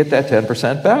to get that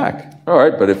 10% back. All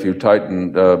right, but if you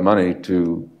tighten money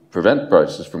to prevent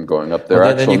prices from going up,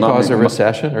 then you cause a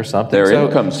recession or something. Their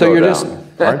incomes go down.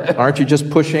 Aren't you just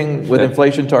pushing with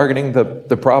inflation targeting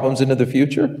the problems into the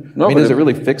future? No, I mean, does it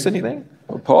really fix anything?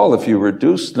 Well, Paul, if you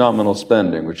reduce nominal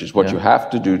spending, which is what you have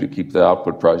to do to keep the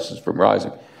output prices from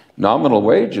rising, nominal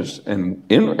wages and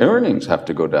earnings have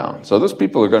to go down. So those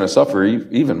people are going to suffer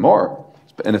even more.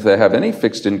 And if they have any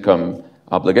fixed income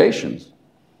obligations,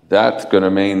 that's going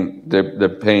to mean the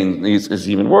pain is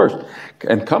even worse.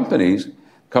 And companies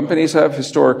have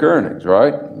historic earnings,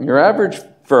 right? Your average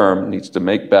firm needs to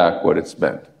make back what it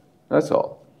spent. That's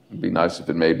all. It'd be nice if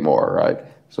it made more, right?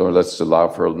 So let's allow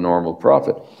for a normal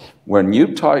profit. When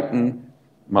you tighten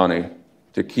money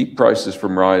to keep prices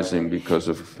from rising because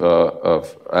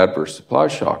of adverse supply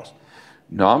shocks,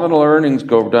 nominal earnings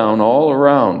go down all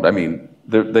around. I mean,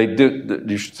 I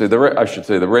should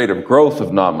say the rate of growth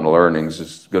of nominal earnings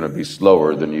is going to be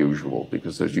slower than usual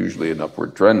because there's usually an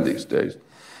upward trend these days.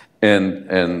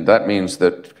 And that means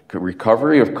that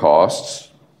recovery of costs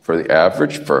for the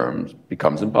average firms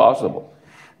becomes impossible.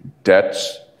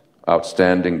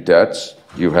 Outstanding debts,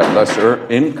 you have less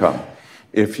income.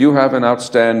 If you have an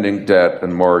outstanding debt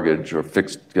and mortgage or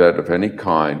fixed debt of any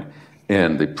kind,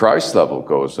 and the price level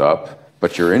goes up,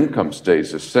 but your income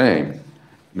stays the same,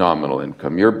 nominal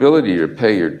income, your ability to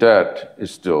pay your debt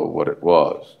is still what it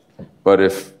was. But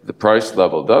if the price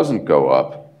level doesn't go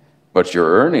up, but your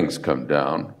earnings come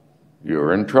down,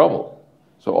 you're in trouble.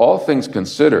 So all things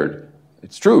considered,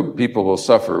 it's true, people will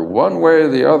suffer one way or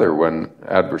the other when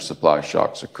adverse supply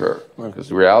shocks occur, because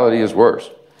the reality is worse.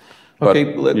 But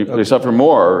they suffer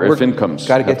more if incomes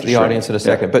got to get to the audience in a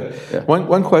second. But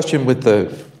one question with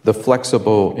the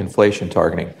flexible inflation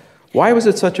targeting. Why was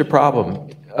it such a problem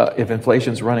if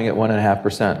inflation's running at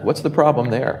 1.5%? What's the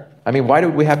problem there? I mean, why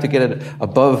did we have to get it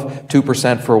above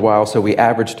 2% for a while so we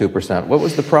averaged 2%? What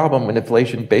was the problem when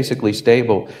inflation basically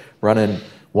stable, running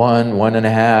 1,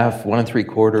 1.5, 1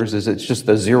 3/4? Is it just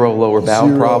the zero lower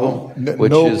bound problem? I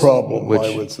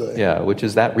would say. Yeah,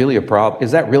 is that really a problem?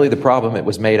 Is that really the problem it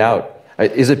was made out?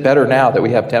 Is it better now that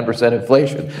we have 10%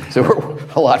 inflation? So we're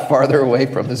a lot farther away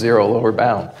from the zero lower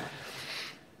bound.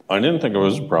 I didn't think it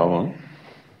was a problem.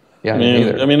 Yeah, I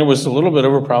mean, it was a little bit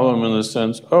of a problem in the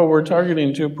sense, we're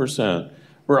targeting 2%.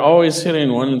 We're always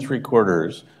hitting 1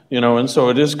 3/4, and so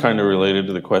it is kind of related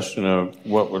to the question of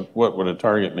what would a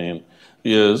target mean.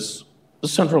 Is the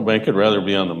central bank would rather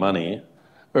be on the money,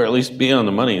 or at least be on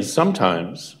the money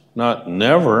sometimes, not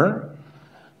never.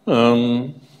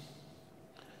 And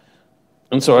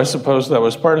so I suppose that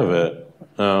was part of it.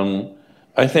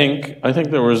 I think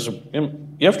there was,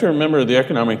 you have to remember the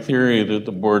economic theory that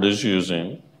the board is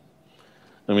using.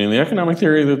 I mean, the economic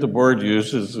theory that the board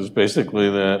uses is basically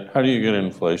that, how do you get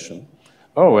inflation?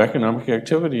 Economic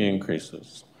activity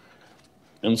increases.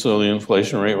 And so the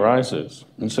inflation rate rises.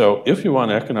 And so if you want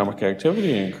economic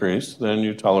activity increase, then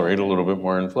you tolerate a little bit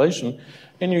more inflation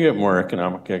and you get more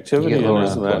economic activity, and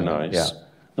isn't that nice? Yeah.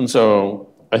 And so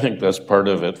I think that's part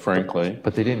of it, frankly.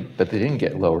 But they didn't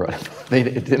get lower.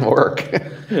 It didn't work.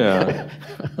 Yeah.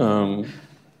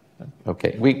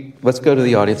 Okay, let's go to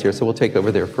the audience here. So we'll take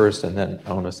over there first, and then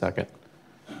Owen a second.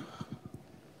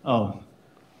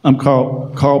 I'm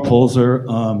Carl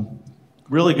Polzer.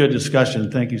 Really good discussion.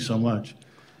 Thank you so much.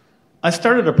 I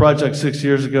started a project 6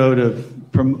 years ago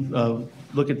to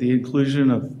look at the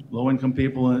inclusion of low-income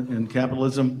people in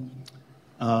capitalism,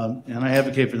 and I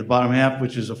advocate for the bottom half,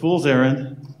 which is a fool's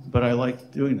errand, but I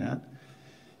like doing that.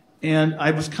 And I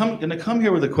was going to come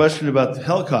here with a question about the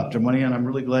helicopter money, and I'm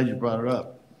really glad you brought it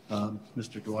up,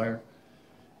 Mr. Dwyer.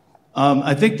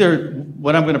 I think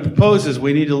what I'm going to propose is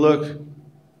we need to look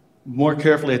more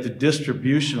carefully at the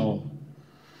distributional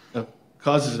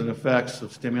causes and effects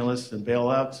of stimulus and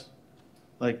bailouts.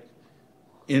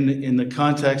 in the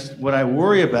context, what I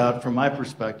worry about from my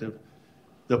perspective,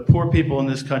 the poor people in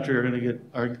this country are going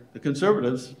to the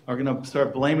conservatives are going to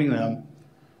start blaming them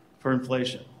for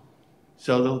inflation.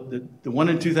 So the $1,000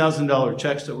 and $2,000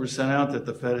 checks that were sent out that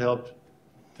the Fed helped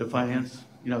to finance,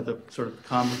 the sort of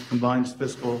combined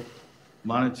fiscal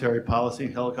monetary policy,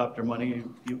 helicopter money,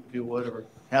 if you would, or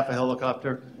half a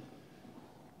helicopter.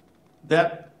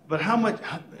 But how much?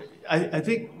 I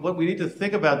think what we need to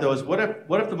think about, though, is what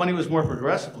if the money was more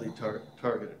progressively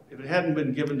targeted? If it hadn't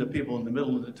been given to people in the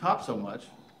middle and the top so much,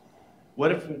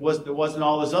 what if there wasn't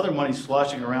all this other money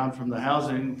sloshing around from the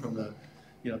housing, from the,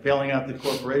 bailing out the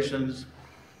corporations?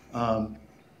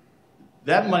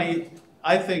 That money,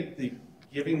 I think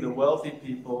giving the wealthy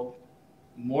people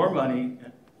more money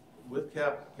with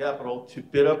capital to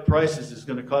bid up prices is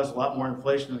going to cause a lot more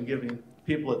inflation than giving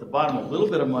people at the bottom a little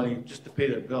bit of money just to pay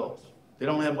their bills. They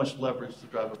don't have much leverage to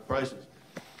drive up prices.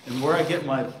 And where I get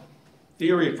my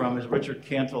theory from is Richard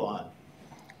Cantillon.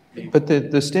 But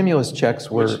the stimulus checks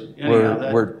were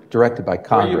directed by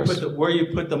Congress. Where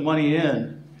you put the money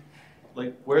in,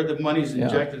 like where the money's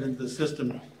injected into the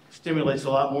system, stimulates a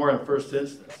lot more in first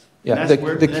instance. Yeah, the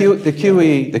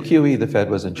QE the Fed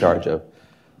was in charge of.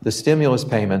 The stimulus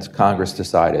payments, Congress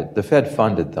decided. The Fed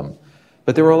funded them.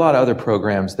 But there were a lot of other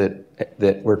programs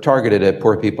that were targeted at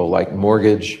poor people, like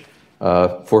mortgage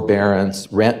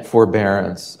forbearance, rent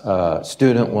forbearance,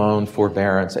 student loan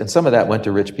forbearance, and some of that went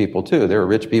to rich people too. There were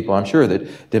rich people, I'm sure,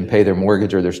 that didn't pay their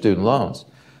mortgage or their student loans.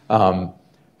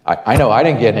 I know I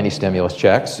didn't get any stimulus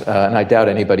checks, and I doubt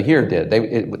anybody here did.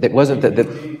 It wasn't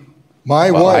that.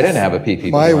 My wife. I didn't have a PPP.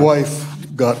 My wife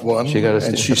got one,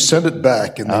 and she sent it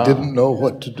back, and they didn't know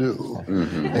what to do.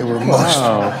 Mm-hmm.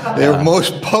 They were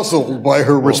most puzzled by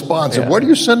her response. Yeah. What are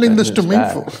you sending this to me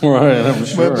for? Right, I'm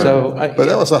sure. But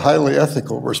that was a highly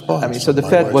ethical response. I mean, so the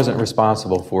Fed wasn't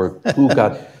responsible for who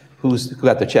got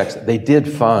the checks. They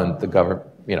did fund the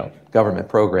government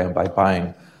program by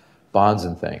buying bonds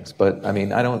and things. But I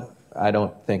mean, I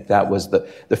don't think that was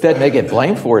the Fed may get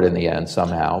blamed for it in the end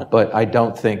somehow, but I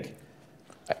don't think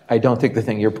the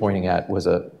thing you're pointing at was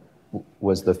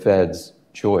the Fed's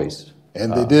choice.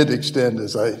 And they did extend,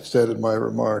 as I said in my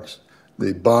remarks,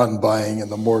 the bond buying and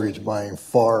the mortgage buying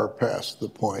far past the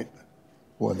point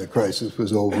when the crisis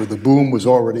was over. The boom was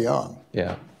already on.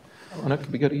 Yeah. Anna,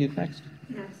 can we go to you next?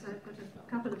 Yes, I've got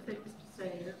a couple of things to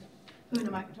say.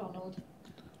 Una MacDonald.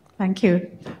 Thank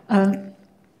you.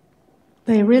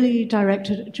 They really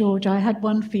directed at George. I had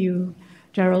one for you,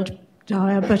 Gerald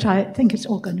Dyer, but I think it's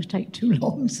all going to take too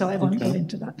long, so I won't go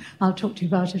into that. I'll talk to you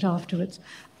about it afterwards.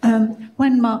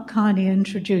 When Mark Carney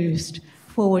introduced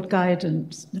forward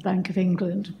guidance, the Bank of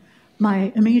England,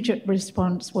 my immediate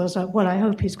response was, well, I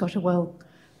hope he's got a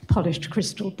well-polished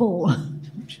crystal ball,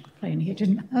 which plainly he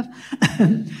didn't have.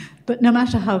 But no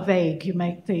matter how vague you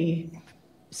make the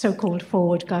so-called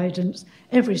forward guidance,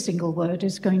 every single word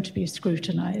is going to be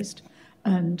scrutinized,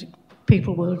 and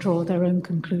people will draw their own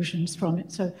conclusions from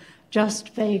it. So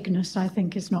just vagueness, I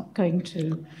think, is not going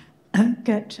to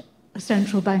get a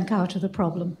central bank out of the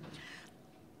problem.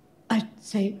 I'd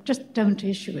say just don't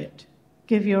issue it.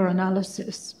 Give your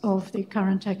analysis of the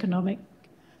current economic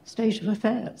state of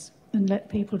affairs and let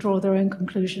people draw their own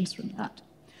conclusions from that.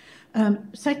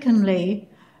 Secondly,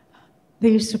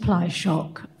 the supply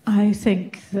shock. I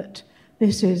think that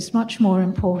this is much more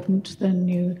important than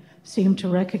you seem to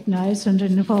recognize and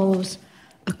involves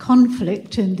a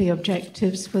conflict in the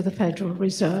objectives for the Federal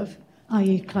Reserve,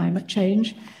 i.e. climate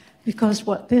change, because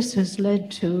what this has led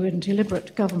to in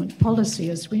deliberate government policy,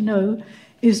 as we know,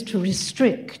 is to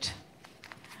restrict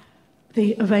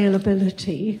the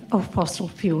availability of fossil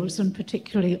fuels, and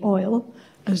particularly oil,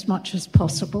 as much as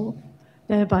possible,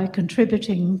 thereby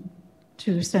contributing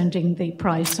to sending the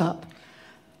price up.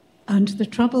 And the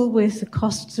trouble with the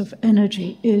costs of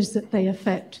energy is that they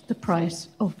affect the price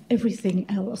of everything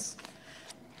else,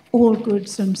 all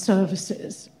goods and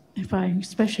services.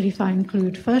 Especially if I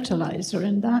include fertilizer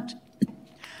in that,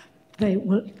 they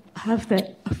will have their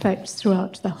effects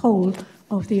throughout the whole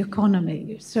of the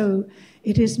economy. So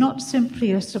it is not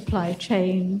simply a supply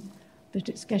chain that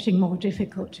it's getting more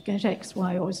difficult to get X,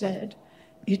 Y, or Z.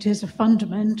 It is a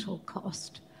fundamental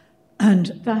cost.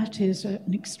 And that is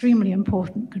an extremely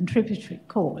important contributory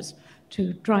cause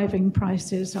to driving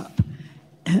prices up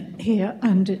here.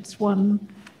 And it's one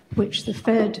which the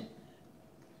Fed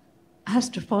has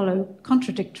to follow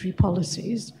contradictory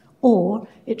policies, or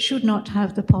it should not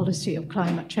have the policy of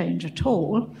climate change at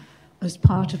all as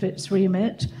part of its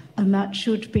remit, and that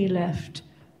should be left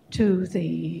to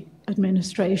the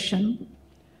administration,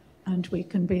 and we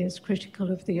can be as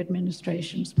critical of the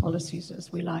administration's policies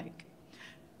as we like.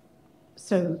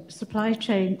 So supply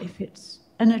chain, if it's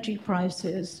energy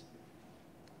prices,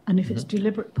 and if it's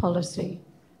deliberate policy,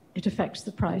 it affects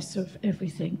the price of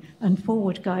everything. And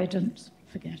forward guidance,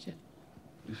 forget it.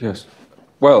 Yes.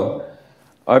 Well,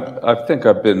 I think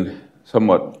I've been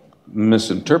somewhat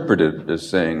misinterpreted as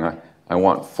saying I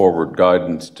want forward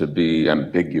guidance to be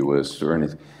ambiguous or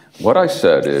anything. What I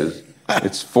said is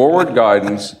it's forward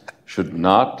guidance should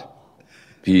not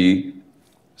be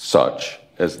such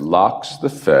as locks the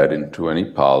Fed into any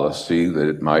policy that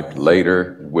it might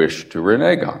later wish to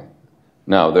renege on.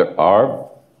 Now, there are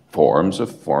forms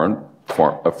of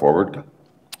forward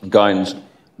guidance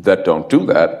that don't do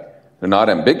that. They're not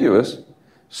ambiguous,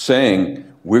 saying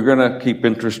we're going to keep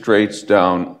interest rates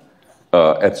down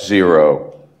at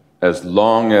zero as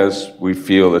long as we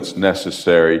feel it's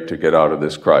necessary to get out of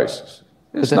this crisis.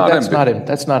 That's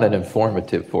not an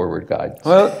informative forward guidance.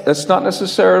 Well, that's not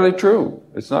necessarily true.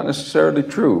 It's not necessarily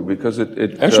true because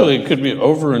Actually, it could be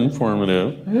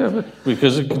over-informative. Yeah, but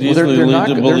because it could easily lead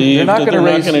to believe that they're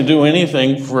not going to do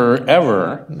anything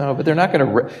forever. No, but they're not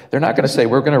going to say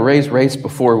we're going to raise rates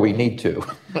before we need to.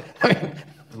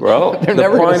 Well, they're the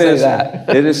never going point to say is, that.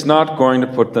 it is not going to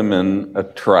put them in a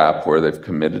trap where they've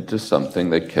committed to something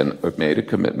they made a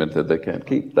commitment that they can't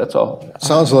keep. That's all.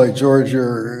 Sounds like, George,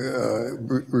 you're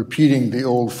repeating the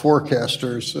old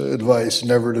forecaster's advice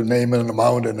never to name an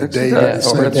amount in a day.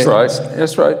 That's right.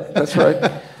 That's right. That's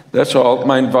right. That's all.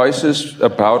 My advice is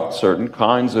about certain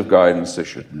kinds of guidance they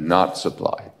should not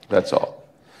supply. That's all.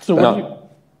 So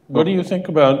what do you think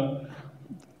about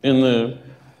in the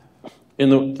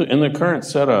current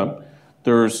setup?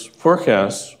 There's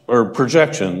forecasts or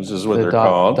projections, is what they're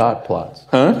called. Dot plots.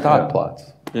 Huh? Dot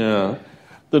plots. Yeah,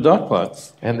 the dot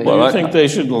plots. And do you think they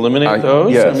should eliminate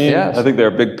those? Yes, yes. I think they're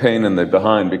a big pain in the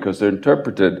behind because they're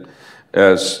interpreted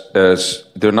as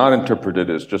they're not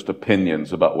interpreted as just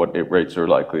opinions about what rates are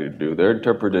likely to do. They're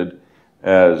interpreted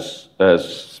as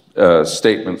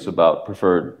statements about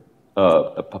preferred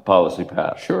policy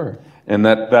path. Sure. And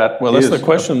that well, that's the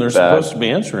question they're supposed to be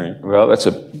answering. Well,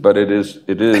 but it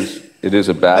is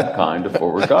a bad kind of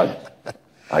forward guide.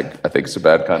 I think it's a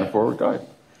bad kind of forward guide.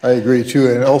 I agree too,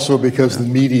 and also because the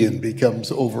median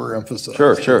becomes overemphasized.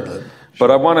 Sure.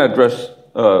 But I want to address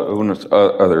Una's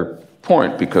other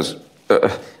point because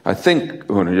I think,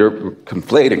 Una, you're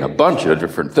conflating a bunch of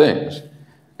different things.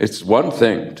 It's one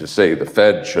thing to say the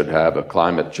Fed should have a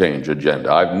climate change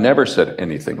agenda. I've never said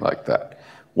anything like that.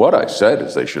 What I said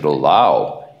is they should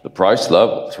allow the price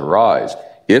level to rise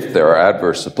if there are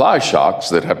adverse supply shocks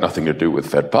that have nothing to do with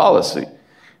Fed policy.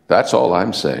 That's all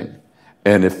I'm saying.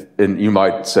 And you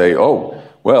might say, oh,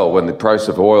 well, when the price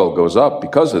of oil goes up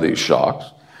because of these shocks,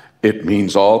 it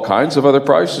means all kinds of other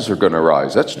prices are going to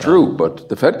rise. That's true, but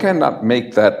the Fed cannot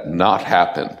make that not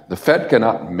happen. The Fed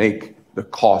cannot make the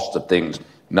cost of things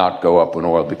not go up when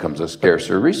oil becomes a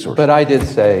scarcer resource. But I did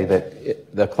say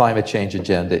that the climate change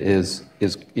agenda is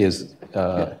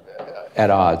at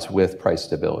odds with price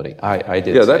stability. I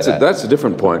did. Yeah, say that's a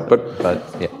different point. But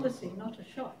yeah. Policy, not a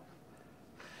shock.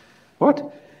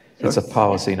 What? It's a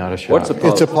policy, not a shock. What's a policy?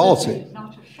 It's a policy.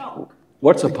 Not a shock.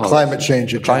 What's a policy? Climate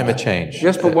change agenda. Climate change.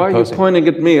 Yes, but why are you pointing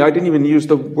at me? I didn't even use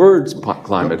the words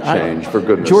climate change, for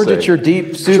goodness George, sake. it's your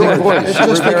deep, soothing voice. It's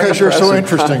just because you're so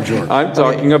interesting, George. I'm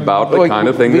talking about the kind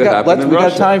of thing that happened in We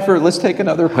Russia. got time for, let's take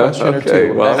another question or two. Okay,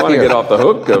 well, I want to get off the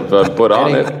hook of put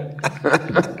on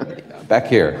it. Back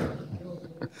here.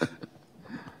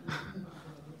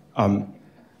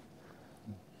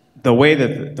 The way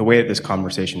that this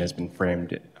conversation has been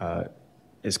framed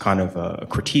is kind of a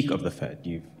critique of the Fed.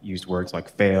 You've used words like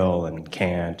fail and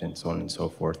can't and so on and so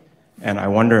forth. And I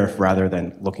wonder if rather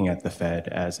than looking at the Fed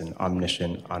as an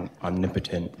omniscient,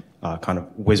 omnipotent kind of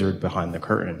wizard behind the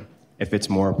curtain, if it's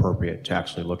more appropriate to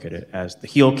actually look at it as the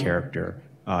heel character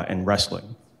in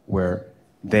wrestling, where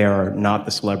they are not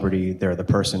the celebrity, they're the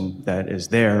person that is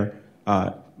there,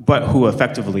 but who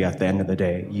effectively at the end of the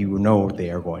day, you know they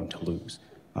are going to lose.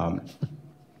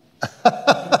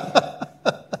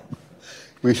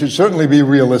 We should certainly be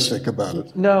realistic about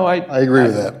it. No, I agree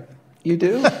with that. You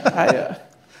do?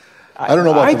 I don't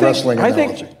know about the wrestling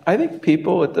analogy. I think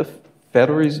people at the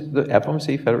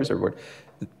FOMC, Federal Reserve Board,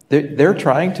 they're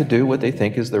trying to do what they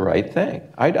think is the right thing.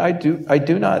 I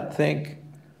do not think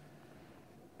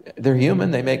they're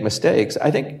human. They make mistakes. I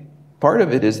think part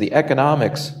of it is the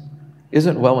economics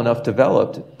isn't well enough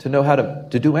developed to know how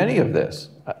to do any of this,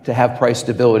 to have price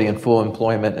stability and full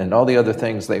employment and all the other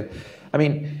things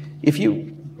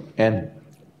and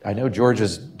I know George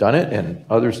has done it and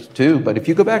others too, but if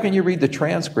you go back and you read the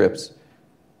transcripts,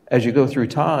 as you go through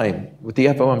time with the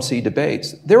FOMC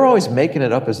debates, they're always making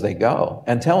it up as they go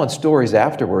and telling stories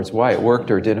afterwards why it worked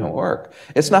or didn't work.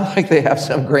 It's not like they have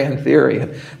some grand theory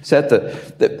and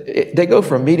they go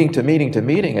from meeting to meeting to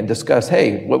meeting and discuss,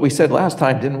 hey, what we said last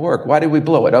time didn't work. Why did we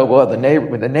blow it? Oh, well, the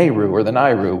NAIRU or the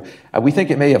NAIRU, we think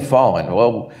it may have fallen.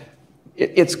 Well,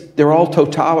 they're all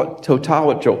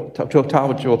tautological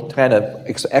kind of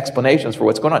explanations for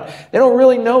what's going on. They don't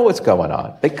really know what's going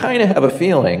on. They kind of have a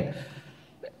feeling.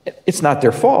 It's not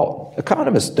their fault.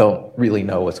 Economists don't really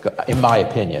know what's going on, in my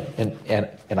opinion.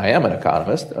 And I am an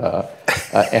economist,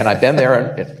 and I've been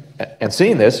there and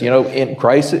seen this. You know, in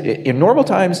crisis, in normal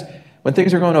times, when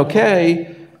things are going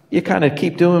okay, you kind of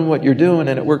keep doing what you're doing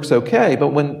and it works okay. But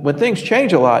when things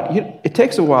change a lot, it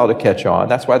takes a while to catch on.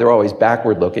 That's why they're always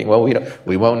backward looking. Well,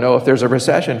 we won't know if there's a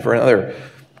recession for another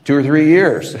 2 or 3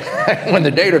 years when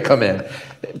the data come in.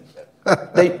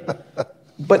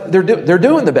 But they're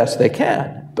doing the best they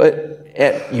can. But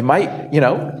you might,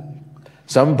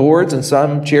 some boards and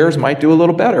some chairs might do a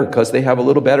little better because they have a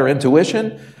little better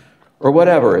intuition or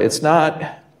whatever. It's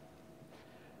not,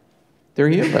 they're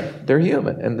human. They're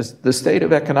human. And the state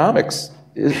of economics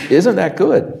isn't that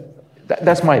good.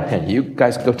 That's my opinion. You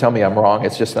guys go tell me I'm wrong.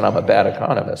 It's just that I'm a bad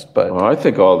economist. But well, I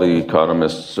think all the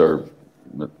economists you're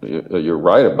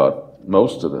right about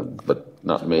most of them, but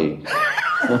not me.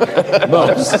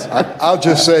 I'll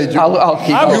just say, I'll keep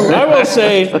going. I will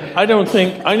say, I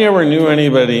never knew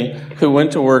anybody who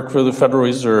went to work for the Federal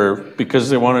Reserve because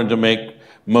they wanted to make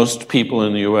most people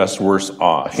in the U.S. worse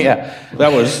off. Yeah.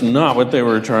 That was not what they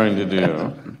were trying to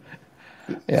do.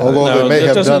 Yeah. although Now, they may that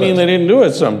have doesn't done mean it. they didn't do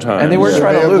it sometimes. And they weren't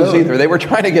trying to They have lose done it. either. They were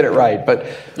trying to get it right. But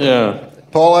Yeah.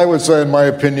 Paul, I would say, in my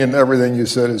opinion, everything you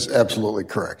said is absolutely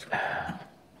correct.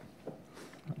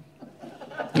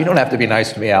 you don't have to be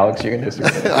nice to me, Alex. You can disagree.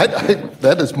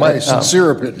 That is my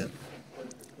sincere opinion.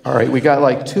 All right, we got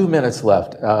like 2 minutes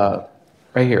left.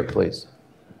 Right here, please.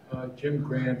 Jim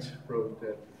Grant wrote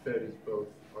that the Fed is both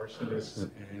arsonist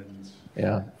and...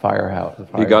 Yeah, firehouse.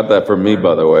 He got that from me,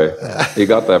 by the way. He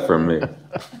got that from me.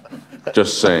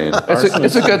 Just saying.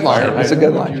 It's a good line. It's a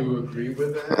good Do line. you agree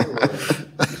with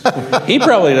that? He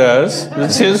probably does.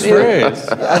 It's his phrase.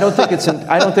 I don't think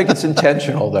it's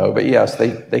intentional though. But yes,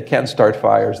 they can start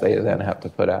fires. They then have to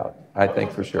put out. I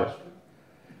think for sure.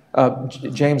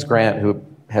 James Grant, who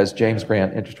has James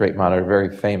Grant Interest Rate Monitor, a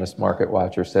very famous market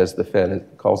watcher, says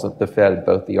calls the Fed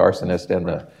both the arsonist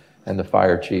and the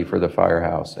fire chief or the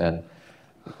firehouse. And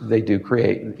they do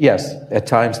create, yes, at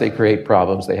times they create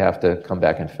problems they have to come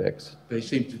back and fix. They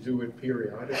seem to do it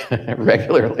periodically.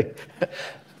 Regularly.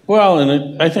 Well,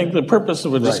 and I think the purpose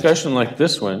of a discussion like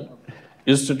this one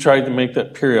is to try to make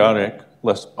that periodic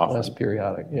less often. Less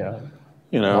periodic, yeah.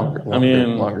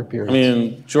 Longer periods. I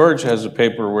mean, George has a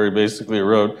paper where he basically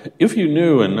wrote, if you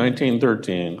knew in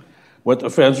 1913 what the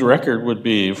Fed's record would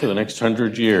be for the next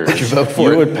 100 years,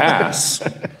 you would pass.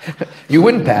 You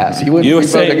wouldn't pass. You would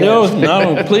say,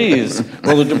 no, please.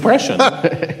 Well, the Depression,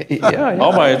 yeah.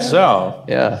 all by itself.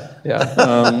 Yeah.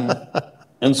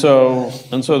 And so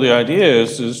the idea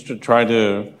is to try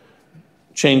to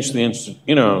change the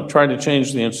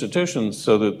institutions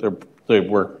so that they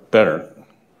work better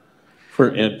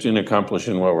in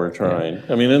accomplishing what we're trying.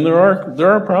 I mean, and there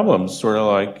are problems, sort of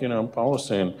like Paul was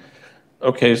saying.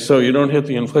 Okay, so you don't hit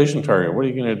the inflation target. What are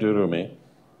you going to do to me?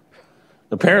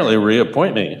 Apparently,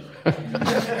 reappoint me.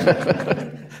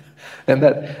 And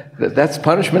that's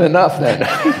punishment enough then. All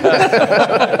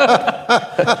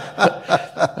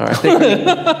right, I think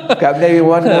we've got maybe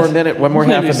one more minute, half a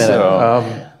minute.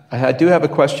 So. I do have a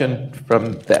question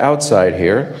from the outside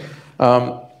here.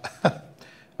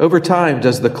 Over time,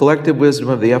 does the collective wisdom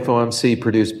of the FOMC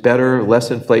produce better, less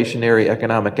inflationary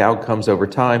economic outcomes over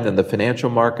time than the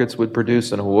financial markets would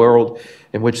produce in a world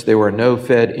in which there were no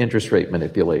Fed interest rate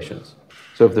manipulations?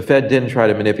 So if the Fed didn't try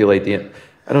to manipulate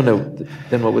I don't know,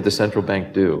 then what would the central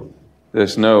bank do?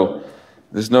 There's no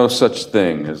such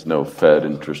thing as no Fed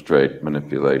interest rate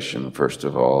manipulation, first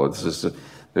of all.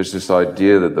 There's this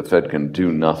idea that the Fed can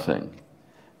do nothing.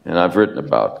 And I've written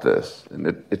about this, and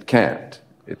it can't.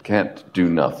 It can't do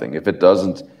nothing. If it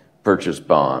doesn't purchase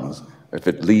bonds, if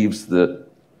it leaves the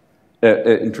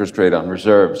interest rate on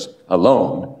reserves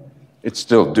alone, it's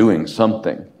still doing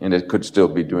something, and it could still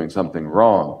be doing something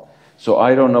wrong. So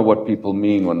I don't know what people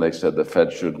mean when they said the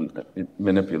Fed shouldn't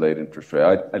manipulate interest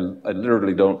rate. I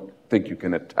literally don't think you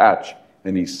can attach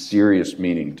any serious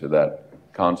meaning to that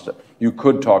concept. You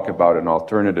could talk about an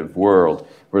alternative world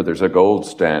where there's a gold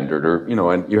standard, or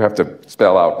and you have to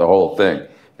spell out the whole thing.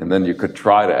 And then you could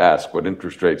try to ask what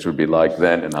interest rates would be like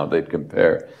then and how they'd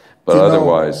compare. But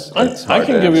otherwise, it's hard I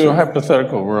can to give you a answer.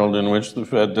 hypothetical world in which the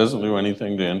Fed doesn't do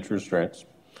anything to interest rates.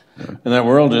 And that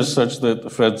world is such that the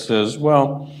Fed says,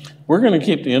 well, we're going to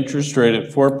keep the interest rate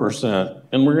at 4%,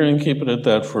 and we're going to keep it at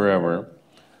that forever.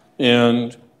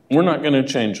 And we're not going to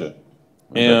change it.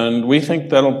 And we think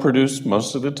that'll produce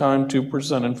most of the time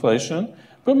 2% inflation,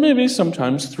 but maybe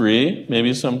sometimes 3,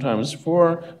 maybe sometimes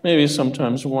 4, maybe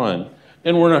sometimes 1.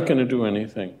 And we're not going to do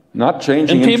anything. Not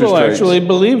changing and interest rates. And people actually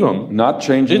believe them. Not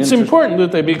changing It's important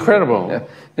that they be credible.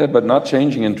 Yeah, but not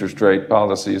changing interest rate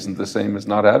policy isn't the same as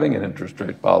not having an interest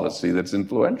rate policy that's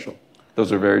influential.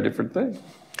 Those are very different things.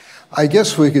 I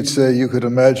guess we could say you could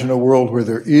imagine a world where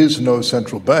there is no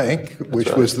central bank, which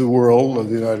was the world of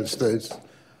the United States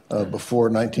before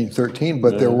 1913,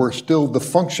 but there were still, the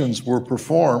functions were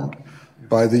performed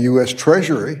by the U.S.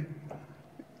 Treasury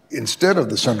instead of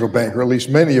the central bank, or at least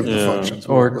many of the functions.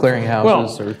 Or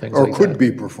clearinghouses or things like that. Or could be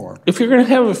performed. If you're going to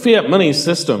have a fiat money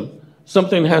system,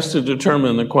 something has to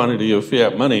determine the quantity of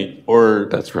fiat money, or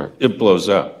that's right. It blows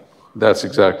up. That's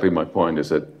exactly my point, is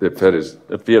that the Fed is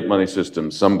a fiat money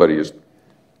system. Somebody is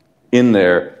in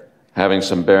there having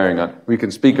some bearing on. We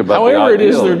can speak about however it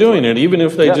is they're doing it, even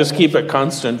if they just keep it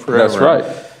constant forever. That's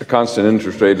right. The constant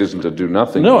interest rate isn't to do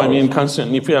nothing. No, I mean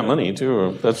constant fiat money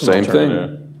too. That's same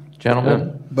thing.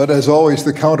 Gentlemen? But as always,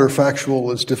 the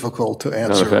counterfactual is difficult to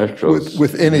answer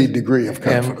with any degree of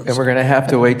confidence. And we're going to have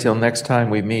to wait till next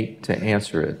time we meet to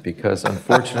answer it, because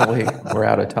unfortunately we're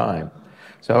out of time.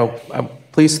 So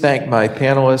please thank my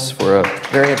panelists for a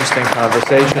very interesting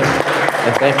conversation,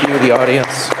 and thank you, the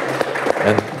audience,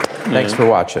 and thanks for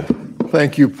watching.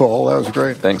 Thank you, Paul. That was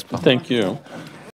great. Thanks, Paul. Thank you.